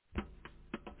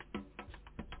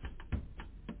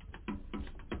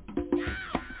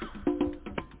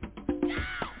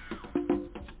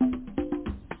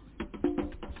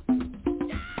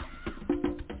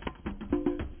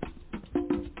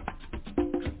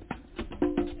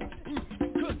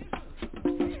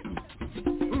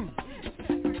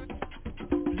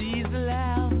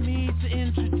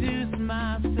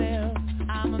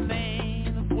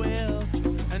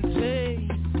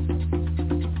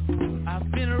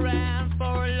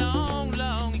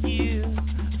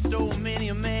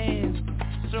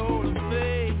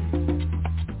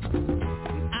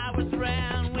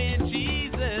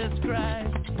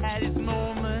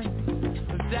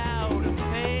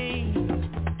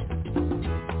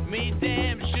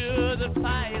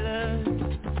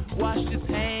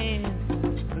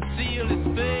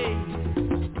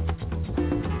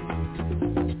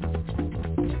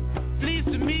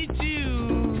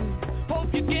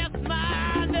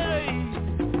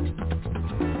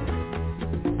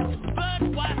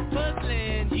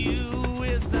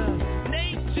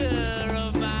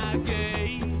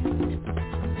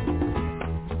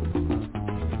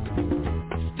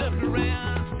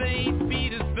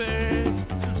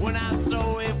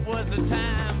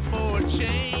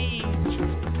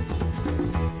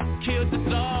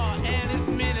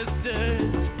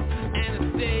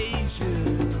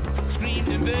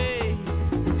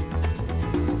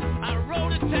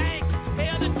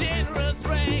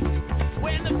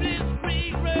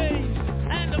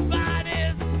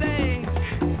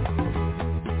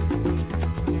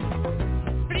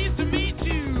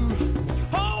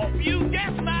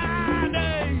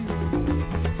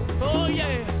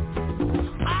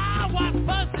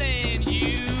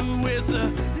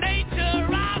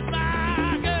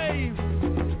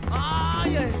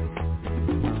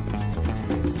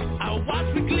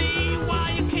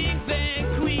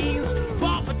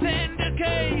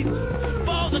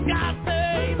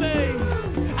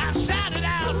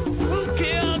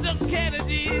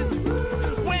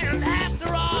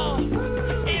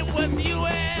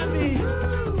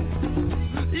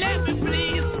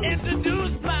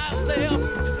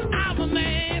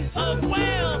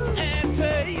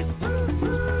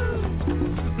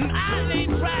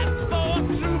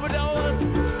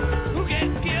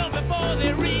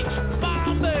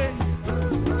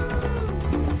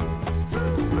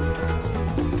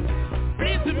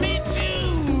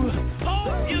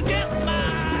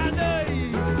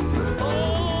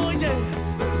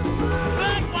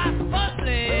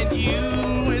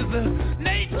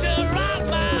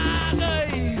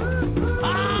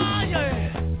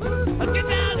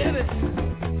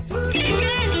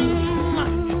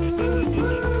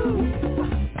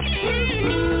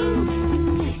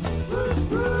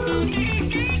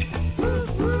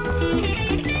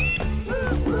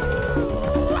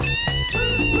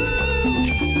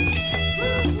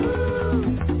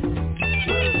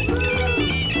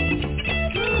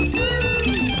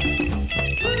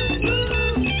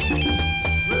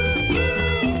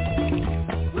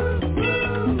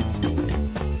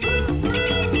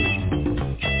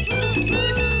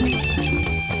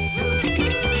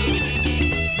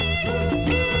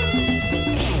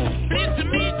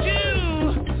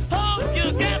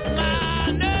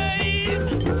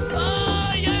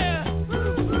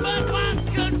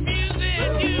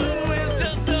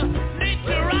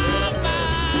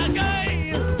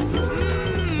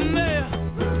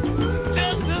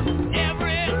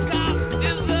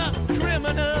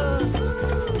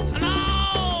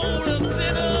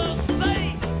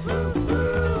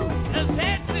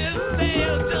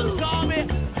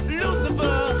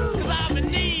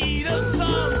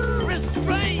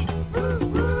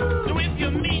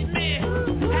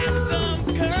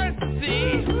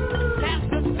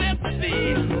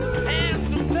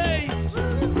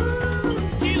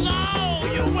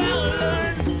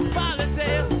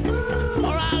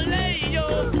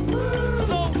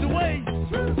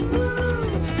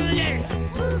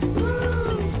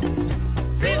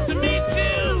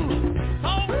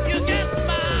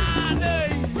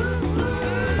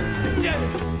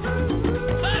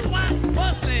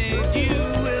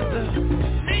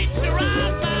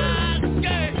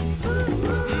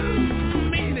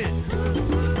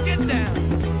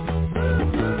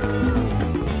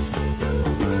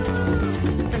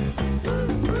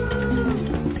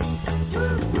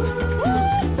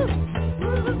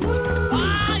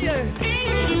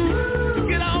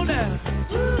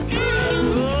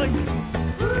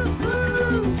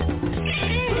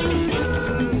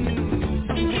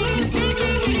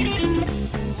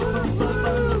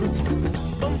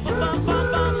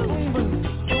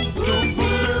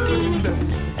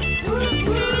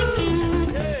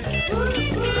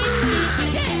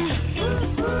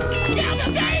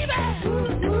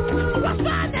 What's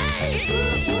my name?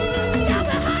 Tell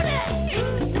me, honey.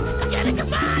 Get it,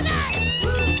 my name.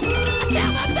 Tell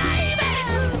me, baby.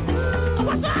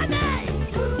 What's my name?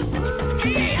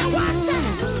 Yeah, what's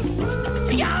that?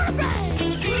 You're a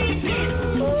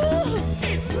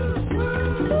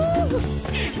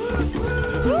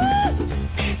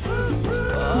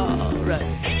all right.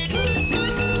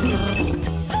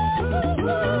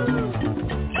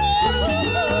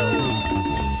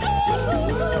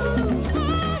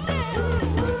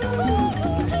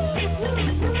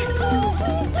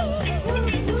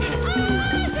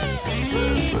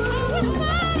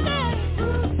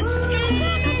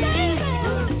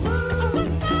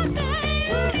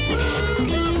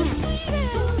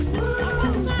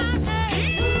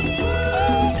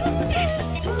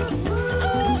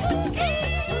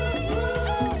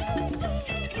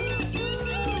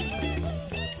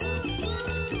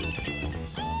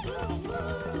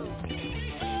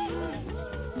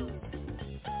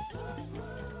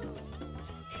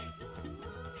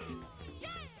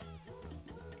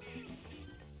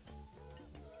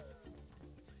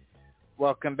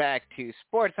 Welcome back to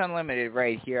Sports Unlimited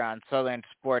right here on Southern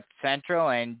Sports Central,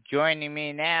 and joining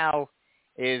me now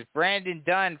is Brandon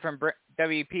Dunn from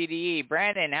WPDE.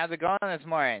 Brandon, how's it going this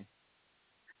morning?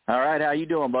 All right, how you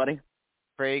doing, buddy?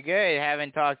 Pretty good.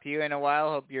 Haven't talked to you in a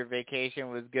while. Hope your vacation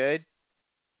was good.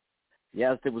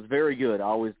 Yes, it was very good.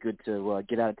 Always good to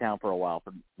get out of town for a while,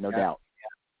 no doubt.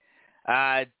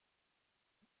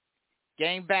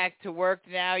 Getting back to work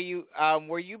now. You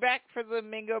were you back for the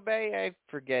Mingo Bay? I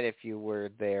forget if you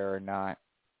were there or not.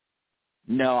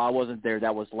 No, I wasn't there.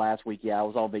 That was last week. Yeah, I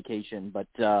was on vacation, but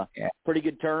pretty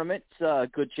good tournament.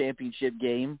 Good championship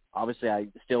game. Obviously, I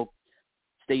still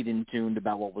stayed in tuned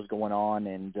about what was going on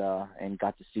and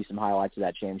got to see some highlights of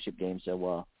that championship game.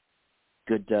 So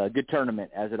good tournament,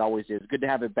 as it always is. Good to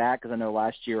have it back, because I know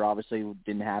last year obviously we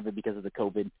didn't have it because of the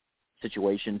COVID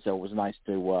situation. So it was nice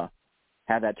to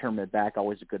have that tournament back.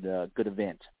 Always a good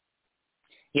event.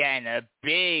 Yeah, and a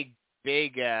big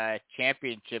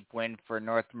championship win for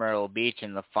North Myrtle Beach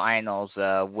in the finals,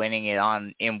 winning it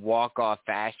in walk-off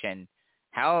fashion.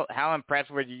 How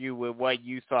impressed were you with what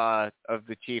you saw of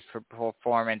the Chiefs'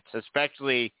 performance,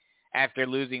 especially after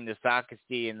losing to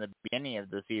Socastee in the beginning of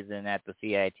the season at the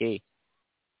CIT?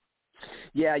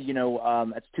 Yeah,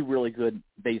 it's two really good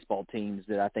baseball teams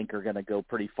that I think are going to go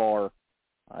pretty far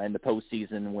in the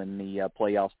postseason when the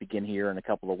playoffs begin here in a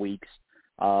couple of weeks.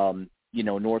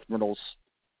 North Myrtle's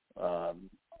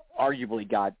arguably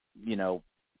got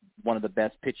one of the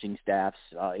best pitching staffs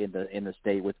in the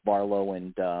state with Barlow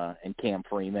and Cam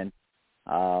Freeman.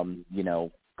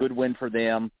 Good win for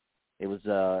them. It was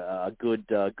a good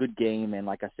game, and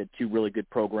like I said, two really good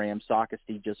programs.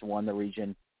 Socastee just won the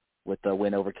region with a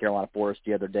win over Carolina Forest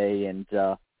the other day, and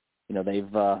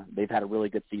they've had a really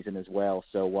good season as well.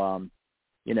 So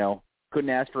couldn't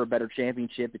ask for a better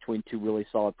championship between two really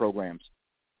solid programs.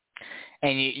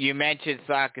 And you mentioned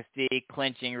Socastee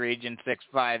clinching Region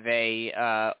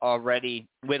 6-5A already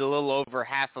with a little over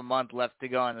half a month left to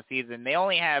go in the season. They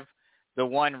only have the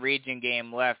one region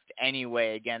game left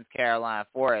anyway against Carolina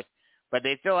Forest, but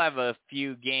they still have a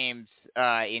few games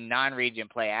in non-region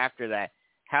play after that.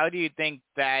 How do you think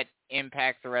that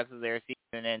impacts the rest of their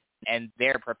season and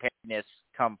their preparedness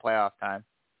come playoff time?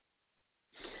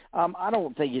 I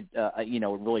don't think it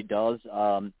really does.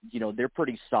 They're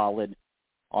pretty solid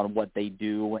on what they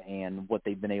do and what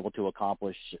they've been able to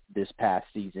accomplish this past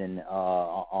season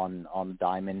on the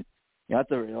diamond. Like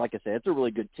I said, it's a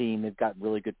really good team. They've got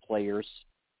really good players.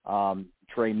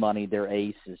 Trey Money, their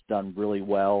ace, has done really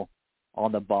well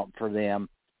on the bump for them.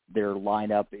 Their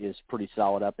lineup is pretty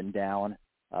solid up and down.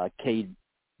 Cade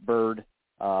Bird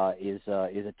is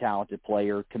a talented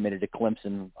player, committed to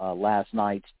Clemson last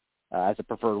night as a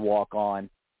preferred walk-on.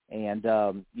 And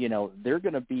they're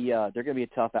going to be a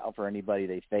tough out for anybody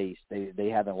they face. They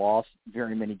haven't lost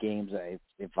very many games,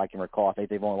 if I can recall. I think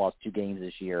they've only lost 2 games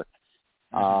this year.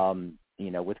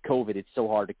 With COVID, it's so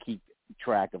hard to keep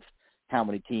track of how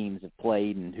many teams have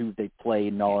played and who they've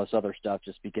played and all this other stuff,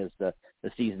 just because the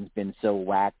season's been so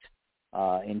whacked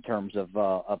in terms of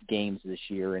games this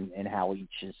year and how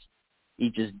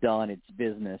each has done its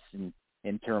business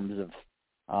in terms of.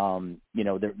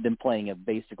 They're playing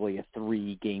basically a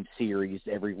 3-game series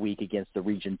every week against the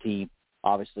region team.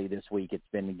 Obviously, this week it's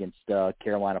been against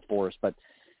Carolina Forest, but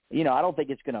I don't think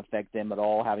it's going to affect them at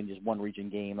all having just one region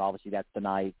game. Obviously, that's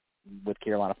tonight with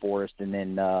Carolina Forest, and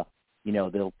then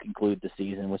they'll conclude the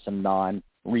season with some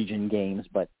non-region games.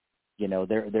 But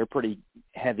they're pretty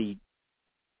heavy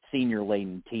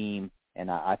senior-laden team. And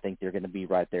I think they're going to be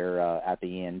right there at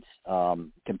the end,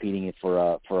 competing for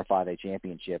a 5A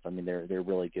championship. I mean, they're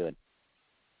really good.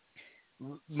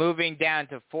 moving down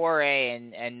to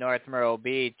 4A and North Myrtle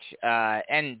Beach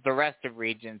and the rest of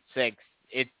Region 6,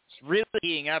 it's really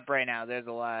heating up right now. There's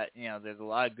a lot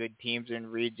of good teams in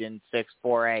Region 6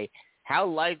 4A. How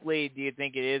likely do you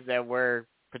think it is that we're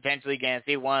potentially going to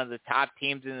see one of the top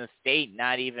teams in the state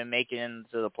not even make it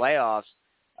into the playoffs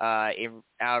out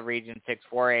of Region 6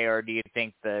 4A, or do you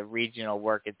think the region will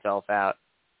work itself out?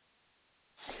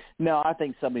 No, I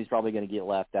think somebody's probably going to get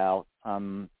left out.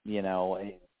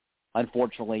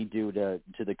 Unfortunately, due to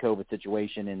the COVID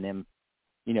situation and them,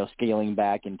 scaling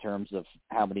back in terms of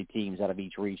how many teams out of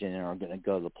each region are going to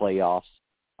go to the playoffs.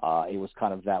 It was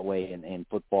kind of that way in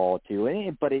football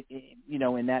too. But it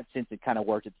in that sense, it kind of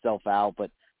worked itself out. But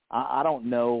I don't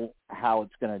know how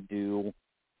it's going to do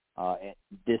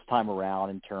this time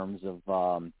around in terms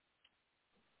of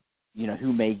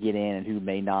who may get in and who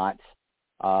may not.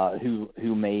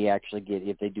 Who may actually get,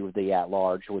 if they do the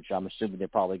at-large, which I'm assuming they're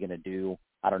probably going to do.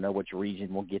 I don't know which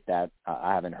region will get that.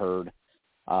 I haven't heard.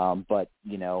 But,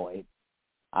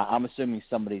 I'm assuming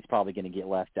somebody's probably going to get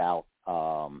left out,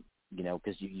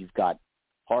 because you've got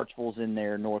Hartsville's in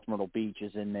there, North Myrtle Beach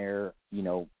is in there,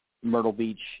 Myrtle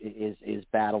Beach is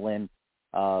battling.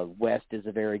 West is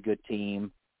a very good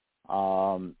team.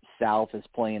 South is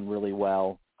playing really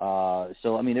well.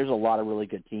 So, I mean, there's a lot of really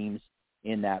good teams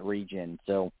in that region.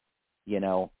 So,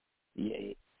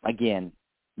 again,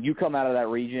 you come out of that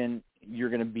region, you're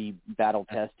going to be battle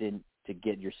tested to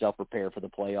get yourself prepared for the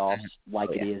playoffs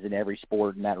it is in every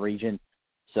sport in that region.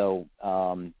 So,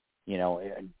 I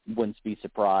wouldn't be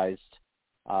surprised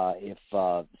if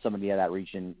somebody out of that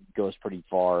region goes pretty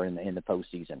far in the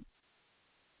postseason.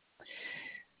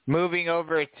 Moving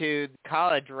over to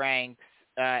college ranks,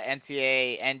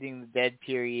 NCAA ending the dead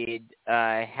period,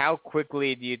 how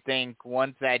quickly do you think,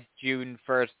 once that June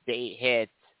 1st date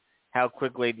hits, how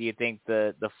quickly do you think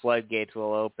the floodgates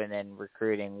will open and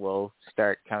recruiting will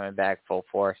start coming back full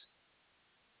force?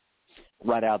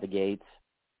 Right out the gates.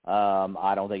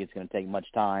 I don't think it's going to take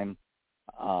much time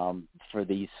for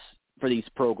these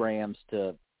programs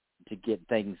to get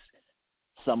things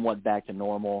somewhat back to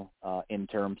normal in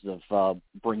terms of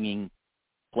bringing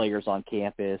players on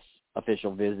campus,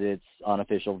 official visits,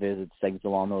 unofficial visits, things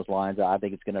along those lines. I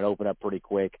think it's going to open up pretty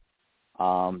quick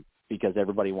because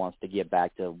everybody wants to get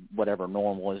back to whatever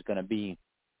normal is going to be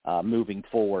moving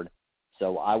forward.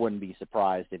 So I wouldn't be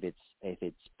surprised if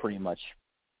it's pretty much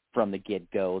from the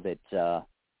get-go that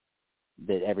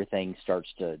everything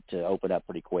starts to open up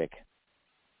pretty quick.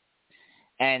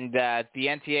 And the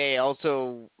NCAA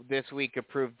also this week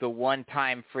approved the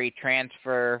one-time free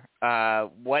transfer.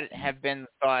 What have been the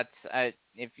thoughts,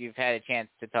 if you've had a chance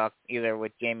to talk either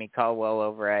with Jamie Caldwell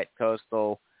over at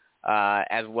Coastal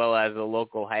as well as the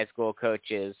local high school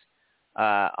coaches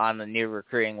on the new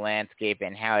recruiting landscape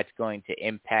and how it's going to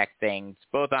impact things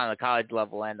both on the college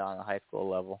level and on the high school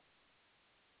level?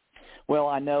 Well,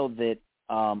 I know that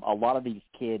a lot of these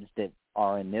kids that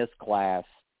are in this class,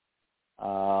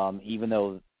 even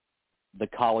though the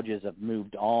colleges have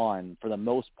moved on, for the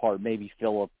most part, maybe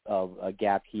fill a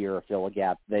gap here or fill a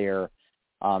gap there,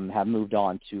 have moved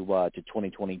on to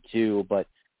 2022. But,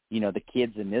 the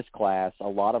kids in this class, a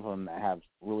lot of them have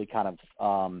really kind of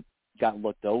gotten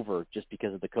looked over just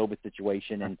because of the COVID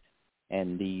situation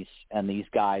and these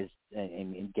guys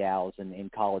and gals in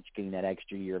college getting that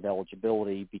extra year of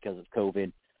eligibility because of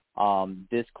COVID.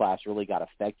 This class really got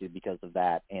affected because of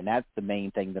that. And that's the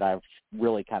main thing that I've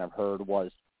really kind of heard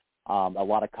was a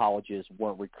lot of colleges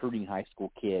weren't recruiting high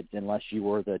school kids unless you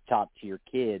were the top tier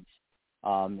kids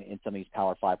in some of these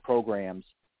Power 5 programs,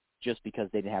 just because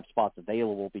they didn't have spots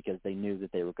available because they knew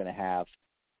that they were going to have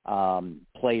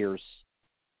players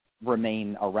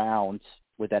remain around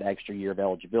with that extra year of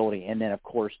eligibility. And then, of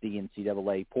course, the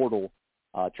NCAA portal,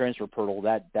 transfer portal,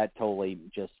 that totally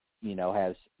just,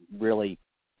 has really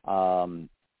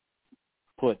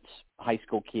puts high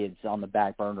school kids on the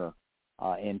back burner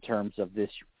in terms of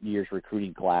this year's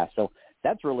recruiting class. So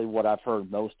that's really what I've heard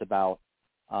most about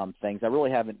things. I really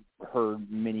haven't heard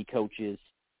many coaches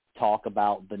talk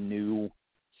about the new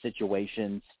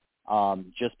situations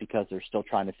just because they're still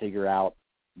trying to figure out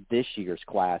this year's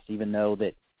class. Even though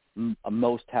that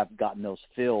most have gotten those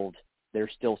filled,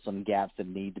 there's still some gaps that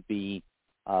need to be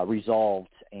resolved,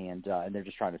 and they're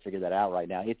just trying to figure that out right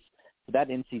now. That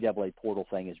NCAA portal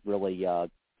thing has really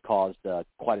caused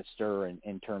quite a stir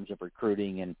in terms of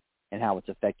recruiting and how it's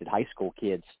affected high school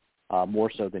kids more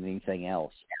so than anything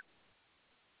else.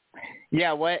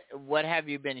 Yeah, what have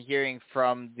you been hearing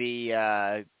from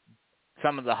the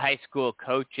some of the high school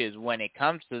coaches when it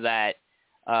comes to that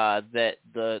that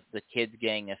the kids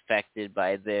getting affected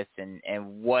by this, and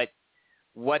what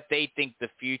what they think the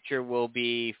future will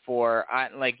be for,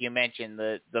 like you mentioned,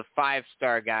 the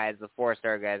 5-star guys, the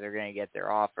 4-star guys are going to get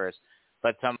their offers,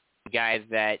 but some guys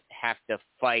that have to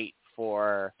fight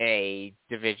for a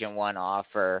Division I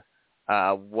offer,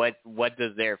 what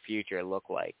does their future look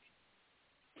like?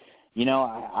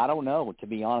 I don't know, to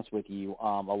be honest with you.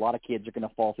 A lot of kids are going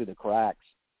to fall through the cracks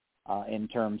in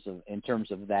terms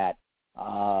of that.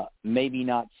 Maybe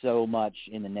not so much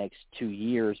in the next 2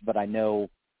 years, but I know.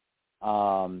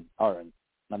 Or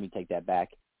let me take that back.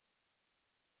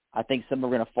 I think some are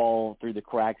going to fall through the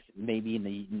cracks maybe in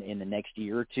the next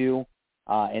year or two,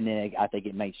 and then I think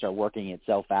it may start working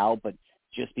itself out. But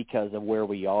just because of where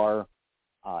we are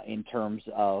in terms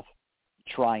of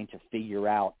trying to figure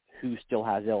out who still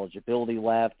has eligibility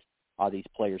left, are these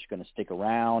players going to stick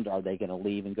around? Are they going to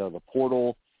leave and go to the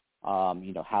portal?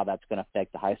 How that's going to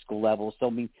affect the high school level.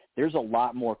 So, there's a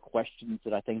lot more questions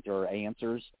that I think there are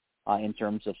answers in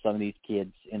terms of some of these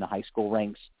kids in the high school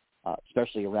ranks,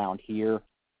 especially around here.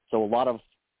 So a lot of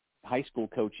high school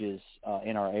coaches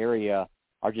in our area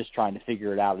are just trying to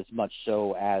figure it out as much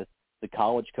so as the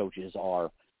college coaches are,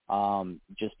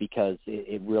 just because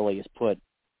it really has put,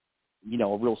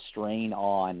 a real strain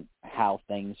on how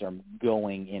things are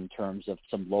going in terms of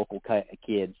some local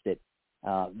kids that,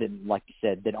 like you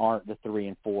said, that aren't the 3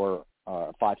 and 4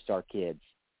 5-star kids.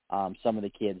 Some of the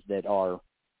kids that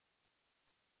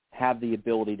have the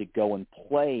ability to go and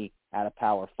play at a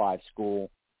Power 5 school,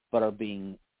 but are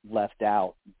being left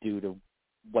out due to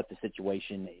what the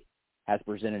situation has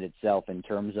presented itself in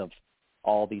terms of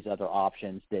all these other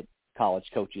options that college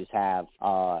coaches have,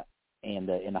 and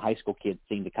the high school kids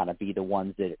seem to kind of be the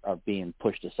ones that are being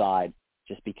pushed aside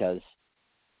just because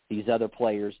these other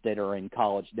players that are in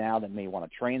college now that may want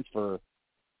to transfer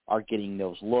are getting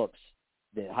those looks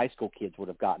that high school kids would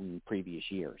have gotten in previous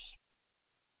years.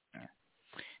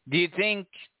 Do you think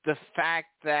the fact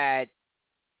that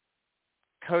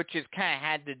coaches kind of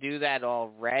had to do that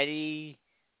already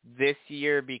this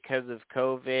year because of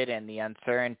COVID and the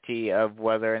uncertainty of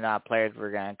whether or not players were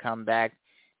going to come back,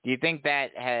 do you think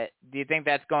that's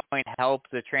going to help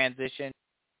the transition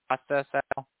process at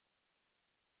all?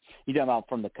 You talking about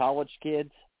from the college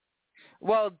kids?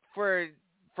 Well, for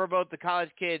both the college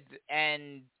kids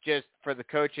and just for the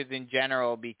coaches in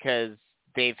general, because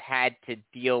they've had to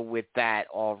deal with that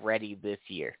already this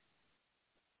year.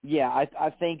 Yeah, I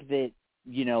think that,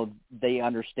 they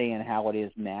understand how it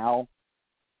is now.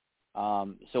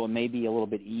 So it may be a little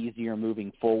bit easier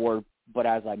moving forward. But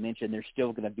as I mentioned, there's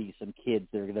still going to be some kids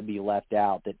that are going to be left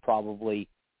out that probably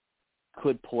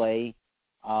could play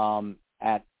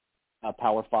at a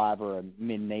Power 5 or a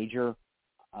mid-major.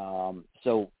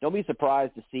 So don't be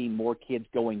surprised to see more kids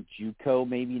going JUCO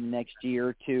maybe in the next year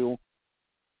or two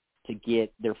to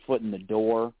get their foot in the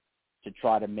door, to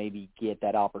try to maybe get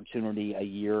that opportunity a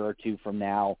year or two from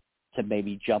now to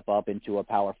maybe jump up into a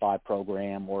Power 5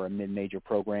 program or a mid-major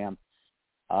program,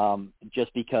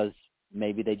 just because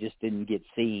maybe they just didn't get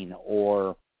seen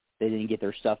or they didn't get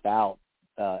their stuff out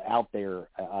there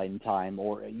in time,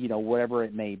 or, whatever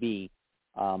it may be.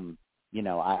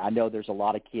 I know there's a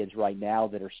lot of kids right now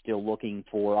that are still looking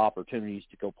for opportunities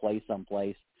to go play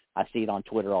someplace. I see it on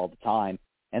Twitter all the time.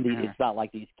 And it's not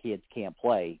like these kids can't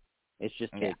play. It's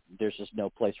just that there's just no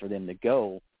place for them to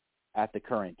go at the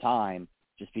current time,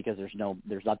 just because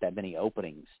there's not that many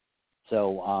openings.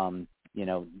 So,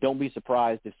 don't be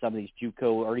surprised if some of these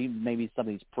JUCO or even maybe some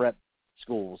of these prep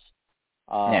schools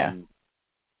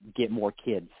get more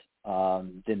kids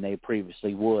than they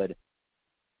previously would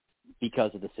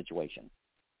because of the situation.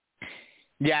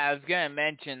 Yeah, I was going to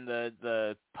mention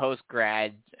the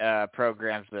post-grad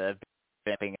programs that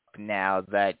have been up now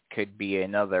that could be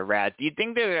another route. Do you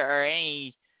think there are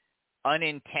any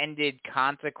unintended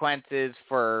consequences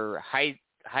for high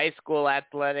school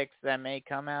athletics that may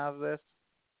come out of this?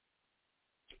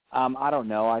 I don't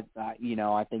know.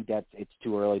 I think it's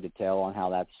too early to tell on how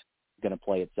that's going to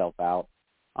play itself out.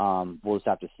 We'll just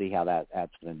have to see how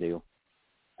that's going to do.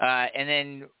 And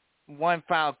then one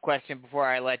final question before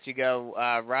I let you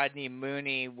go. Rodney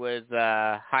Mooney was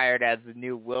hired as the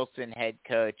new Wilson head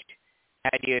coach.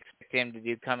 How do you expect him to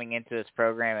do coming into this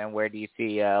program, and where do you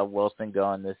see Wilson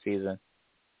going this season?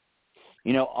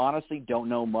 Honestly, don't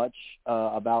know much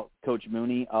about Coach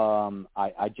Mooney.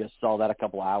 I just saw that a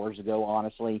couple hours ago,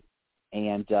 honestly,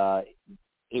 and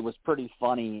it was pretty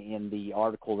funny in the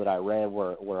article that I read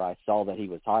where I saw that he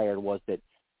was hired, was that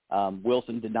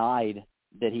Wilson denied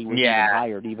that he was even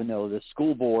hired, even though the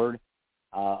school board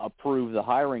approved the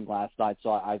hiring last night. So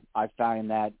I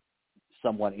found that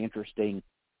somewhat interesting,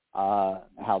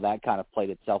 how that kind of played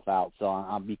itself out. So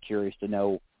I'll be curious to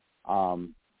know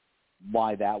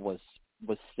why that was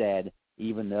said,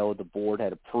 even though the board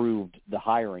had approved the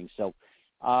hiring. So,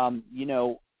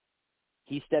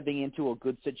 he's stepping into a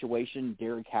good situation.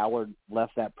 Derek Howard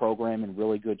left that program in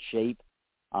really good shape.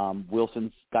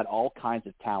 Wilson's got all kinds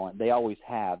of talent. They always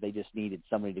have. They just needed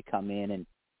somebody to come in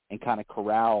and kind of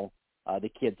corral the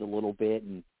kids a little bit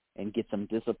and get some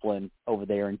discipline over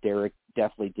there. And Derek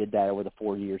definitely did that over the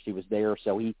 4 years he was there.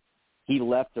 So he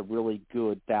left a really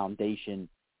good foundation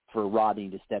for Rodney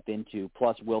to step into.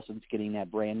 Plus, Wilson's getting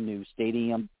that brand new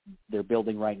stadium they're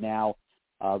building right now,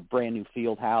 brand new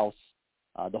field house.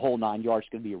 The whole 9 yards is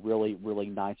going to be a really, really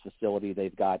nice facility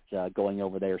they've got going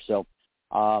over there. So,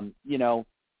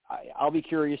 I'll be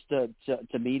curious to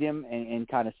meet him and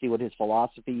kind of see what his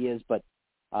philosophy is. But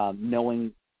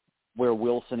knowing where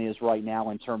Wilson is right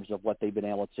now in terms of what they've been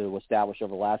able to establish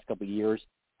over the last couple of years,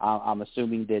 I'm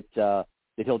assuming that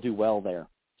he'll do well there.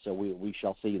 So we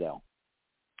shall see, though.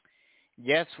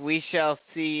 Yes, we shall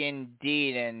see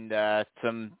indeed, and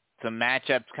some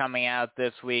matchups coming out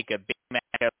this week. A big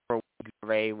matchup for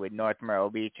Ray with North Myrtle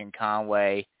Beach and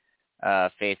Conway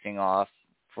facing off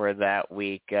for that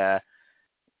week.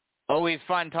 Always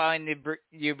fun talking to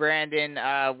you, Brandon.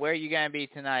 Where are you going to be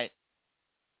tonight?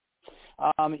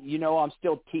 I'm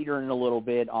still teetering a little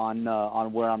bit on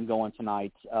where I'm going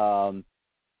tonight. It'll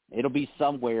be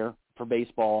somewhere for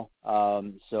baseball,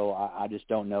 so I just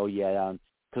don't know yet.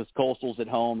 Because Coastal's at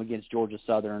home against Georgia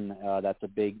Southern, that's a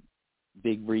big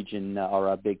region or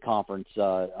a big conference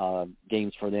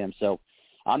games for them. So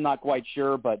I'm not quite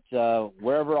sure, but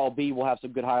wherever I'll be, we'll have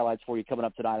some good highlights for you coming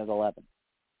up tonight at 11.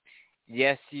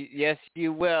 Yes,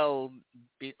 you will.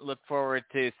 Look forward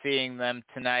to seeing them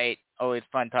tonight. Always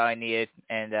fun talking to you,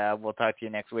 and we'll talk to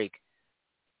you next week.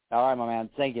 All right, my man.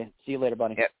 Thank you. See you later,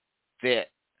 buddy. Yep. See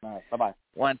it. All right. Bye-bye.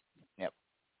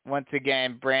 Once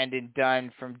again, Brandon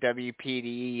Dunn from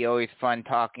WPDE. Always fun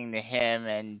talking to him,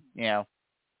 and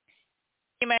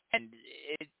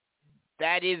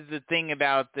that is the thing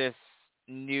about this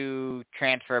new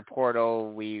transfer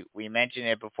portal. We mentioned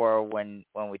it before when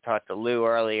we talked to Lou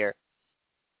earlier.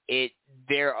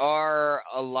 There are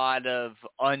a lot of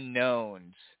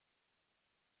unknowns.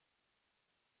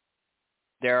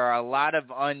 There are a lot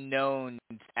of unknowns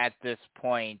at this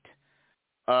point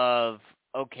of,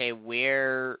 okay,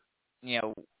 where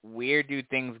do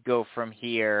things go from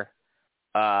here?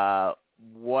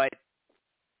 What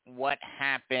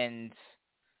happens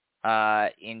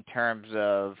in terms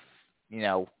of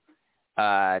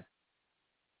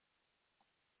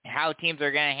how teams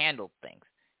are going to handle things,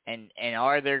 and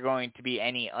are there going to be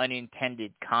any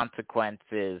unintended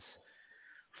consequences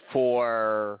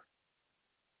for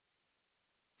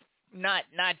not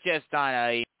just on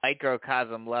a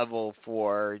microcosm level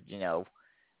for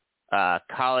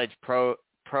college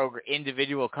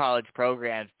individual college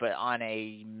programs, but on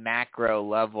a macro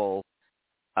level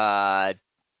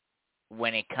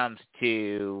when it comes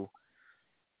to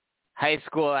high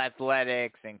school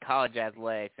athletics and college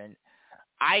athletics. And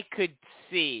I could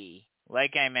see,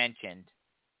 like I mentioned,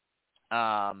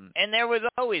 and there was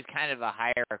always kind of a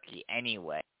hierarchy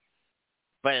anyway,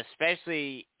 but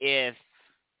especially if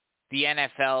the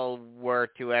NFL were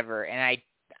to ever, and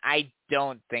I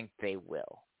don't think they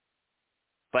will,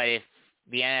 but if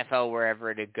the NFL were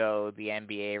ever to go the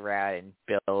NBA route and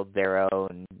build their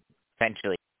own,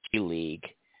 essentially, G League,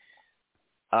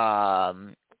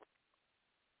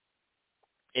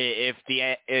 if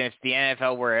the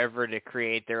NFL were ever to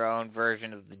create their own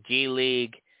version of the G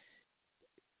League,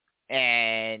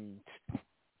 and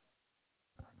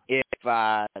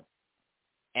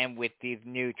and with these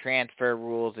new transfer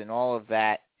rules and all of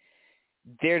that,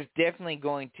 there's definitely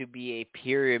going to be a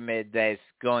pyramid that's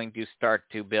going to start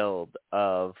to build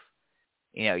of,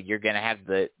 you're going to have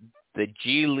the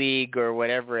G League or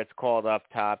whatever it's called up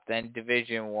top, then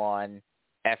Division I,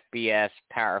 FBS,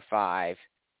 Power 5,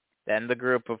 then the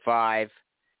Group of 5,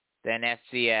 then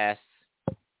FCS,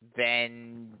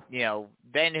 then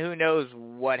who knows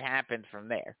what happens from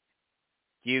there.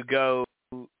 You go,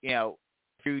 you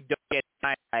don't get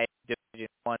time by Division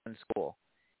I school.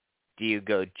 Do you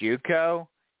go JUCO?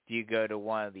 Do you go to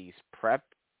one of these prep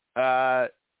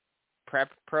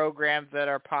programs that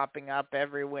are popping up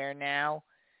everywhere now?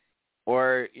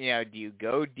 Or, do you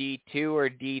go D2 or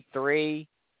D3?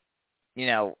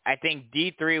 I think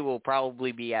D3 will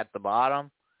probably be at the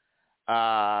bottom.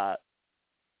 But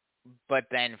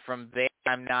then from there,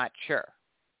 I'm not sure.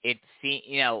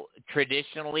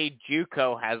 Traditionally,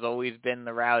 JUCO has always been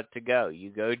the route to go.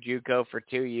 You go JUCO for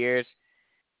 2 years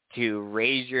to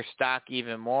raise your stock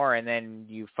even more, and then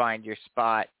you find your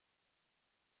spot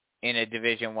in a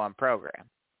Division I program.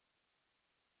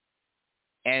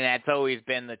 And that's always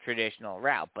been the traditional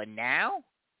route. But now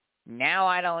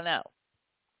I don't know.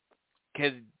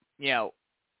 because,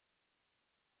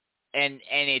 and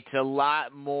it's a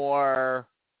lot more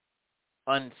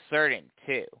uncertain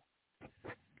too,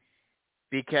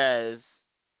 because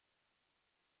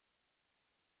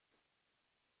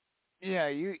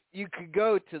you could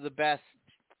go to the best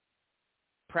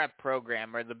prep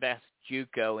program or the best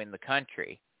JUCO in the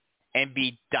country and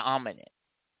be dominant.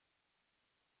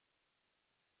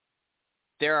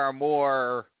 There are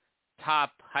more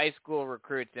top high school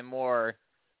recruits and more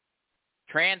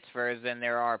transfers than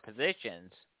there are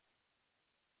positions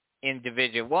in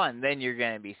Division I, then you're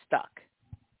going to be stuck.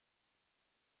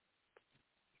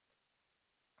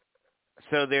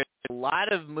 So there's a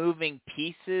lot of moving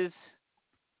pieces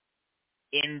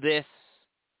in this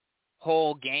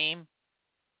whole game.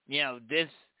 The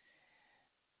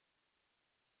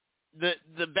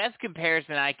best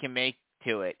comparison I can make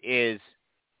to it is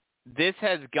this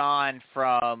has gone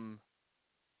from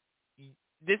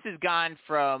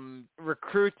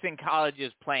recruits in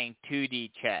colleges playing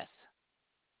 2D chess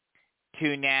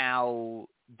to now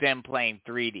them playing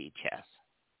 3D chess.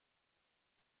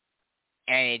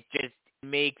 And it just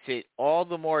makes it all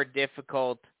the more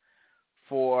difficult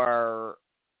for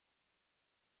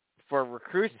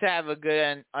recruits to have a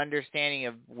good understanding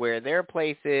of where their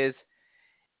place is,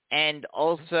 and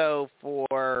also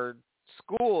for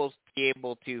schools to be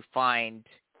able to find,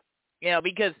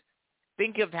 because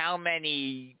think of how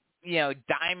many,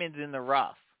 diamonds in the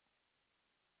rough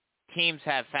teams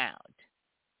have found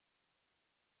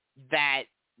that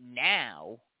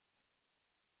now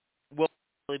will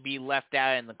be left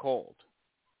out in the cold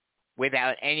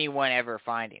without anyone ever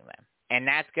finding them. And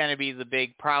that's going to be the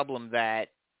big problem that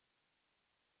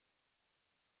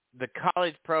the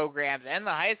college programs and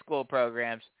the high school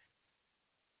programs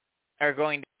are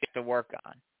going to have to work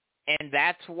on. And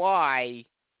that's why,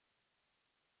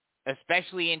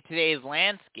 especially in today's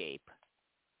landscape,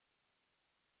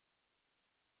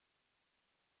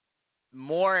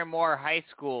 more and more high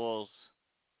schools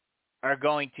are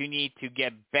going to need to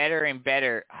get better and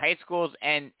better. High schools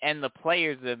and the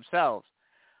players themselves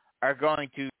are going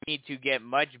to need to get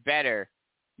much better.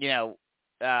 People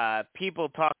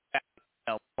talk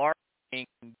about marketing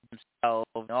themselves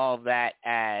and all of that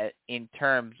in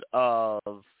terms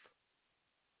of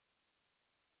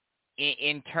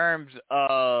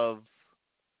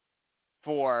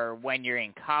for when you're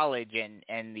in college and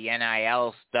the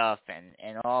NIL stuff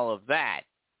and all of that.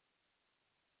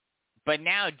 But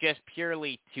now just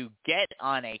purely to get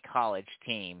on a college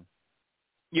team,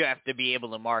 you have to be able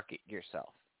to market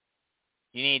yourself.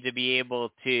 You need to be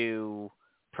able to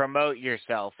promote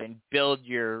yourself and build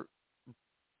your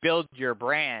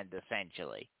brand,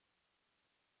 essentially,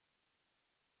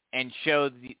 and show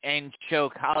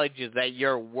colleges that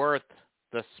you're worth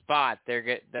the spot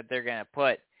that they're going to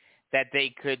put, that they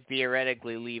could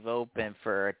theoretically leave open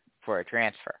for a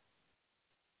transfer.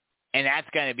 And that's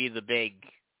going to be the big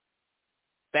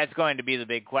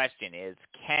question is,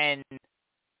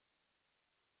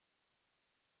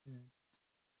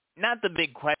 not the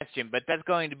big question, but that's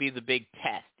going to be the big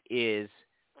test is,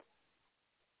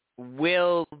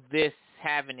 will this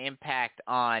have an impact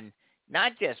on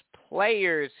not just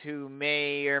players who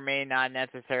may or may not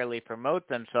necessarily promote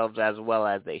themselves as well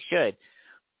as they should,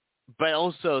 but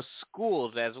also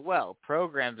schools as well,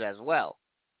 programs as well.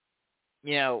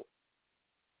 There's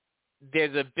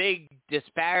a big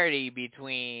disparity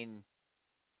between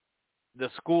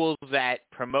the schools that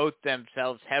promote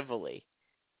themselves heavily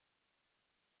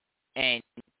and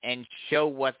show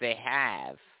what they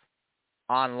have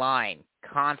online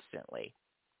constantly,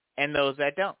 and those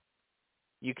that don't.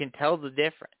 You can tell the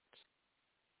difference.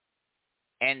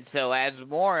 And so as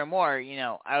more and more,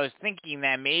 I was thinking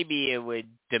that maybe it would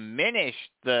diminish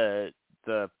the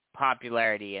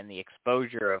popularity and the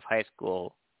exposure of high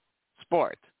school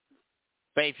sports.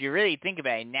 But if you really think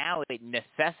about it, now it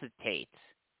necessitates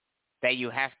that you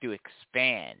have to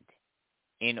expand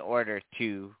in order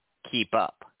to keep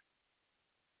up.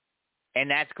 And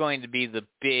that's going to be the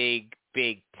big,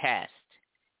 big test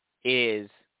is,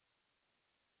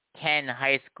 can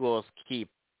high schools keep?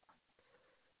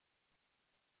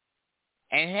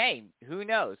 And hey, who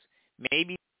knows?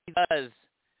 Maybe it does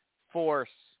force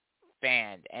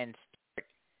fans and start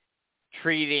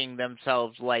treating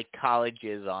themselves like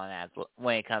colleges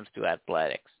when it comes to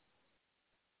athletics.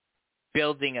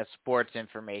 Building a sports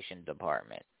information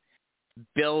department.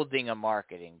 Building a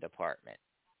marketing department.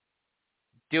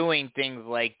 Doing things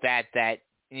like that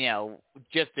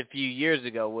just a few years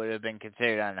ago would have been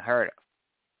considered unheard of.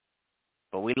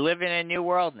 But we live in a new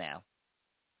world now.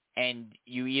 And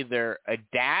you either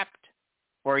adapt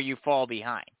or you fall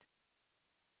behind.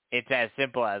 It's as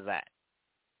simple as that.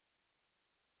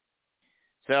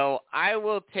 So I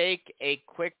will take a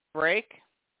quick break,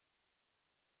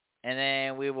 and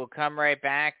then we will come right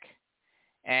back.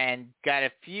 And got a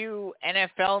few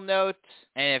NFL notes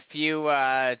and a few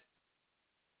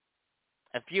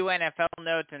NFL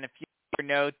notes and a few other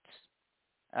notes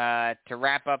to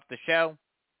wrap up the show.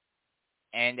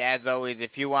 And as always,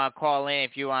 if you want to call in,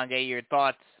 if you want to get your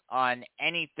thoughts on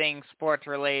anything sports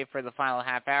related for the final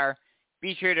half hour,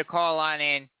 be sure to call on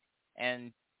in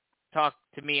and talk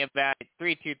to me about it.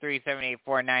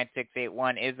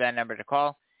 323-784-9681 is that number to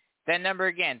call. That number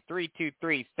again,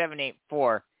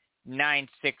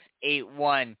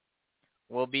 323-784-9681.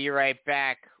 We'll be right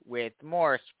back with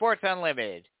more Sports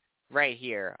Unlimited right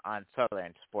here on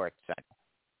Southern Sports Central.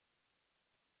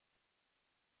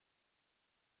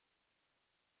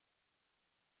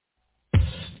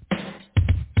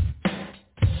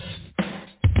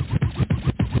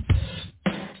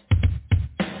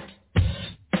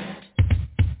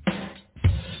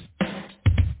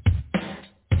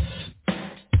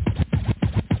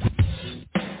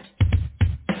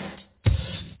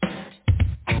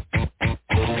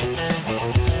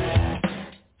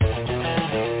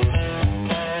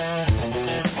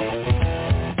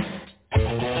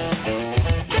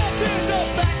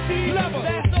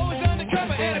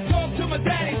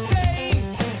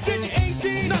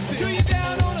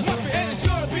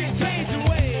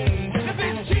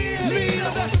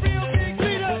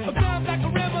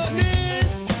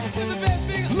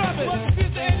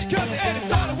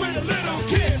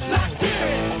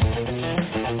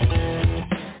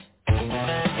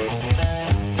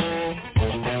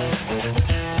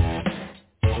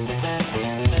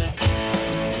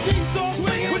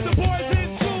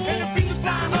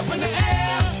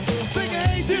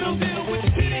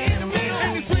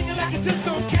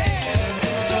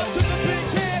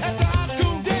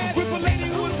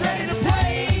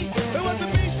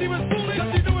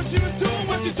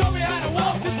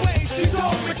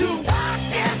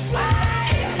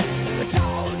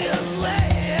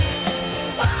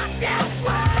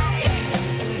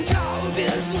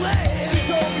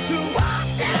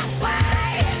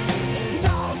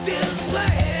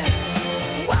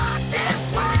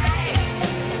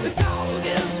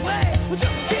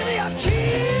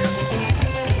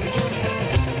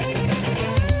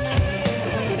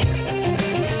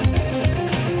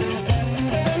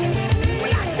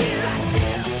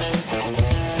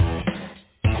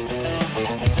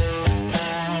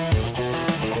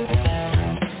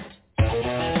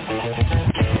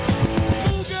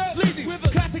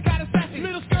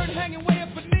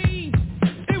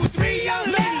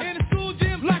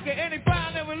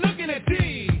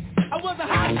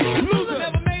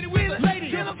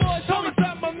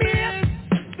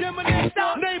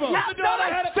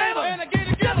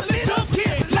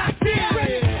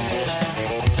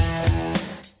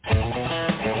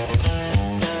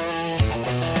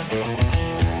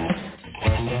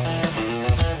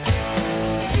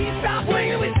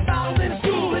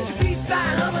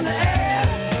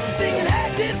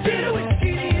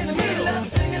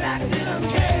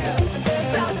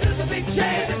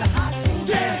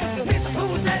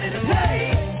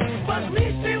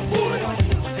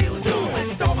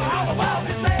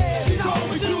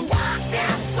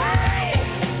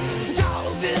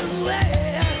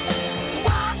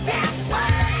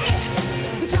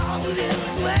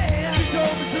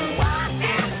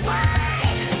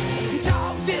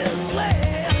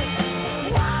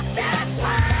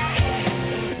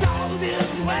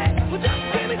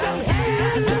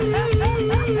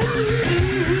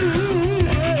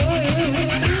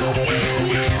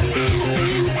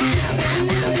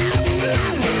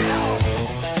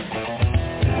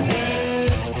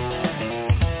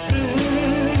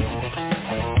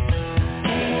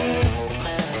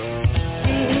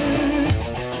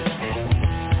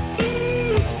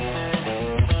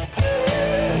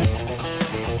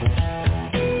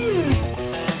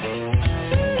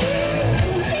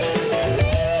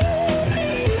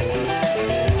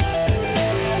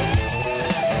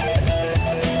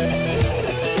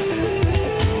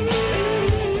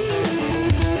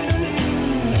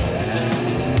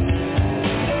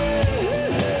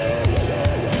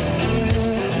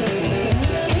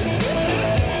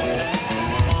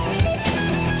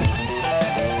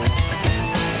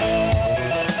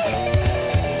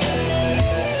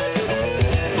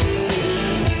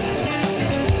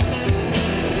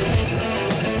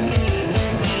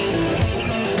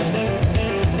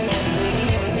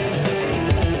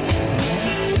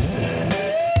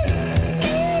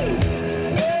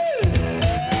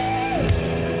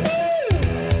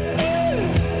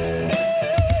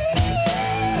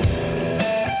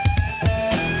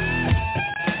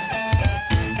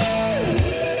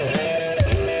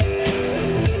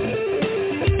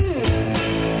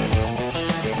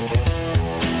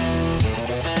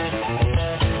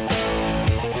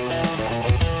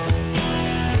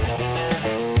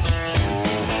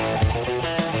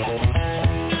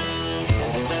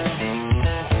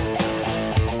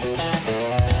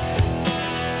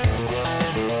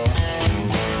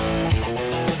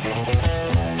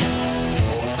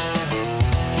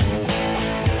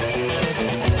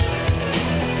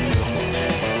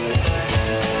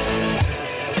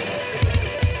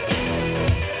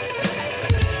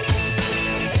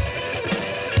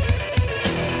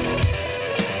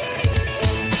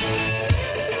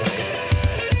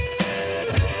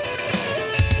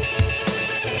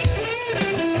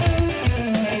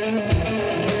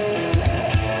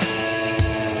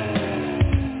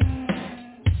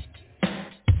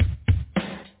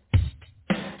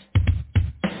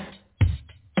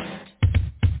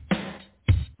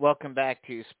 welcome back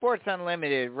to Sports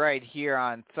Unlimited right here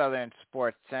on Southern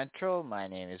Sports Central. My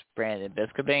name is Brandon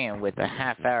Biskobing, and with a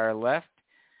half hour left,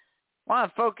 I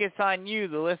want to focus on you,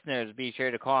 the listeners. Be sure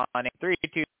to call on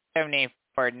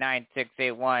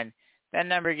 327-884-9681. That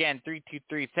number again,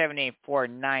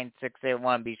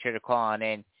 323-784-9681. Be sure to call on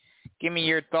in. Give me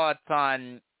your thoughts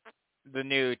on the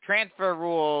new transfer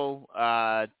rule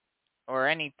or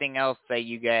anything else that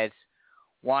you guys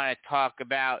want to talk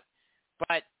about.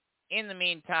 But in the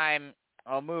meantime,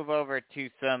 I'll move over to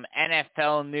some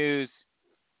NFL news.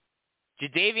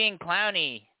 Jadeveon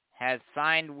Clowney has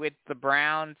signed with the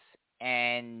Browns,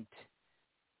 and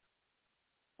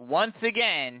once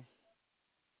again,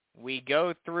 we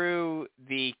go through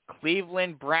the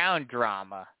Cleveland Brown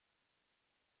drama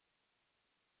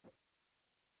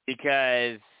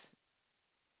because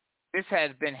this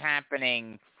has been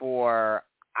happening for,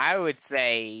 I would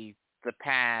say, the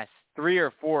past 3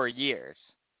 or 4 years.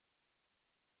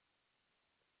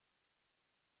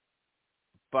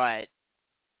 But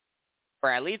for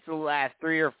at least the last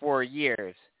 3 or 4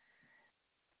 years,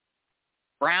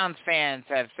 Browns fans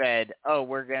have said, "Oh,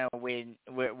 we're going to win.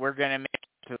 We're going to make it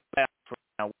to the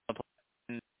playoffs.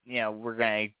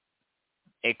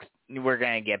 We're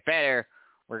going to get better.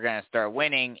 We're going to start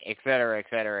winning, et cetera, et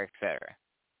cetera, et cetera."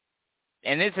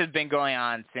 And this has been going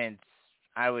on since,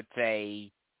 I would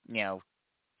say,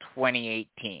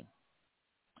 2018.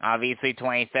 Obviously,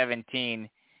 2017.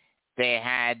 They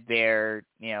had their,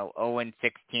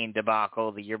 0-16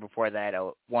 debacle. The year before that,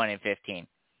 1-15.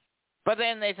 But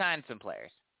then they signed some players.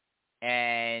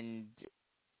 And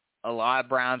a lot of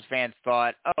Browns fans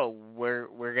thought, "Oh, we're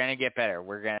going to get better.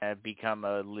 We're going to become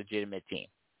a legitimate team."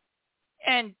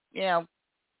 And,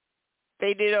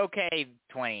 they did okay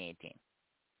 2018.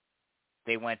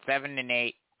 They went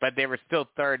 7-8, but they were still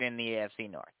third in the AFC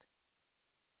North.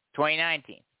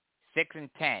 2019,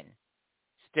 6-10.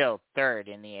 Still third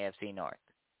in the AFC North.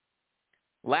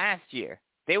 Last year,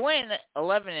 they went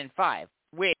 11-5,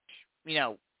 which,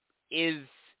 is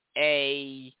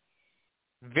a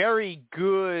very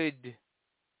good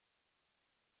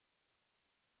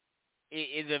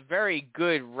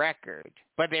record,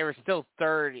 but they were still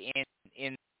third in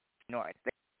the North.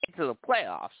 They went to the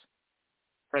playoffs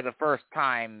for the first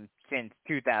time since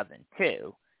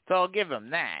 2002, so I'll give them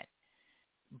that.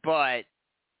 But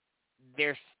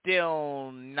they're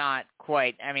still not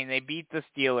quite. I mean, they beat the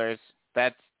Steelers.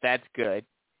 That's good.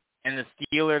 And the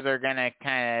Steelers are going to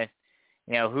kind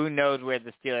of, who knows where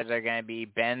the Steelers are going to be.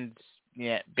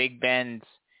 Big Ben's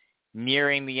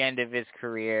nearing the end of his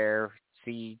career.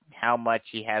 See how much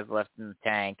he has left in the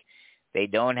tank. They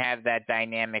don't have that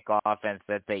dynamic offense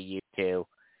that they used to.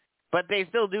 But they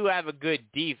still do have a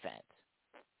good defense.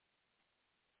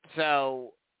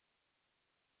 So,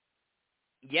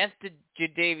 yes, the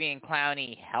Jadeveon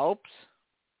Clowney helps.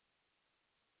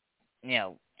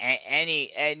 No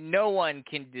one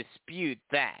can dispute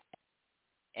that.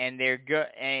 And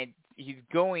and he's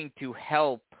going to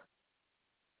help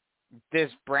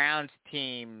this Browns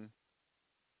team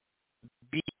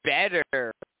be better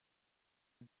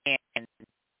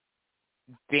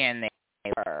than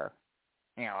they were.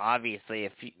 Obviously,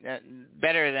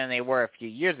 better than they were a few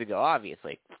years ago,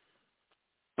 obviously.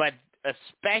 But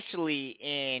especially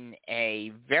in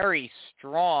a very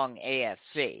strong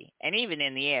AFC, and even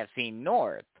in the AFC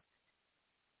North,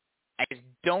 I just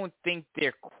don't think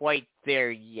they're quite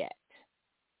there yet.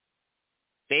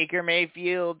 Baker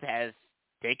Mayfield has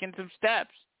taken some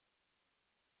steps.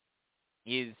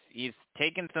 He's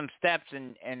taken some steps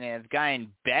and has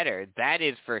gotten better. That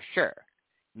is for sure.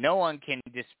 No one can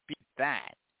dispute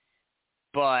that.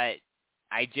 But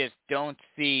I just don't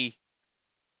see,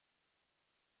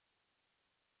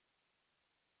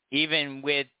 even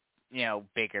with,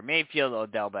 Baker Mayfield,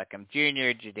 Odell Beckham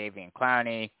Jr., Jadeveon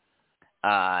Clowney,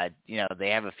 they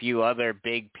have a few other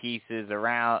big pieces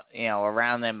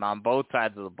around them on both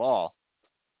sides of the ball.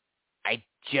 I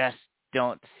just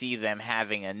don't see them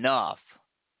having enough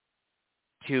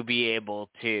to be able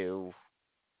to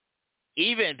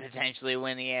even potentially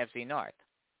win the AFC North.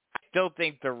 I still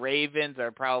think the Ravens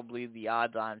are probably the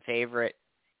odds-on favorite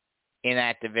in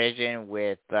that division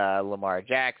with Lamar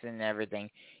Jackson and everything.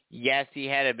 Yes, he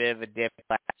had a bit of a dip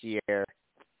last year.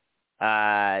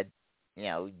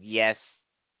 Yes,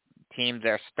 teams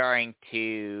are starting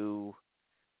to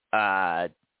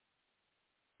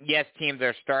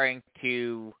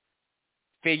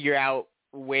figure out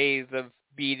ways of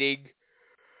beating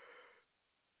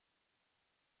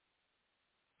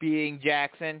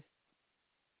Jackson.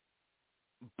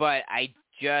 But I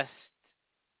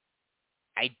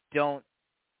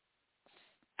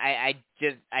I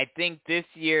think this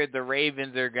year the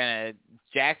Ravens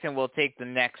Jackson will take the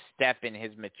next step in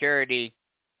his maturity,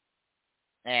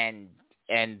 and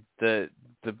the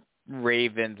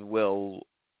Ravens will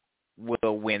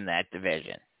win that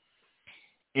division.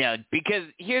 Because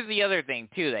here's the other thing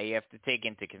too that you have to take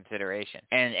into consideration,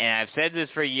 and I've said this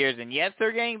for years, and yes,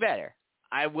 they're getting better.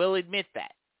 I will admit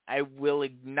that. I will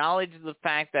acknowledge the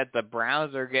fact that the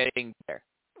Browns are getting better.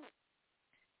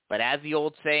 But as the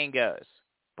old saying goes,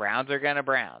 Browns are going to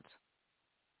Browns.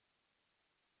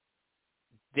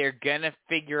 They're going to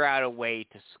figure out a way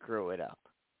to screw it up.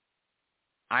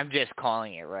 I'm just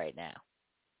calling it right now.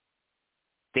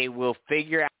 They will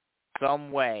figure out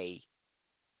some way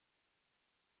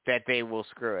that they will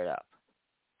screw it up.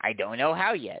 I don't know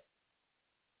how yet.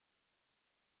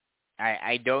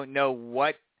 I don't know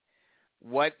what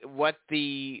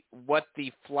the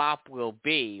flop will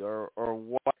be or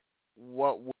what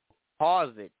will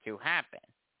cause it to happen.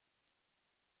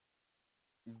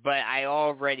 But I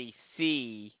already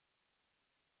see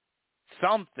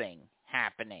something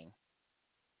happening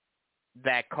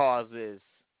that causes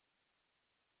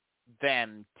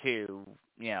them to,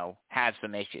 have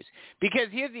some issues. Because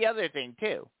here's the other thing,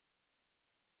 too.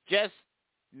 Just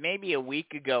maybe a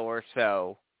week ago or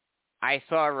so, I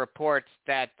saw reports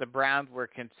that the Browns were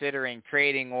considering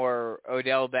trading or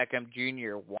Odell Beckham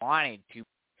Jr. wanted to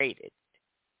trade it.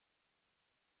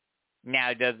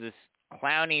 Now, does this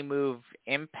Clowney move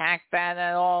impact that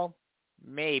at all?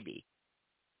 Maybe.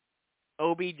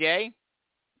 OBJ?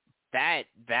 That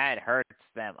hurts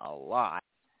them a lot.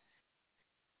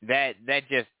 That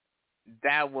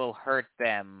will hurt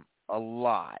them a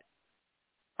lot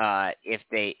if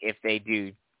they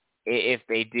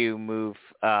do move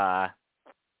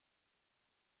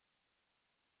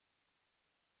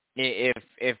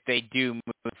if they do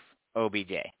move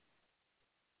OBJ.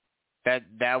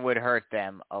 That would hurt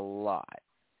them a lot.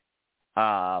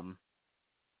 Now,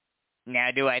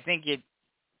 do I think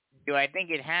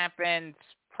it happens?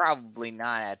 Probably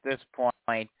not at this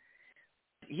point.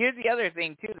 Here's the other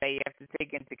thing, too, that you have to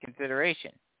take into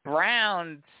consideration.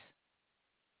 Browns,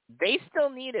 they still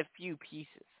need a few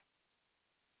pieces.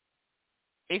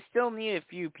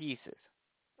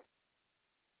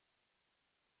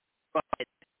 But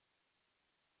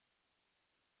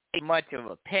not much of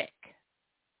a pick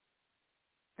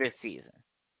this season.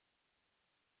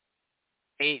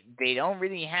 They don't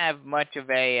really have much of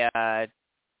a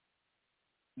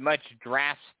much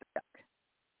draft stock.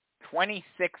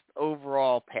 26th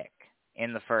overall pick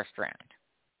in the first round.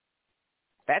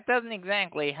 That doesn't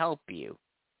exactly help you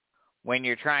when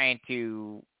you're trying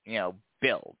to,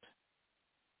 build.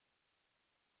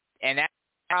 And that's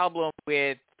the problem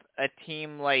with a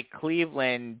team like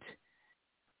Cleveland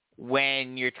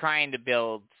when you're trying to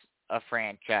build a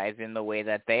franchise in the way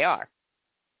that they are.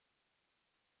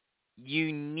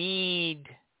 You need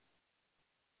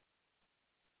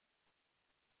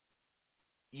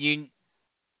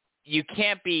you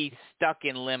can't be stuck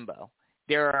in limbo.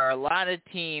 There are a lot of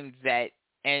teams that,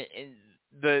 and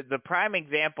the prime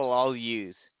example I'll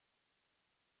use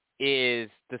is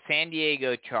the San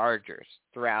Diego Chargers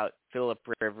throughout Phillip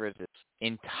Rivers'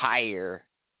 entire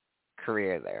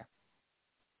career there.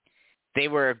 They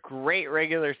were a great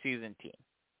regular season team.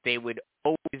 They would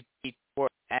always be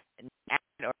at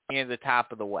or near the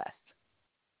top of the West,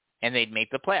 and they'd make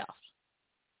the playoffs.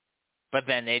 But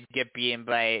then they'd get beaten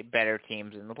by better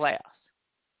teams in the playoffs.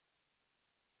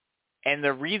 And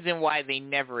the reason why they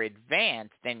never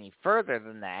advanced any further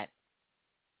than that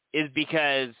is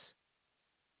because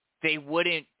they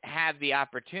wouldn't have the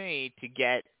opportunity to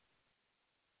get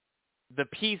the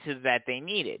pieces that they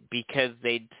needed because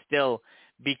they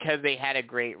had a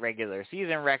great regular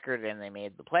season record and they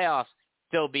made the playoffs,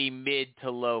 still be mid to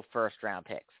low first round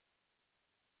picks.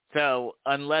 So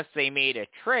unless they made a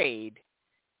trade,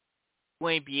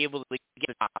 wouldn't be able to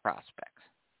get top prospects.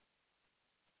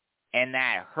 And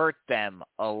that hurt them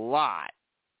a lot,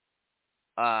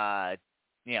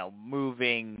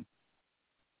 moving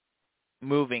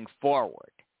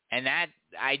forward. And that,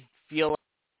 I feel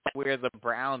like where the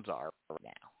Browns are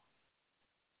right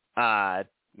now.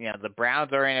 The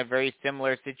Browns are in a very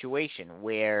similar situation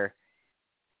where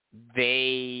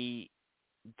they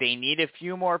need a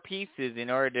few more pieces in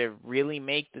order to really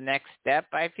make the next step,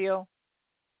 I feel.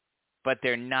 But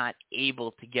they're not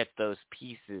able to get those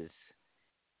pieces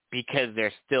because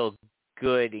they're still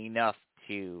good enough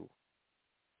to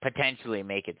potentially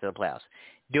make it to the playoffs.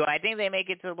 Do I think they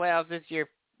make it to the playoffs this year?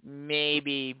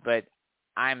 Maybe, but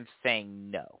I'm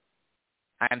saying no.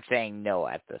 I'm saying no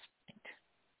at this point.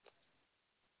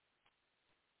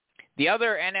 The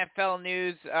other NFL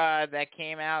news that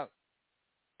came out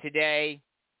today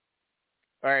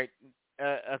or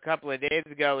a couple of days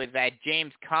ago, is that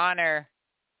James Conner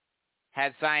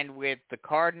has signed with the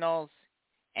Cardinals,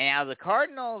 and now the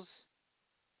Cardinals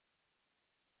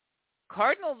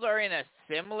are in a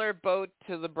similar boat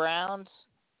to the Browns,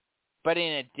 but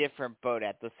in a different boat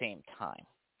at the same time.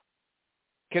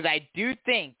 Because I do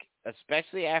think,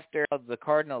 especially after the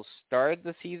Cardinals started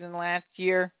the season last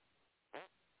year,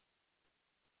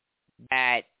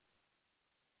 that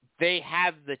they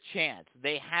have the chance,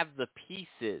 they have the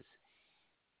pieces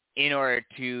in order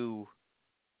to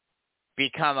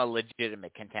become a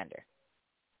legitimate contender.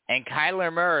 And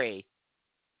Kyler Murray,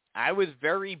 I was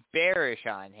very bearish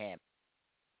on him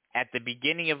at the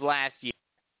beginning of last year.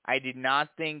 I did not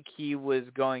think he was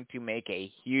going to make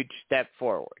a huge step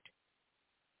forward.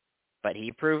 But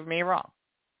he proved me wrong.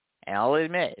 And I'll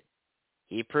admit it.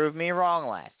 He proved me wrong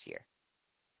last year.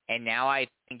 And now I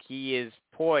think he is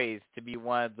poised to be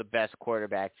one of the best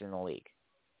quarterbacks in the league.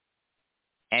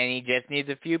 And he just needs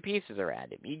a few pieces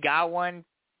around him. He got one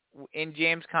in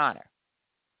James Conner.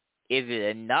 Is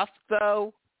it enough,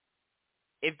 though?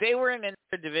 If they were in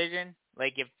another division,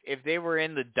 like if they were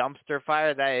in the dumpster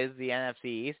fire that is the NFC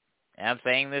East, and I'm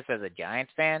saying this as a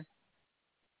Giants fan,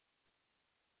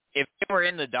 if they were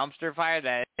in the dumpster fire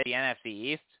that is the NFC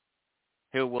East,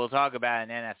 who we'll talk about an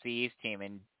NFC East team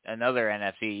and another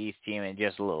NFC East team in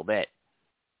just a little bit,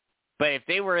 but if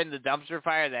they were in the dumpster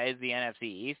fire that is the NFC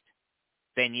East,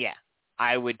 then yeah,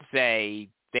 I would say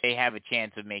they have a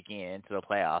chance of making it into the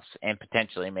playoffs and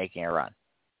potentially making a run.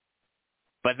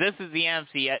 But this is the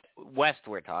NFC West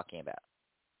we're talking about.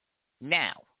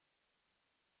 Now,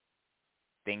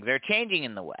 things are changing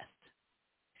in the West.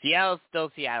 Seattle's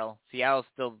still Seattle. Seattle's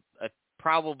still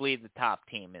probably the top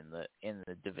team in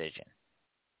the division,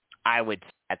 I would say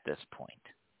at this point.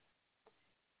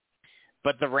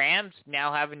 But the Rams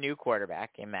now have a new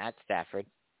quarterback in Matt Stafford.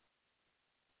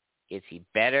 Is he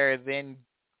better than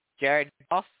Jared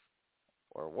Goff,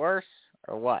 or worse,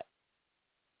 or what?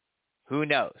 Who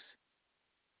knows?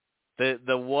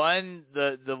 The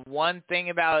one thing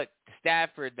about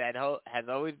Stafford that has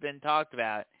always been talked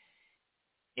about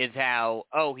is how,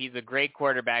 he's a great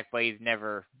quarterback, but he's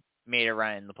never made a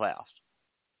run in the playoffs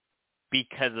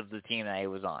because of the team that he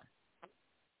was on.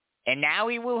 And now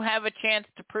he will have a chance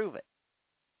to prove it.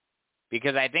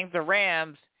 Because I think the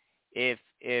Rams, if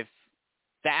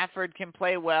Stafford can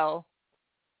play well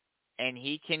and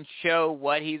he can show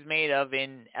what he's made of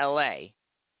in L.A.,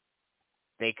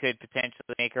 they could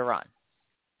potentially make a run.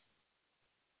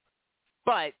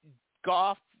 But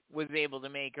Goff was able to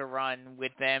make a run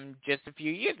with them just a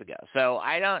few years ago. So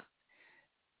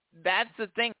that's the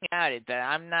thing about it, that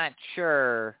I'm not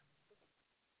sure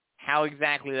how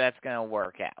exactly that's going to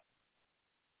work out.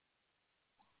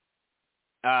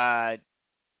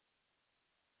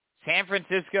 San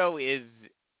Francisco is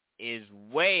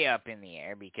way up in the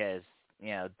air because,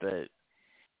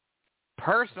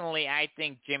 personally, I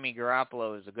think Jimmy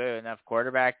Garoppolo is a good enough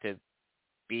quarterback to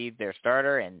be their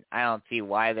starter, and I don't see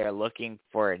why they're looking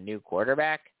for a new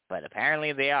quarterback, but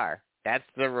apparently they are. That's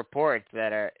the reports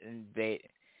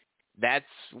that's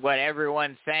what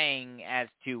everyone's saying as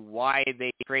to why they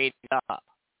traded up.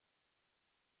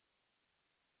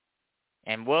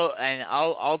 And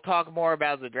I'll talk more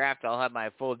about the draft. I'll have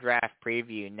my full draft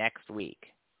preview next week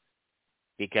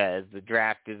because the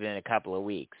draft is in a couple of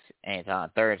weeks and it's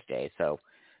on Thursday. So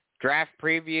draft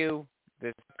preview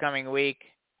this coming week,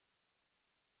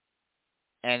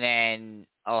 and then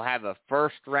I'll have a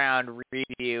first round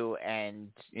review and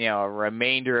a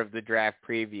remainder of the draft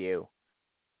preview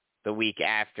the week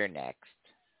after next.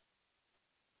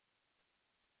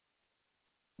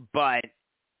 But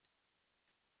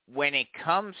when it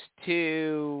comes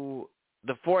to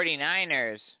the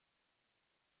 49ers,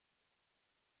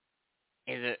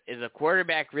 is a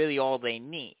quarterback really all they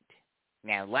need?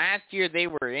 Now, last year they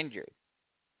were injured.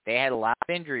 They had a lot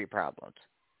of injury problems.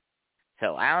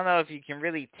 So I don't know if you can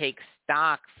really take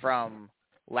stock from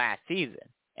last season.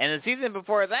 And the season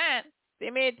before that, they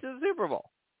made it to the Super Bowl.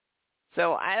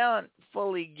 So I don't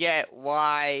fully get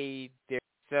why they're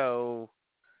so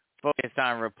focused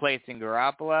on replacing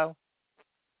Garoppolo.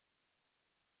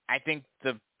 I think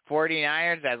the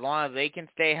 49ers, as long as they can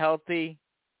stay healthy,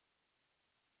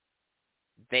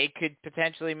 they could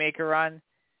potentially make a run.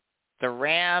 The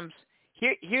Rams,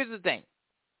 here's the thing.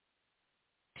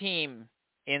 Team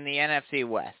in the NFC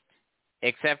West,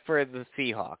 except for the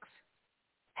Seahawks,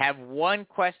 have one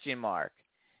question mark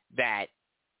that,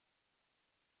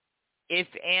 if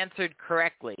answered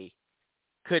correctly,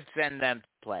 could send them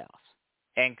to playoffs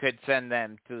and could send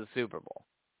them to the Super Bowl.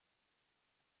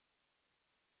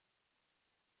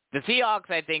 The Seahawks,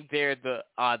 I think they're the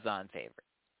odds-on favorite.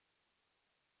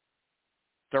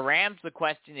 The Rams, the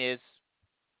question is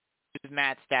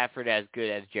Matt Stafford as good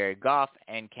as Jared Goff,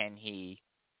 and can he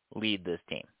lead this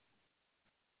team?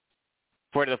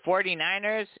 For the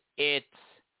 49ers, it's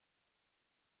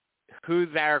who's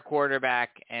our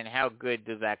quarterback and how good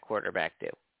does that quarterback do?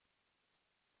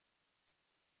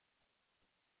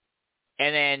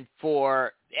 And then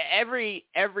for every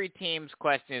team's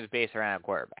question is based around a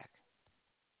quarterback.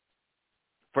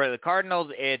 For the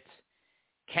Cardinals, it's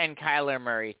can Kyler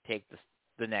Murray take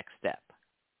the next step?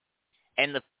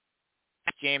 And the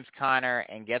James Conner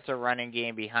and gets a running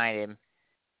game behind him,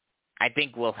 I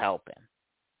think will help him.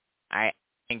 I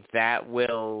think that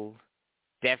will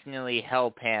definitely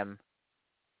help him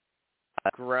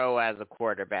grow as a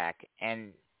quarterback.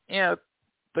 And, the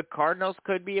Cardinals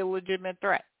could be a legitimate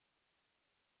threat.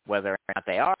 Whether or not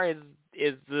they are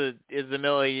is the $1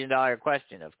 million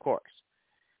question, of course.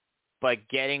 But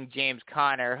getting James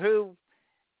Conner, who,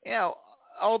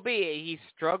 albeit he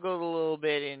struggled a little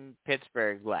bit in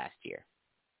Pittsburgh last year,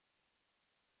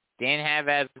 didn't have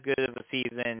as good of a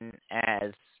season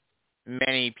as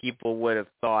many people would have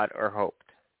thought or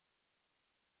hoped.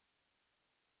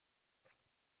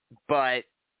 But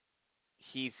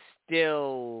he's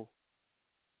still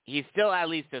at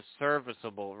least a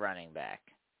serviceable running back.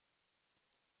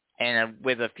 And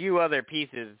with a few other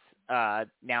pieces, now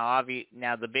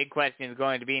the big question is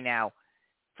going to be now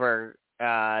for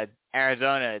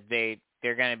Arizona.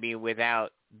 They're going to be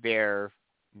without their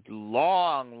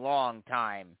long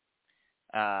time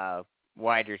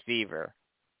wide receiver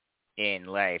in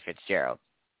Larry Fitzgerald.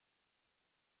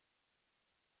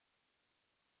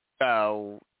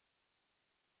 So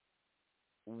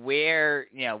where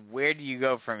do you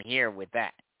go from here with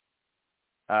that?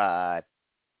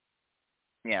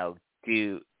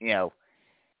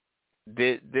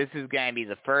 This is going to be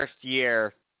the first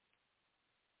year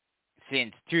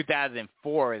since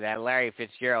 2004 that Larry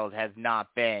Fitzgerald has not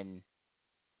been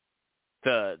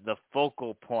the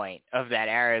focal point of that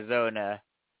Arizona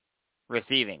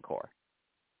receiving corps.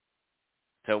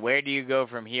 So where do you go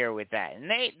from here with that? And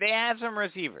they have some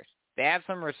receivers. They have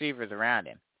some receivers around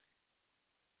him.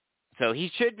 So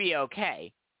he should be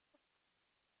okay.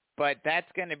 But that's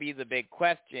going to be the big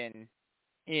question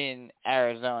in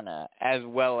Arizona, as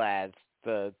well as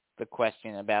the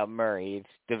question about Murray's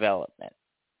development.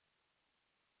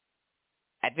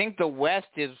 I think the West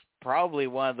is probably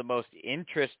one of the most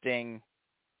interesting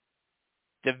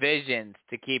divisions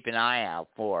to keep an eye out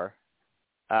for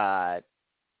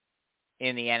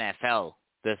in the NFL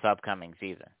this upcoming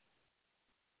season.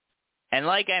 And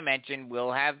like I mentioned,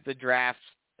 we'll have the draft.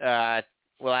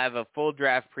 We'll have a full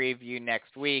draft preview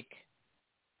next week.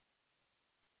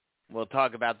 We'll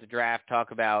talk about the draft,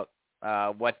 talk about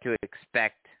what to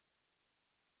expect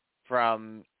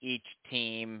from each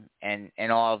team and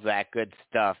all of that good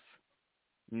stuff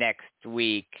next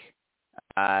week.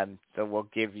 So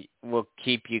we'll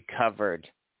keep you covered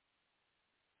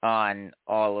on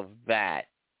all of that.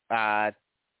 Got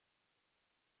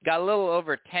a little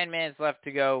over 10 minutes left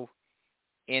to go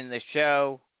in the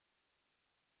show.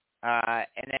 And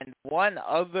then one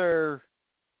other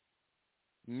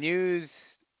news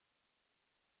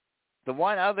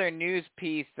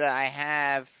piece that I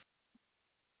have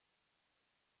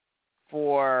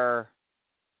for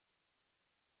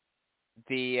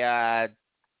the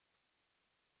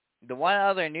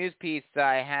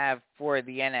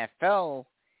NFL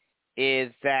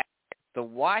is that the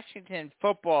Washington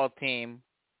football team,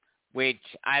 which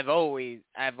I've always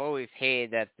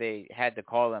hated that they had to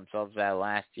call themselves that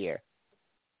last year.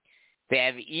 They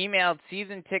have emailed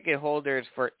season ticket holders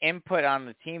for input on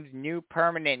the team's new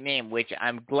permanent name, which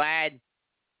I'm glad.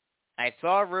 I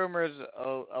saw rumors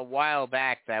a while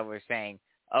back that were saying,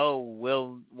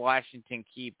 will Washington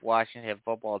keep Washington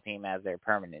football team as their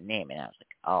permanent name? And I was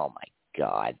like, oh my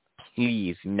God,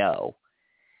 please no.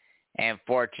 And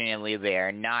fortunately, they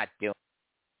are not doing.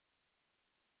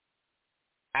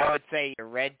 I would say your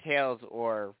Red Tails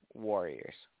or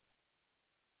Warriors.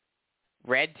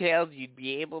 Red Tails, you'd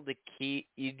be able to keep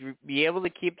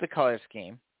the color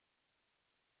scheme,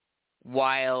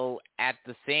 while at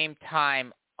the same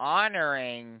time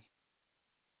honoring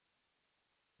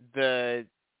the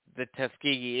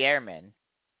Tuskegee Airmen,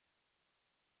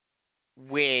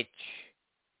 which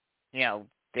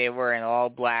they were an all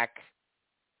black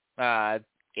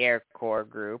Air Corps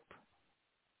group.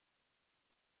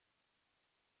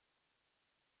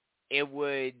 It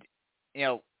would,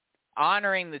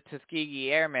 honoring the Tuskegee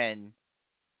Airmen,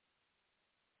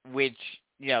 which,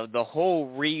 the whole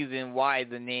reason why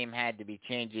the name had to be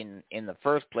changed in the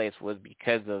first place was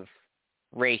because of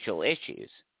racial issues.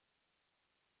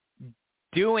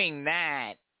 Doing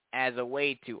that as a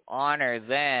way to honor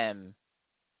them,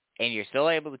 and you're still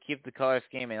able to keep the color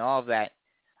scheme and all of that,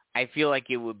 I feel like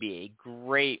it would be a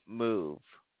great move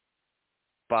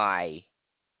by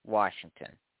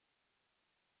Washington.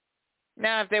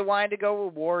 Now, if they wanted to go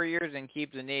with Warriors and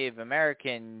keep the Native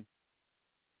American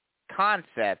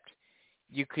concept,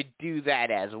 you could do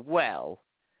that as well.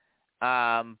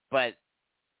 But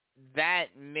that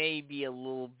may be a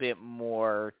little bit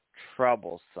more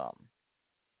troublesome.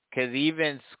 Because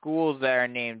even schools that are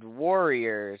named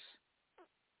Warriors,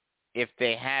 if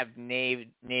they have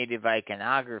native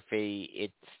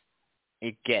iconography,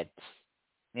 it gets,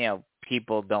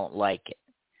 people don't like it.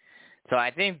 So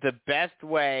I think the best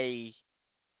way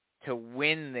to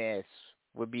win this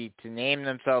would be to name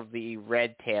themselves the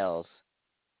Red Tails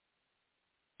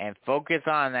and focus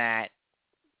on that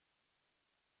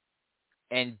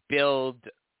and build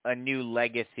a new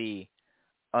legacy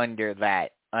under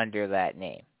that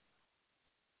name.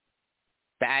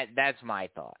 That's my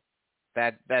thought.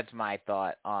 That's my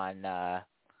thought on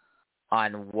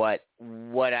what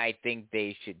I think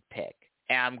they should pick.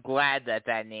 And I'm glad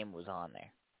that name was on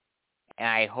there. And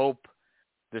I hope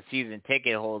the season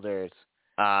ticket holders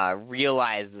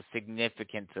realize the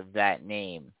significance of that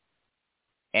name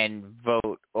and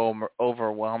vote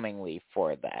overwhelmingly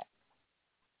for that.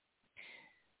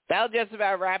 That'll just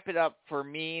about wrap it up for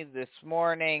me this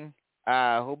morning.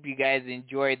 Hope you guys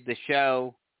enjoyed the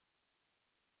show.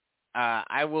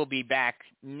 I will be back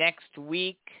next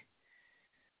week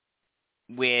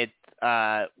with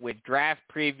draft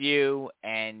preview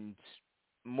and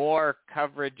more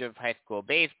coverage of high school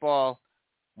baseball,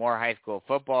 more high school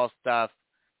football stuff,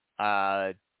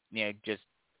 just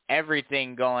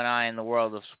everything going on in the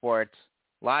world of sports.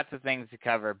 Lots of things to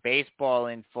cover. Baseball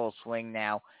in full swing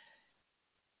now.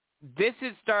 This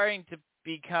is starting to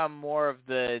become more of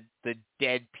the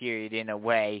dead period in a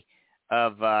way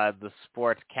of the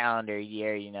sports calendar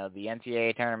year. The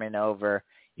NCAA tournament over.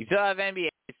 You still have NBA,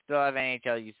 you still have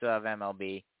NHL, you still have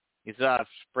MLB, you still have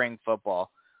spring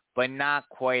football, but not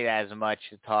quite as much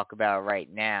to talk about right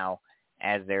now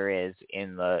as there is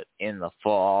in the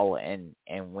fall and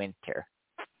winter.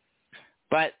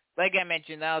 But like I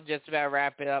mentioned, that'll just about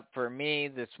wrap it up for me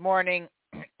this morning.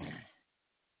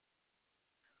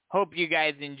 Hope you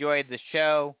guys enjoyed the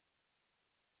show.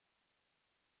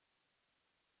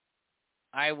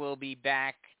 I will be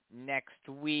back next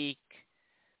week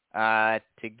to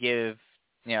give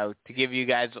you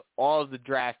guys all the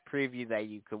draft preview that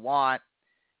you could want.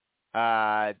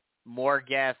 More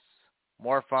guests,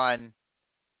 more fun,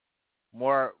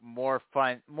 more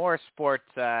sports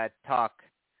talk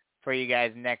for you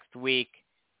guys next week.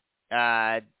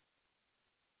 And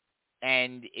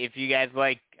if you guys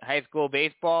like high school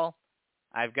baseball,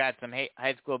 I've got some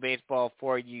high school baseball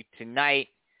for you tonight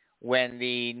when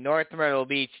the North Myrtle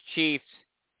Beach Chiefs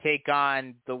take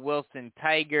on the Wilson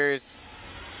Tigers.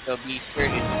 So be sure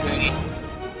to tune in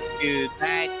to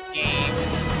that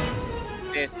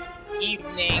game this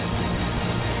evening.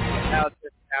 That'll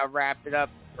just about wrap it up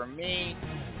for me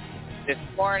this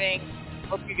morning.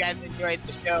 Hope you guys enjoyed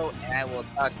the show, and I will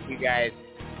talk to you guys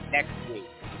next week.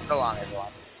 So long,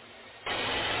 everyone.